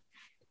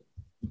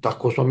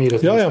 Tako smo mi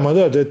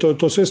razmišljali. Da,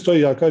 to sve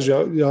stoji.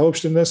 Ja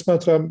uopšte ne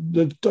smatram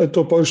da je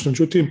to pogrešno.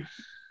 Međutim,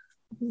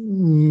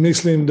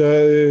 mislim da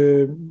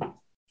je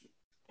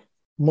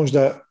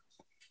možda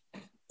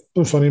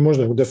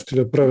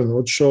definitivno pravilno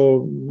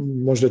otišao,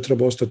 možda je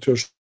trebao ostati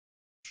još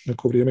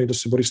neko vrijeme i da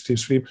se bori s tim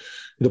svim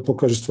i da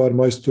pokaže stvar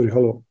majstori,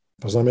 halo,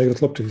 pa znam ja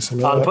igrat lopti.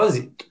 Ali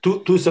pazi,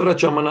 tu se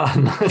vraćamo na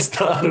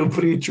staru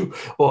priču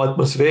o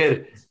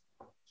atmosferi.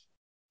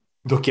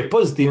 Dok je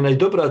pozitivna i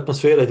dobra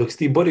atmosfera, dok se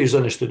ti boriš za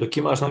nešto, dok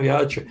imaš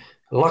navijače,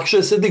 lakše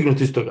je se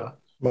dignuti iz toga.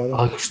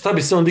 Ali šta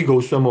bi se on digao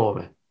u svemu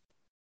ovome?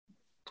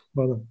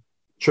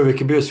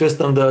 Čovjek je bio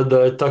svjestan da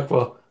je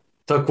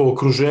takvo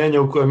okruženje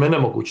u kojem je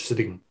nemoguće se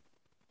dignuti.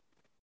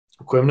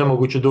 U kojem je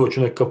nemoguće doći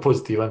u neka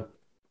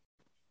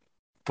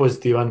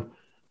pozitivan,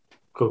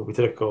 kako bih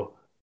rekao,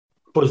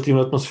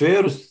 pozitivnu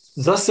atmosferu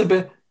za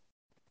sebe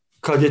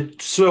kad je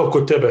sve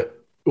oko tebe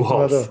u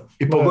haosu.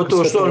 I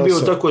pogotovo što on bio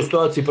u takvoj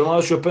situaciji,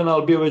 promašio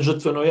penal, bio već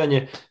žrtveno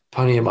janje,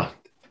 pa nije mah.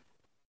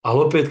 Ali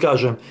opet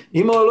kažem,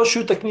 imao je loši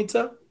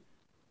utakmica,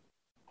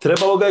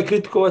 trebalo ga je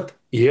kritikovati,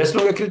 i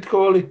jesmo ga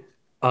kritikovali,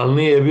 ali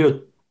nije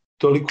bio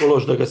toliko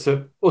loš da ga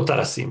se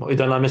otarasimo i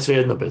da nam je sve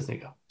jedno bez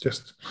njega.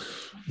 Jeste.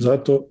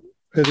 Zato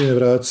Edine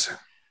Vrace.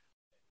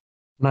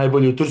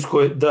 Najbolji u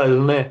Turskoj, da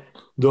ili ne,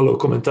 dole u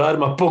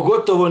komentarima,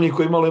 pogotovo oni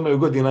koji malo imaju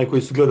godina i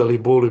koji su gledali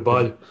Bolu i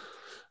Balju.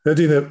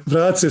 Edine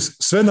Vrace,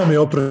 sve nam je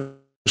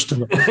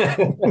oprošteno.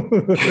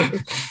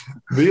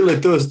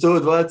 Bile to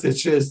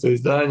 126.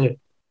 izdanje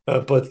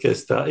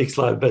podcasta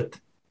X-Live Bet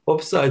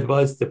Offside.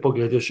 Bacite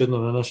pogled još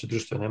jednom na naše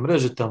društvene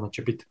mreže, tamo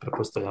će biti,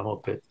 prepostavljam,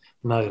 opet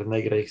nagradna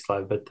igra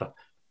X-Live Beta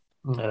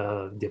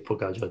gdje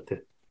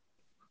pogađate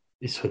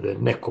ishode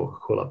nekog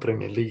kola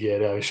Premier Lige,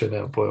 jer ja više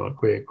nemam pojma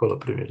koje je kola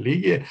Premier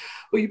Lige.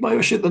 Ima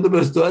još jedna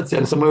dobra situacija,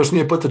 ali samo još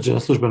nije potvrđena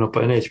službeno,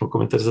 pa je nećemo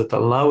komentarizati,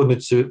 ali navodno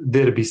će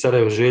derbi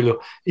Sarajevo Željo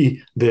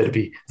i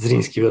derbi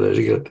Zrinski Velež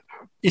igrati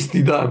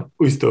isti dan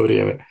u isto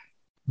vrijeme.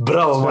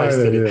 Bravo,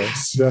 majsteri,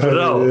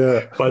 bravo,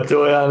 pa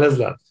to ja ne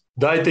znam.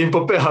 Dajte im po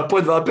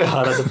 2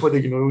 pehara da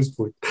podignu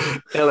usput.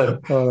 Elem.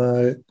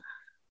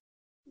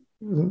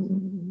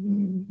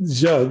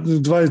 Ja,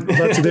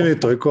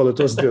 29. kolo,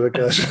 to sam htio da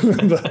kažem.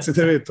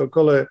 29.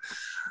 kolo je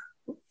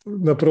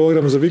na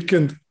programu za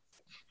vikend.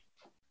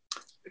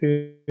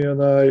 I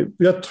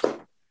jato.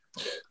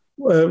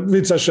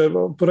 Vidi, Saša,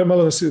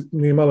 malo nas je,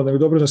 nije malo, nego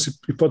dobro nas je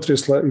i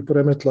potresla i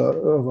poremetla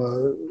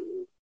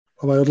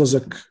ovaj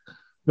odlazak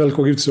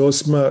velikog Ivice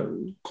Osima,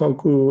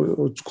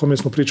 o kome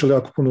smo pričali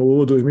jako puno u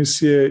uvodu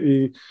emisije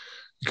i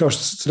kao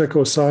što sam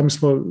rekao, sami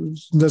smo,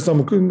 ne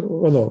znamo,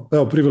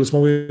 priveli smo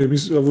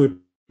ovu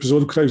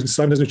epizodu kraju,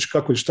 sami ne znajući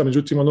kako i šta,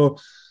 međutim,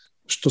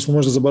 što smo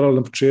možda zaboravili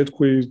na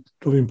početku i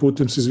ovim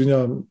putem se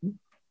izvinjavam,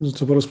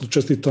 zaboravili smo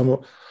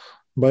čestitamo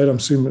Bajram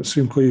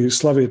svim koji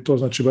slave to,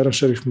 znači Bajram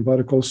Šerif,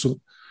 Mubarek Olsun,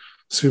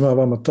 svima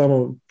vama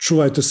tamo,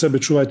 čuvajte sebe,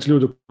 čuvajte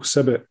ljude oko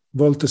sebe,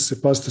 volite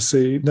se, pazite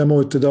se i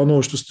nemojte da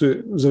ono što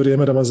ste za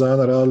vrijeme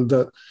Ramazana radili,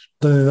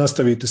 da ne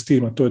nastavite s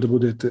tim, a to je da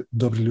budete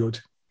dobri ljudi.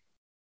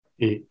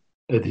 I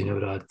Edine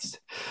vrati se.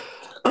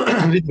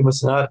 Vidimo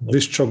se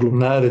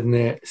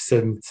naredne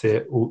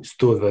sedmice u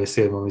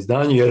 127.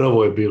 izdanju, jer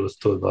ovo je bilo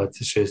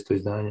 126.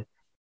 izdanje.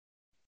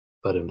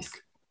 Barem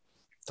mislim.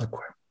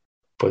 Tako je.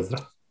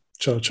 Pozdrav.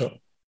 Ćao, čao.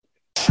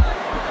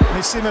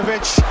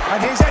 Misimović,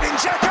 and here's Edin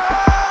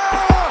Dzeko!